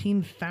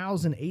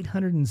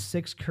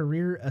 15,806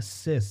 career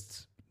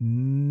assists.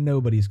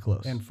 Nobody's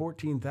close. And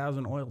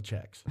 14,000 oil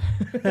checks.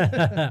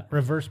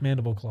 Reverse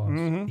mandible claws.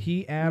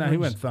 He No, averaged he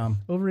went thumb.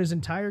 over his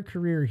entire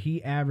career.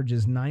 He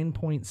averages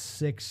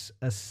 9.6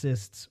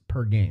 assists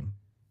per game.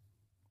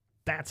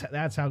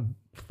 That's how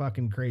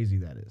fucking crazy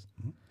that is.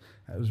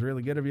 That was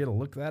really good of you to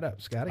look that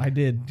up, Scotty. I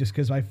did just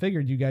because I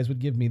figured you guys would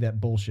give me that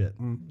bullshit.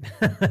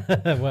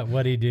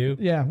 What'd he do?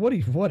 Yeah. What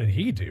did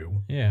he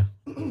do? Yeah.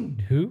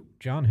 Who?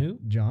 John who?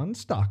 John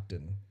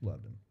Stockton.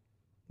 Loved him.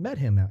 Met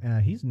him.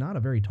 He's not a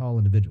very tall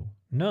individual.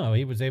 No,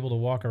 he was able to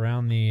walk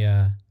around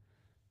the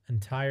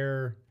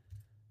entire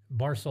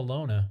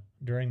Barcelona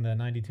during the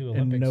 92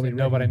 Olympics. nobody And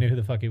nobody recognized knew who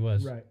the fuck he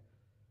was. Right.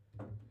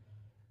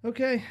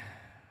 Okay.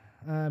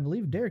 I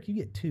believe, Derek, you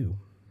get 2.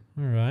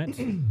 All right.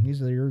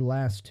 These are your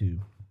last 2.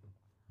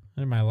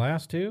 They're my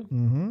last 2?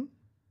 Mm-hmm.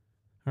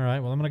 All right.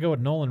 Well, I'm going to go with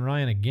Nolan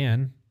Ryan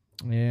again.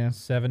 Yeah.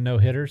 7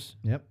 no-hitters.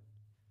 Yep.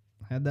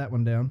 Had that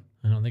one down.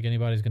 I don't think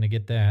anybody's going to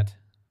get that.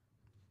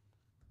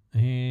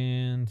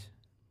 And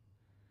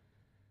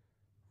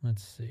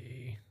let's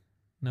see.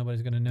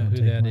 Nobody's going to know Don't who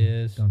take that mine.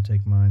 is. Don't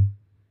take mine.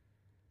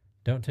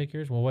 Don't take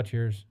yours? Well, what's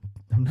yours?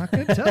 I'm not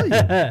going to tell you.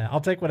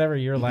 I'll take whatever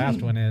your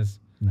last one is.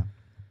 No.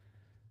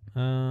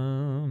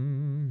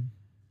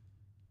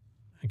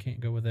 I can't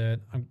go with that.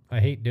 I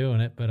hate doing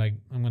it, but I'm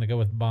going to go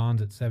with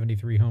Bonds at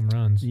 73 home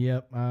runs.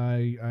 Yep.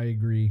 I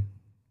agree.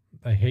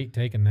 I hate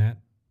taking that.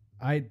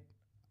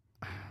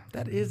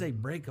 That is a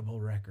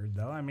breakable record,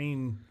 though. I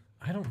mean,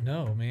 I don't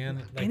know,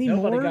 man. Like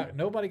Anymore?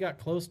 nobody got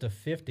close to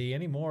 50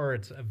 anymore.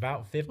 It's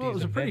about 50. well, it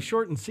was a pretty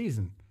shortened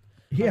season.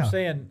 Yeah.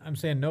 I'm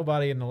saying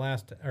nobody in the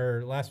last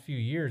few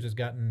years has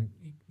gotten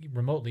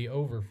remotely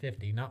over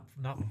 50. Not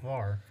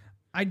far.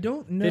 I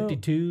don't know.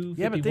 52, 51.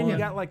 Yeah, but then you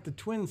got like the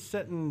Twins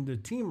setting the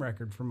team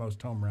record for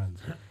most home runs.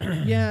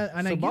 Yeah,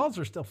 and So I get, balls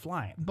are still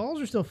flying. balls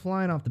are still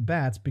flying off the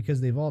bats because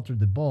they've altered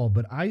the ball.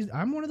 But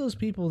I'm one of those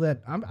people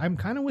that I'm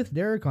kind of with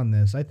Derek on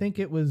this. I think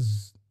it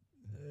was.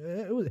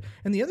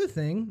 And the other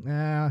thing,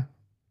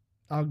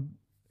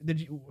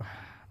 did you?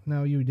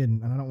 No, you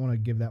didn't. And I don't want to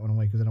give that one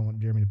away because I don't want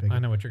Jeremy to pick I it.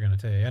 know what you're going to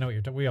say. I know what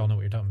you're. We all know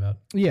what you're talking about.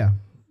 Yeah.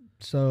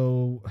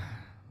 So,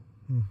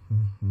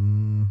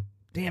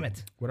 damn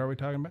it. What are we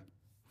talking about?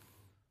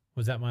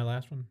 Was that my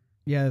last one?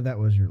 Yeah, that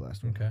was your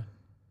last one. Okay.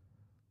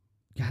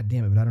 God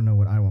damn it, but I don't know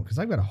what I want because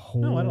I've got a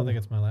whole. No, I don't think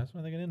it's my last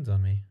one. I think it ends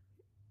on me.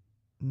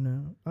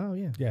 No. Oh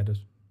yeah. Yeah, it is.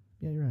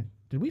 Yeah, you're right.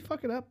 Did we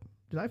fuck it up?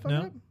 Did I fuck No.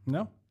 it up?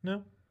 No?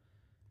 No,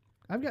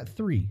 I've got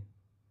 3.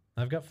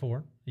 I've got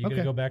 4. You got to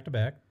Okay. go back to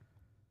back.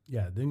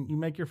 Yeah, then you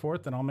make your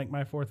 4th, and I'll make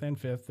my 4th and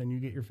 5th, and you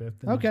get your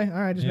 5th. And Okay.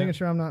 All right. Just Yeah. making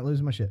sure I'm not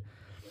losing my shit.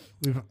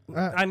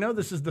 I know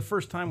this is the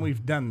first time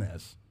we've done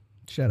this.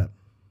 Shut up.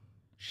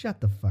 Shut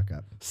the fuck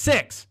up.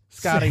 6,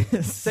 Scotty.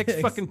 Six.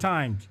 6 fucking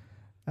times.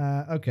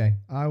 Okay.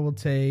 I will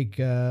take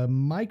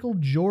Michael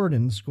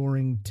Jordan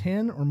scoring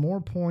 10 or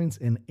more points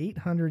in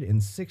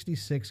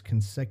 866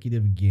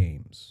 consecutive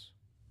games.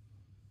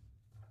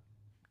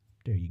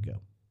 There you go.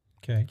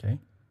 Okay. Okay.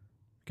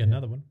 Get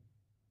another one,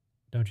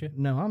 don't you?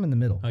 No, I'm in the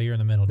middle. Oh, you're in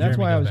the middle. That's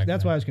Jeremy why I goes was. back to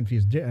That's back. why I was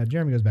confused.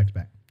 Jeremy goes back to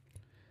back.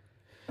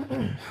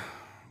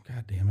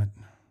 God damn it.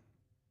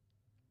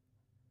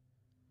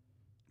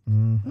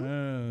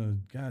 Mm-hmm.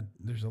 God,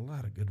 there's a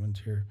lot of good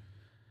ones here.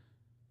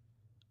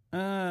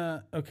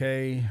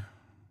 Okay.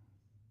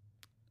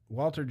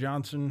 Walter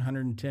Johnson,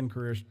 110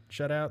 career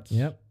shutouts.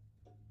 Yep.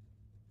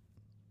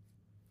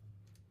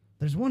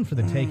 There's one for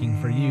the taking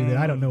for you that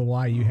I don't know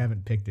why you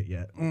haven't picked it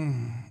yet.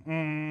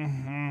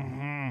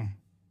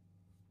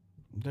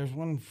 There's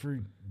one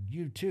for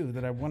you, too,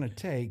 that I want to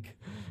take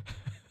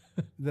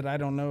that I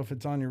don't know if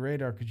it's on your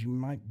radar because you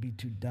might be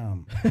too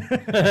dumb.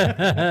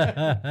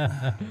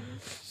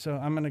 So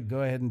I'm going to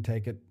go ahead and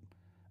take it.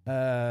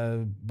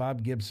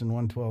 Bob Gibson,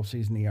 112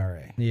 season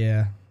ERA.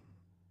 Yeah.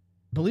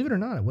 Believe it or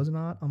not, it was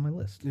not on my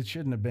list. It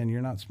shouldn't have been.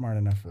 You're not smart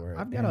enough for it.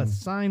 I've got a And-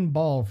 signed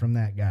ball from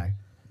that guy.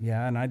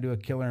 Yeah, and I do a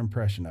killer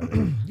impression of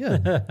it.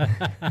 Good.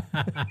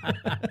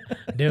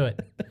 Do it.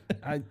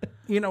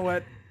 You know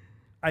what?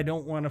 I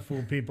don't want to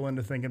fool people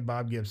into thinking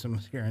Bob Gibson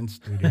was here in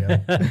studio.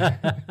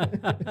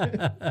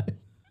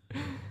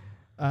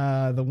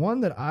 The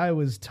one that I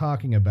was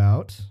talking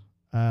about,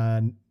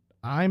 I'm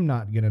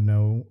not going to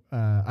know.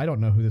 I don't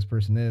know who this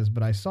person is,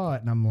 but I saw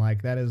it and I'm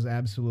like, that is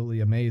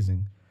absolutely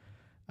amazing.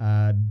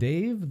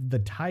 Dave the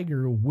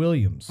Tiger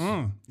Williams.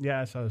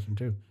 Yeah, I saw this one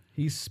too.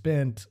 He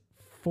spent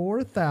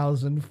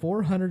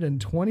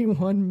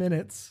 4,421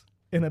 minutes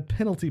in a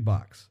penalty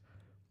box.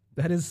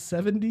 That is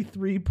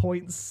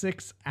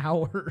 73.6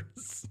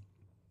 hours.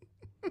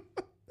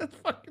 That's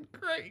fucking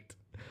great.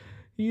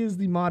 He is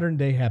the modern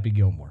day Happy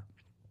Gilmore.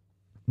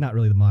 Not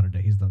really the modern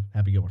day. He's the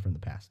Happy Gilmore from the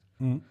past.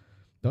 Mhm.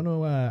 Don't know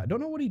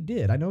what he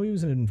did. I know he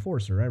was an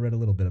enforcer. I read a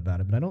little bit about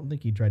it, but I don't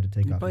think he tried to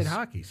take He off played his...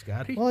 hockey,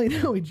 Scotty. Well,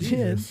 you know he did.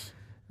 Jesus.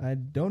 I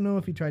don't know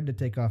if he tried to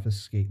take off his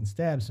skate and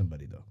stab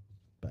somebody, though.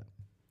 But,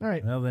 all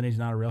right. Well, then he's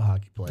not a real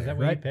hockey player. Is that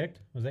what you Right. picked?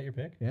 Was that your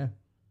pick? Yeah.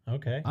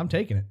 Okay. I'm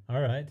taking it.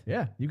 All right.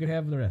 Yeah. You can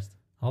have the rest.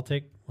 I'll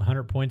take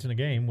 100 points in a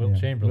game. Wilt Yeah.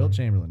 Chamberlain. Wilt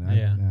Chamberlain.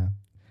 Yeah.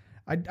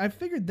 I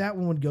figured that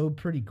one would go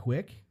pretty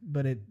quick,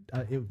 but it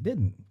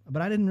didn't.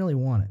 But I didn't really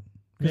want it.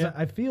 Because Yeah.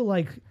 I feel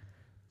like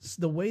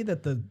the way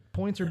that the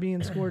points are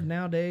being scored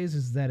nowadays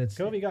is that it's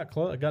Kobe got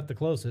the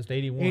closest,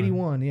 81.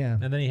 81, yeah.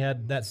 And then he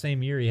had that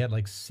same year, he had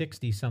like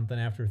 60 something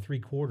after 3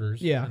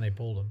 quarters. Yeah. And they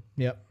pulled him.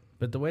 Yep.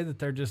 But the way that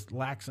they're just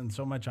laxing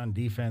so much on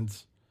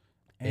defense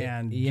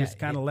and yeah, just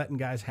kind of letting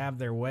guys have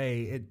their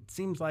way, it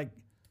seems like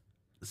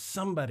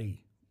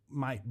somebody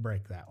might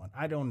break that one.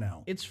 I don't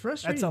know. It's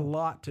frustrating. That's a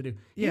lot to do.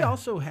 He Yeah.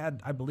 also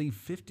had, I believe,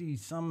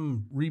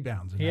 50-some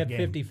rebounds in He that had game.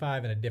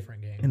 55 in a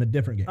different game. in a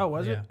different game. Oh,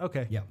 was it? Yeah.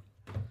 Okay. Yeah.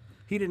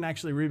 He didn't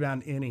actually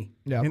rebound any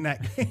Yeah. in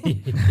that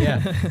game.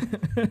 Yeah.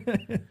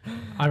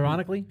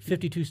 Ironically,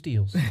 52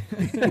 steals.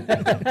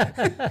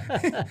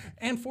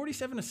 And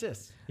 47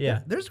 assists.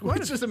 Yeah. There's quite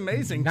Which is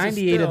amazing.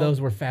 98 of Still-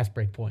 those were fast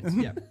break points.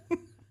 yeah.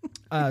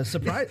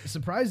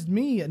 Surprised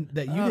me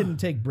that you didn't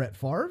take Brett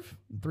Favre,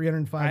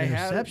 305 I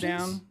interceptions. had it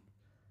down.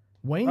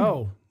 Wayne.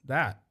 Oh,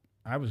 that.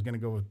 I was going to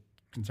go with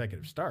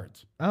consecutive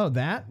starts. Oh,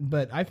 that.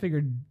 But I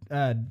figured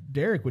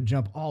Derek would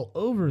jump all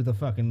over the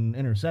fucking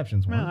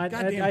interceptions one. Well, I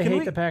Goddamn, I can hate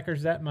we- the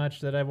Packers that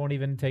much that I won't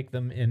even take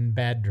them in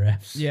bad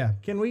drafts. yeah.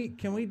 Can we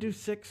do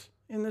 6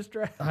 in this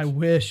draft? I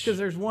wish. Because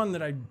there's one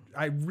that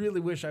I really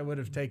wish I would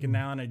have taken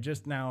now, and it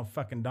just now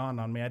fucking dawned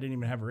on me. I didn't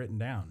even have it written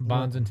down.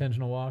 Bond's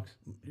intentional walks.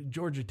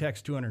 Georgia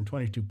Tech's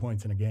 222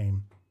 points in a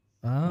game.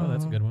 Oh,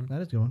 that's a good one.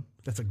 That is a good one.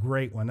 That's a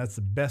great one. That's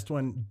the best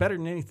one. Better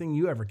than anything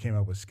you ever came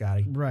up with,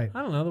 Scotty. Right.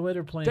 I don't know the way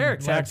they're playing.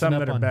 Derek's had some waxing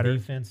that up are on better.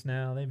 defense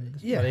now.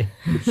 Yeah.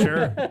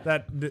 Sure.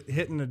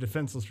 Hitting the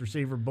defenseless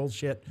receiver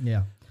bullshit.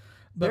 Yeah.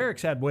 But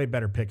Derek's had way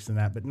better picks than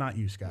that, but not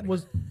you, Scotty.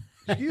 was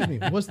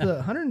was the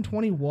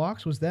 120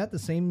 walks, was that the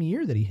same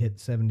year that he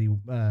hit 70?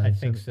 I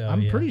think so,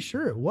 I'm yeah. pretty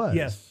sure it was.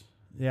 Yes.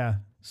 Yeah.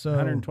 So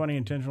 120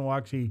 intentional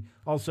walks. He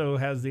also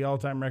has the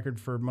all-time record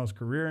for most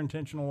career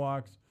intentional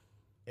walks.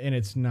 and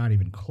it's not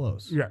even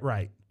close. Yeah,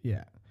 right.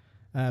 Yeah.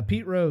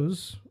 Pete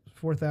Rose,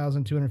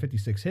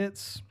 4,256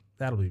 hits.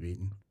 That'll be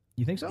beaten.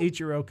 You think so?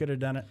 Ichiro could have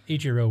done it.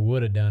 Ichiro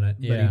would have done it.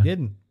 But Yeah. he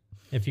didn't.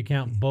 If you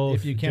count both.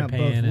 If you count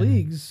Japan both and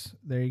leagues,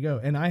 there you go.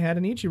 And I had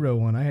an Ichiro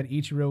one. I had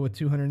Ichiro with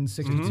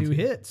 262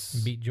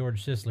 hits. Beat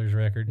George Sisler's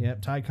record.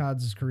 Yep. Ty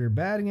Cobb's career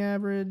batting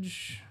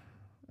average.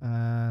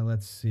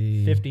 Let's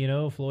see.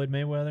 50-0, Floyd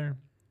Mayweather.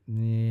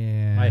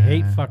 Yeah. I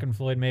hate fucking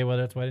Floyd Mayweather.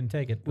 That's why I didn't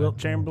take it. Wilt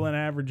but- Chamberlain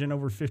averaging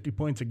over 50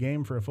 points a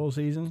game for a full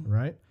season.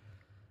 Right.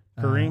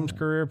 Kareem's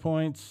career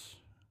points.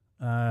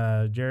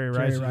 Jerry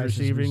Rice's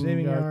receiving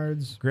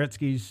yards.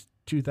 Gretzky's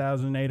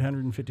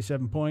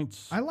 2,857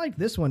 points. I like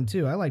this one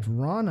too. I liked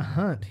Ron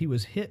Hunt. He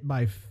was hit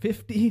by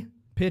 50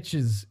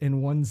 pitches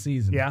in one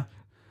season. Yeah.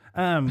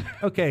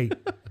 Okay.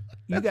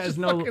 You guys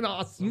know. fucking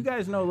awesome. You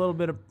guys know a little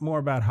bit more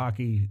about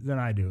hockey than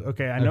I do.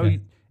 Okay. I know Okay.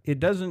 it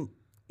doesn't.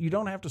 You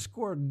don't have to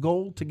score a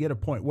goal to get a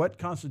point. What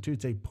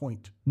constitutes a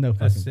point? No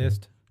fucking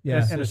Assist.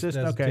 Yeah. An assist,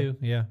 does okay. too,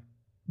 yeah.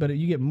 But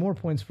you get more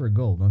points for a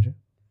goal, don't you?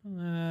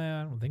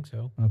 I don't think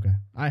so. Okay.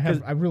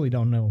 I really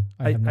don't know.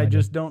 I have no idea.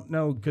 just don't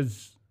know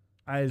because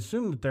I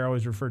assume that they're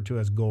always referred to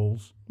as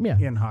goals Yeah.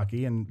 in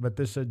hockey, but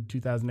this said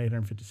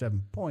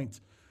 2,857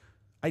 points.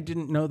 I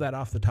didn't know that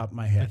off the top of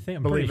my head. I think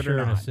I'm believe pretty it or sure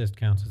an not. assist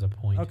counts as a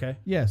point. Okay.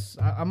 Yes,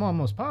 I'm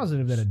almost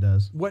positive that it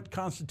does. What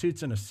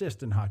constitutes an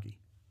assist in hockey?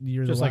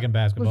 You're Just the like in la-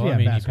 basketball. Yeah, I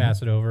mean, basketball. you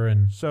pass it over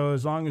and So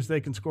as long as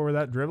they can score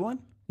without dribbling?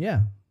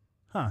 Yeah.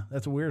 Huh,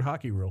 that's a weird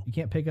hockey rule. You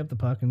can't pick up the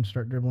puck and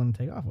start dribbling and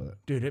take off with it.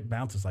 Dude, it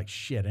bounces like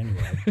shit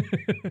anyway.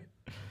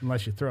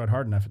 Unless you throw it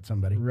hard enough at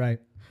somebody. Right.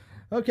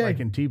 Okay. Like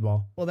in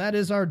T-ball. Well, that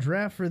is our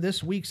draft for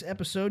this week's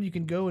episode. You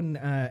can go and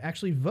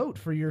actually vote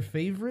for your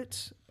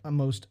favorite,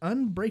 most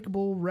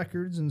unbreakable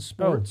records in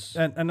sports.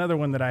 and another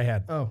one that I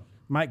had. Oh,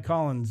 Mike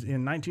Collins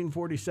in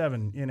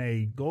 1947 in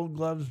a Gold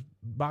Gloves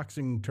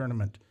boxing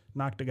tournament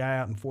knocked a guy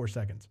out in 4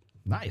 seconds.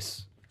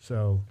 nice.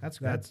 So That's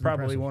that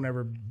probably impressive. won't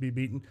ever be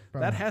beaten.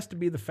 Probably. That has to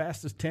be the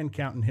fastest 10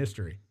 count in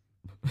history.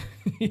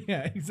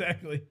 Yeah,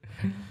 exactly.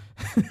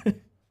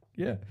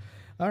 Yeah.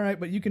 All right,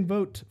 but you can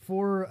vote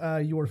for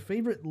your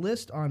favorite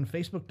list on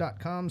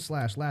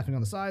Facebook.com/Laughing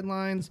on the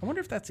Sidelines. I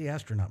wonder if that's the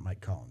astronaut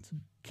Mike Collins.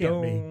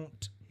 Can't be.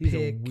 Don't He's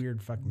pick a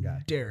weird fucking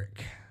guy.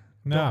 Derek.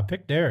 no,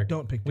 pick Derek.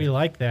 Don't pick We Derek.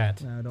 like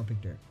that. No, don't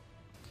pick Derek.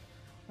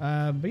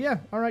 But yeah,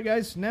 all right,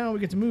 guys. Now we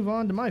get to move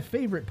on to my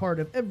favorite part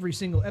of every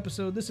single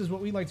episode. This is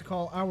what we like to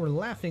call our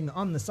Laughing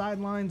on the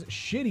Sidelines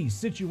shitty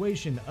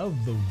situation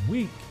of the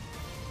week.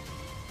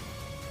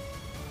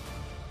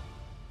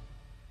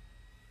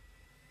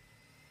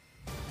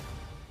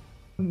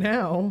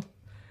 Now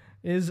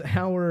is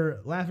our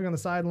Laughing on the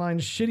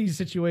Sidelines shitty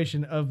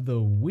situation of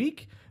the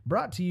week,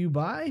 brought to you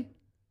by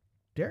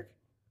Derek.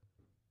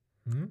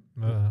 I don't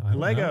know.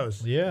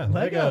 Legos. Yeah,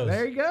 Lego. Legos.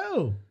 There you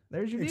go.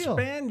 There's your deal.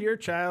 Expand your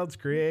child's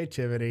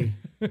creativity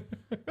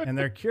and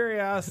their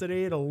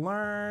curiosity to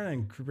learn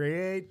and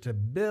create, to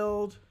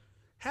build.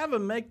 Have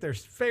them make their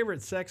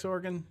favorite sex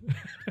organ.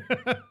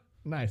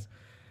 Nice.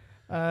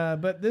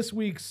 But this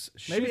week's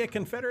Maybe a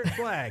Confederate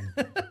flag.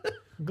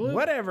 Glue,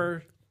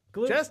 Whatever.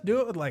 glue, Just do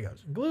it with Legos.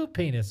 glue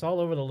penis all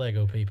over the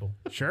Lego people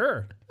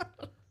Sure.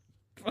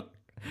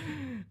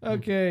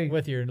 okay.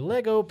 with your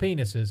Lego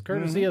penises,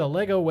 courtesy of the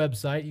Lego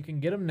website. You can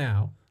get them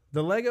now.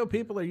 The Lego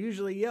people are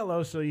usually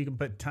yellow, so you can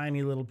put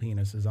tiny little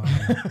penises on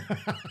them.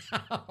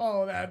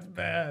 Oh, that's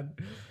bad.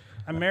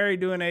 I'm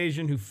married to an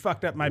Asian who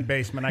fucked up my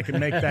basement. I can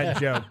make that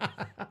joke.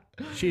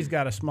 She's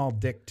got a small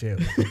dick, too.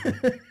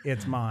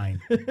 It's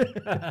mine.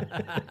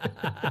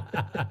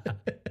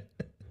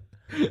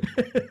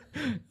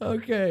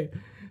 Okay.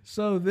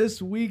 So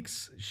this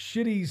week's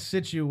shitty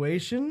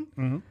situation.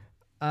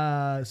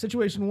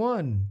 Situation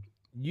 1.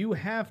 You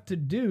have to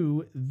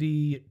do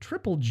the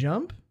triple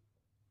jump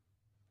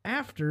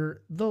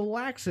after the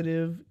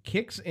laxative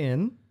kicks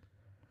in,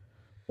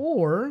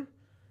 or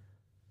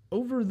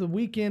over the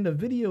weekend a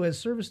video has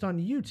surfaced on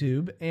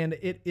YouTube and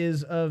it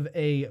is of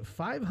a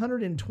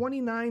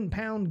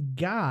 529-pound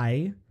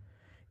guy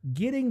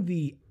getting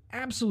the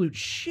absolute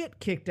shit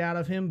kicked out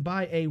of him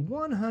by a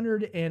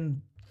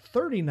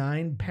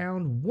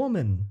 139-pound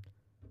woman.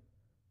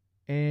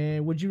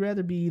 And would you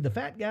rather be the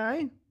fat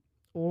guy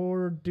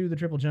or do the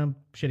triple jump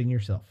shitting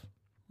yourself?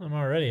 I'm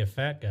already a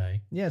fat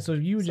guy. Yeah, so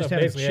you would So just have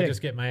a basically, chick. I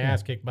just get my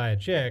ass kicked by a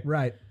chick,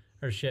 Right.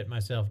 or shit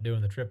myself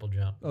doing the triple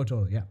jump. Oh,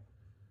 totally, yeah.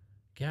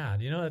 God,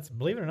 that's,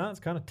 believe it or not, it's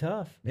kind of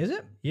tough. Is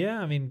it?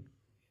 Yeah, I mean,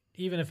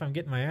 even if I'm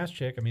getting my ass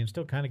kicked, I mean, I'm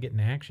still kind of getting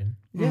action.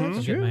 Yeah, I'm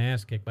that's getting true. my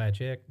ass kicked by a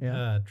chick.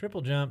 Yeah.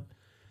 Triple jump.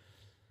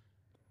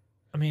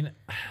 I mean,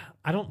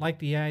 I don't like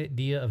the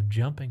idea of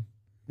jumping,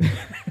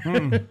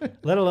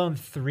 let alone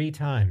 3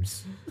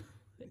 times.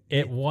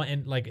 In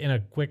a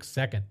quick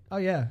second. Oh,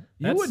 yeah.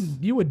 That's-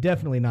 You would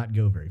definitely not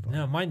go very far.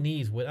 No, my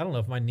knees would. I don't know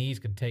if my knees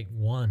could take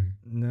one.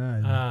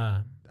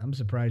 No, I'm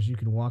surprised you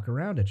can walk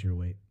around at your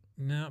weight.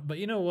 No, but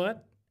you know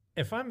what?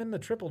 If I'm in the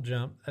triple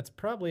jump, I'm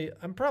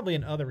probably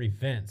in other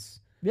events.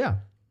 Yeah.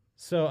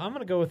 So I'm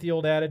gonna go with the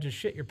old adage of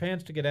shit your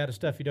pants to get out of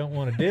stuff you don't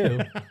want to do,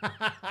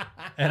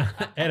 and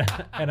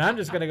I'm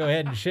just gonna go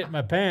ahead and shit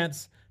my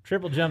pants.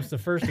 Triple jump's the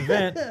first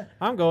event.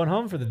 I'm going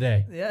home for the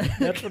day. Yeah.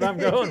 That's what I'm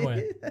going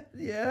with.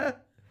 Yeah.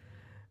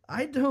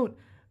 I don't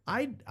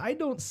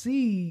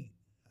see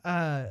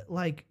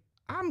like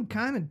I'm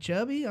kind of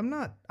chubby. I'm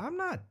not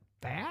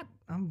fat.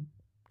 I'm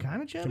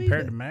kind of chubby.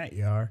 Compared to Matt,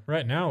 you are.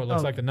 Right now, it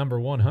looks Oh. like the number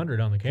 100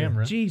 on the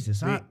camera.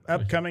 Jesus, The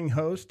upcoming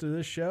host of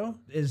this show?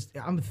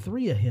 I'm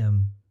 3 of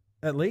him.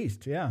 At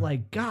least, yeah.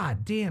 Like,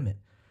 God damn it.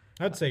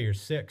 I'd say you're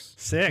 6.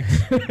 6.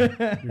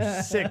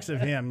 You're 6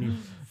 of him, you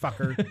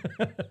fucker.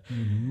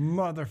 You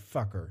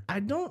motherfucker. I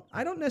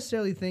don't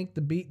necessarily think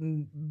the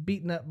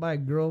beaten up by a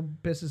girl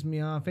pisses me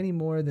off any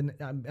more than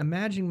I'm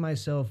imagining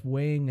myself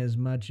weighing as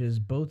much as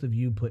both of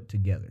you put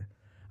together.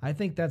 I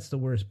think that's the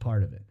worst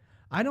part of it.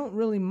 I don't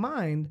really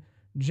mind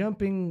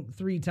jumping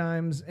 3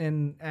 times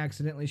and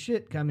accidentally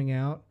shit coming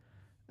out.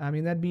 I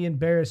mean, that'd be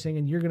embarrassing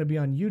and you're going to be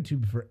on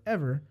YouTube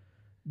forever.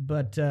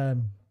 But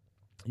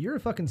you're a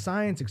fucking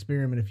science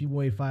experiment if you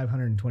weigh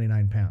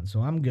 529 pounds.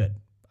 So I'm good.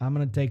 I'm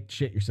going to take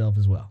shit yourself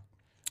as well.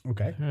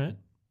 Okay. All right.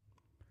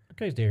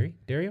 Okay, Derry.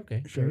 Derry,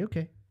 okay. Sure.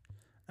 Okay.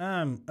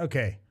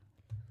 Okay.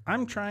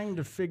 I'm trying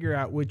to figure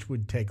out which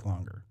would take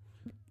longer.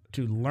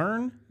 To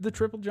learn the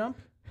triple jump?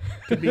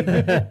 To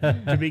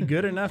be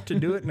good enough to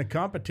do it in a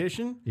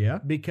competition? Yeah.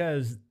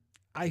 Because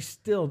I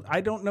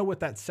don't know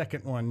what that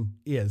second one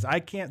is. I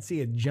can't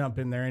see a jump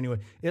in there anyway.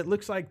 It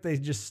looks like they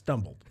just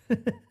stumbled.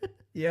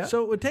 Yeah.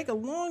 So it would take a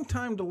long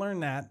time to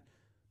learn that,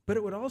 but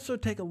it would also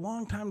take a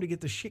long time to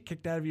get the shit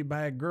kicked out of you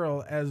by a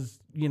girl, as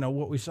you know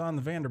what we saw in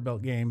the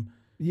Vanderbilt game.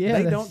 Yeah,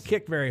 They that's- don't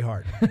kick very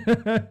hard.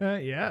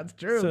 Yeah, it's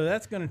true. So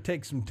that's going to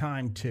take some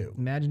time too.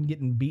 Imagine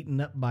getting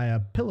beaten up by a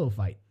pillow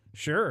fight.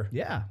 Sure.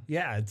 Yeah.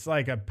 Yeah, it's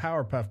like a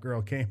Powerpuff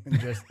Girl came and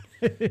just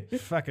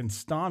fucking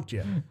stomped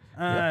you.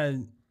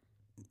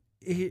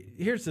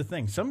 Here's the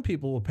thing. Some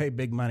people will pay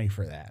big money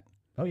for that,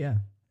 Oh, yeah.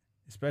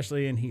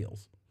 especially in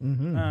heels.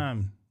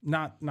 Mm-hmm.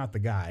 Not the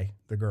guy,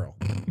 the girl.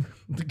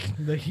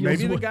 The heels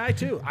Maybe the would- guy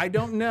too. I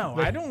don't know.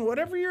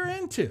 Whatever you're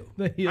into.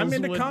 The heels I'm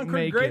into wouldn't Concord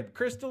make Grape it.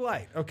 Crystal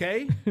Light,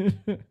 okay?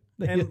 The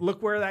And heel-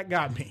 look where that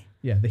got me.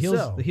 yeah, the heels.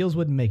 So- The heels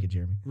wouldn't make it,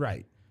 Jeremy.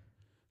 Right.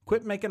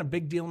 Quit making a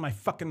big deal of my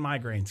fucking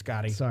migraine,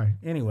 Scotty. Sorry.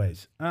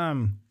 Anyways,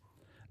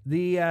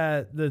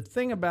 the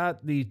thing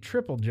about the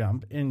triple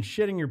jump and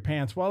shitting your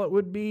pants, while it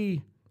would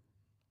be,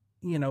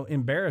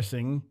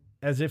 embarrassing,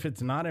 as if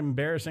it's not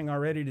embarrassing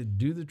already to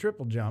do the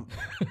triple jump,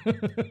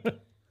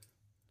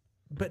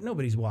 but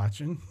nobody's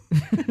watching.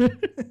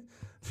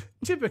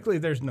 Typically,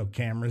 there's no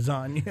cameras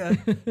on you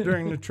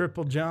during the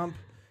triple jump.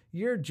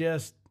 You're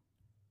just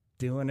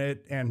doing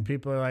it, and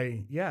people are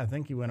like, yeah, I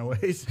think he went a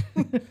ways.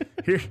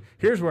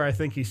 Here's where I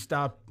think he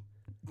stopped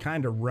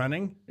kind of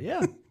running.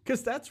 Yeah.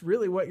 Because that's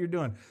really what you're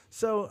doing.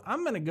 So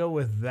I'm going to go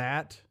with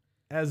that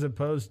as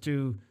opposed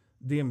to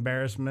the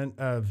embarrassment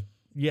of,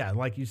 yeah,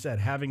 like you said,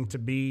 having to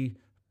be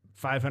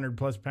 500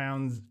 plus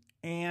pounds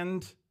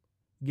and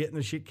getting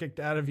the shit kicked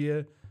out of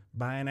you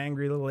by an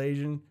angry little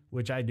Asian,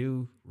 which I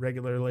do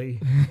regularly,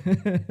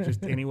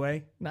 just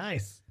anyway.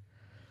 Nice.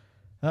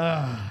 You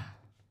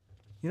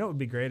know, it would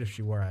be great if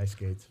she wore ice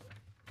skates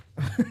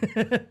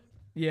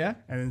Yeah.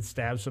 and then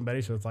stab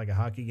somebody so it's like a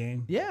hockey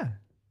game. Yeah.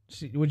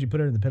 Would you put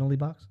her in the penalty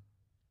box?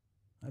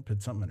 I'd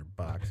put something in her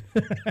box.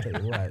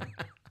 Tell you what.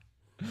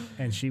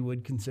 And she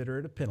would consider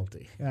it a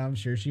penalty. I'm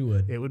sure she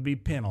would. It would be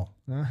penal.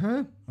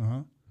 Uh-huh.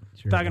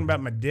 Sure. Talking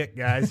about my dick,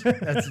 guys.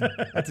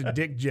 That's a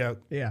dick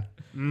joke. Yeah.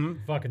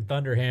 Fucking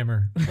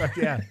Thunderhammer. Fuck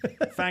yeah.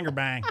 Finger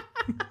bang.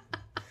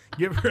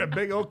 Give her a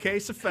big old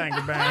case of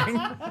finger bang.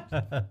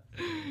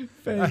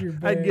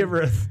 I'd give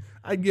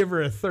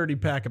her a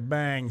 30-pack of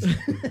bangs.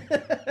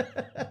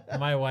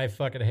 My wife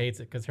fucking hates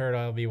it because her and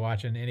I'll be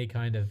watching any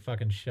kind of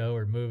fucking show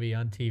or movie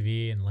on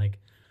TV, and like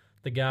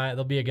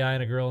there'll be a guy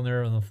and a girl in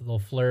there, and they'll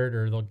flirt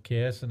or they'll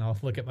kiss, and I'll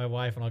look at my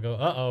wife and I'll go,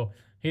 "Uh-oh,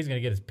 he's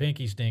gonna get his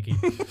pinky stinky."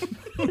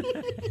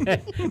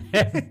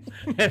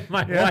 and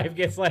my wife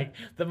gets like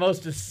the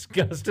most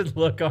disgusted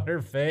look on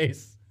her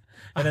face,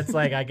 and it's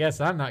like, I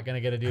guess I'm not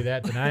gonna get to do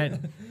that tonight.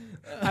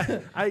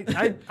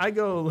 I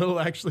go a little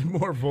actually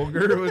more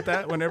vulgar with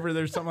that whenever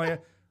there's something like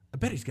that. I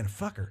bet he's gonna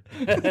fuck her.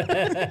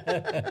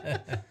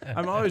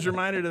 I'm always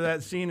reminded of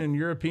that scene in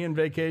European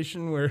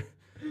Vacation where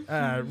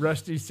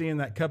Rusty's seeing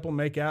that couple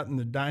make out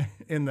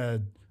in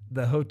the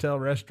hotel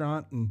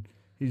restaurant, and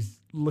he's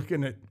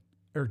looking at,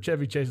 or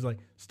Chevy Chase is like,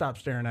 "Stop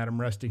staring at him,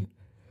 Rusty."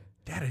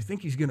 "Dad, I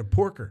think he's gonna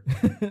pork her."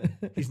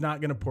 "He's not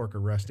gonna pork her,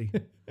 Rusty."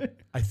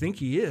 "I think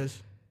he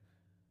is.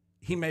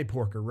 He may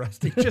pork her,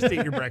 Rusty. Just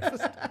eat your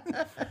breakfast."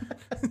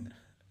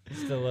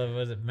 Still love,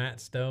 was it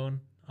Matt Stone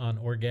on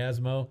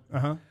Orgasmo?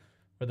 Uh-huh.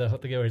 Where the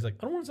guy where he's like,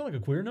 "I don't want to sound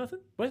like a queer or nothing,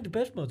 but I think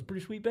Depeche Mode's a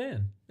pretty sweet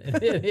band."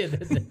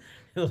 And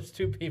those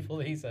two people,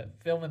 he's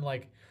filming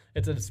like,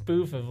 it's a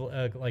spoof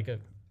of like a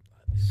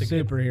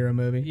Superhero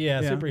movie.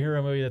 Yeah,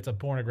 superhero movie that's a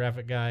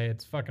pornographic guy.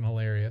 It's fucking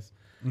hilarious.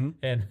 Mm-hmm.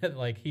 And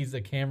like he's the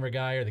camera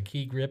guy or the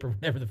key grip or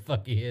whatever the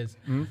fuck he is.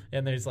 Mm-hmm.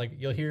 And there's like,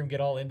 you'll hear him get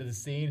all into the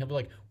scene. He'll be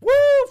like, "Woo,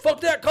 fuck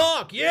that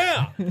cock,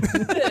 yeah."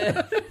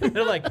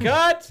 They're like,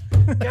 "Cut,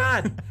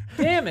 God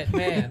damn it,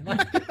 man."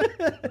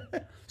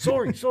 Like,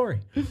 sorry.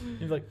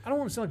 He's like, "I don't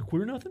want to sound like a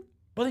queer or nothing,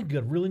 but I think you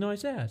got a really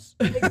nice ass."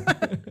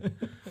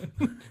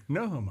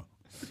 No homo.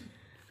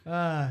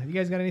 You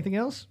guys got anything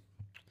else?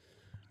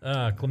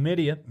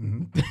 Chlamydia.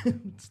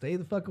 Stay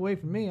the fuck away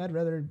from me. I'd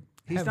rather.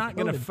 He's not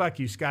going to fuck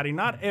you, Scotty.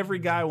 Not every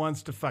guy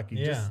wants to fuck you.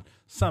 Yeah. Just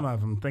some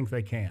of them think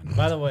they can.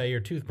 By the way,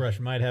 your toothbrush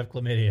might have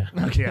chlamydia.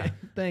 Okay. Yeah.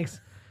 Thanks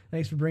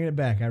for bringing it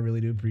back. I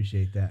really do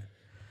appreciate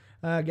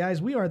that.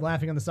 Guys, we are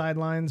Laughing on the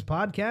Sidelines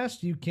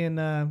podcast. You can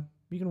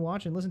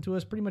watch and listen to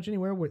us pretty much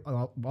anywhere.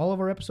 All of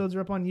our episodes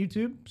are up on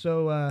YouTube.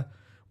 So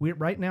we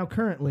right now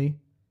currently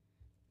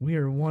we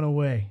are one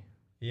away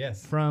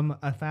Yes. from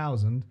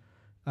 1,000.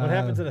 What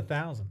happens at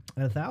 1,000?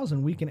 At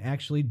 1,000, we can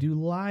actually do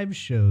live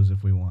shows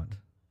if we want,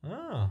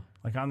 Oh,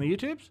 Like on the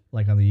YouTubes?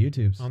 like on the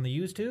YouTubes. on the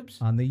used tubes?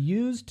 On the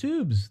used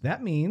tubes.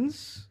 That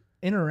means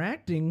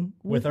interacting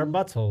With our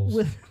buttholes.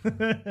 with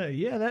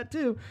yeah, that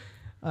too.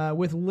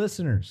 With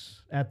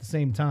listeners at the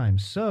same time.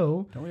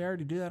 So Don't we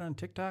already do that on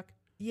TikTok?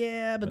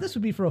 yeah, but this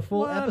would be for a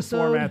full One episode.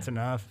 format's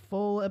enough.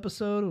 Full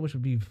episode, which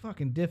would be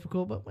fucking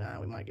difficult, but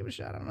we might give it a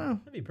shot. I don't know.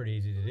 That'd be pretty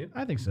easy to do.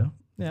 I think so.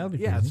 Yeah, it'll be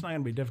Yeah, easy. it's not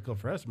going to be difficult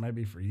for us. It might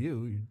be for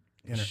you.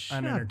 Shut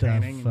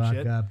Unentertaining the and fuck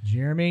shit. up,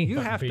 Jeremy. You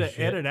have to shit.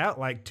 edit out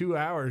like 2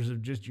 hours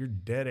of just your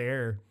dead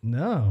air.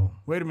 No.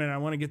 Wait a minute, I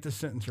want to get this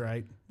sentence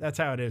right. That's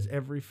how it is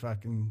every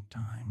fucking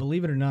time.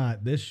 Believe it or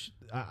not, this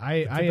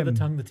I Tip am of the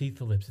tongue, the teeth,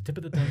 the lips. The tip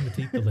of the tongue, the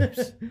teeth, the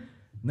lips.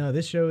 no.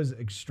 This show is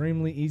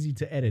extremely easy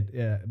to edit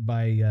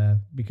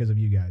because of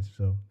you guys.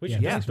 So We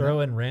should Yeah. just throw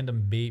in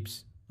random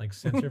beeps, like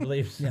sensor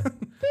bleeps.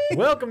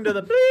 Welcome to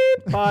the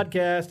Beep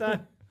Podcast.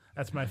 I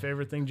That's my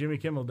favorite thing Jimmy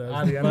Kimmel does.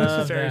 I the love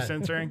unnecessary that.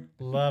 censoring.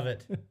 love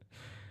it.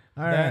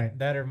 all right,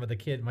 That or my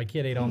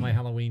kid ate all my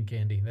Halloween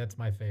candy. That's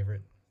my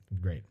favorite.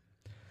 great.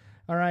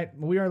 All right,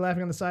 we are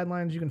Laughing on the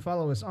Sidelines. You can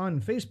follow us on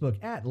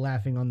Facebook at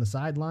Laughing on the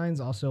Sidelines,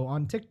 also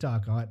on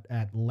TikTok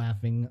at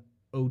Laughing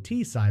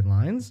OT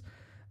Sidelines,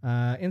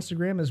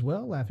 Instagram as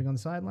well, Laughing on the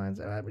Sidelines.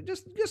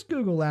 Just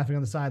Google Laughing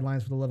on the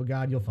Sidelines, for the love of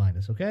God, you'll find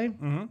us. Okay.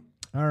 Mm-hmm.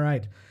 All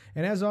right.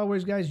 And as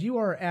always, guys, you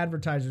are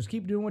advertisers.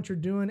 Keep doing what you're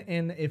doing.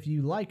 And if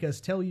you like us,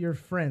 tell your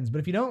friends. But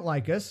if you don't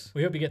like us,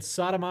 We hope you get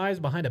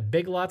sodomized behind a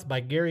Big Lots by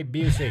Gary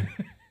Busey.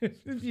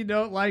 if you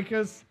don't like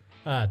us,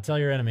 Tell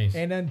your enemies.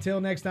 and until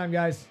next time,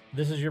 guys,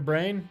 This is your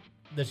brain.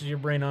 This is your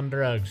brain on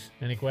drugs.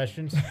 Any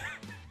questions?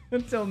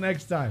 until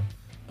next time,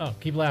 Oh,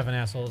 keep laughing,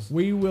 assholes.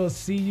 we will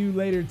see you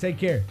later. Take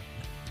care.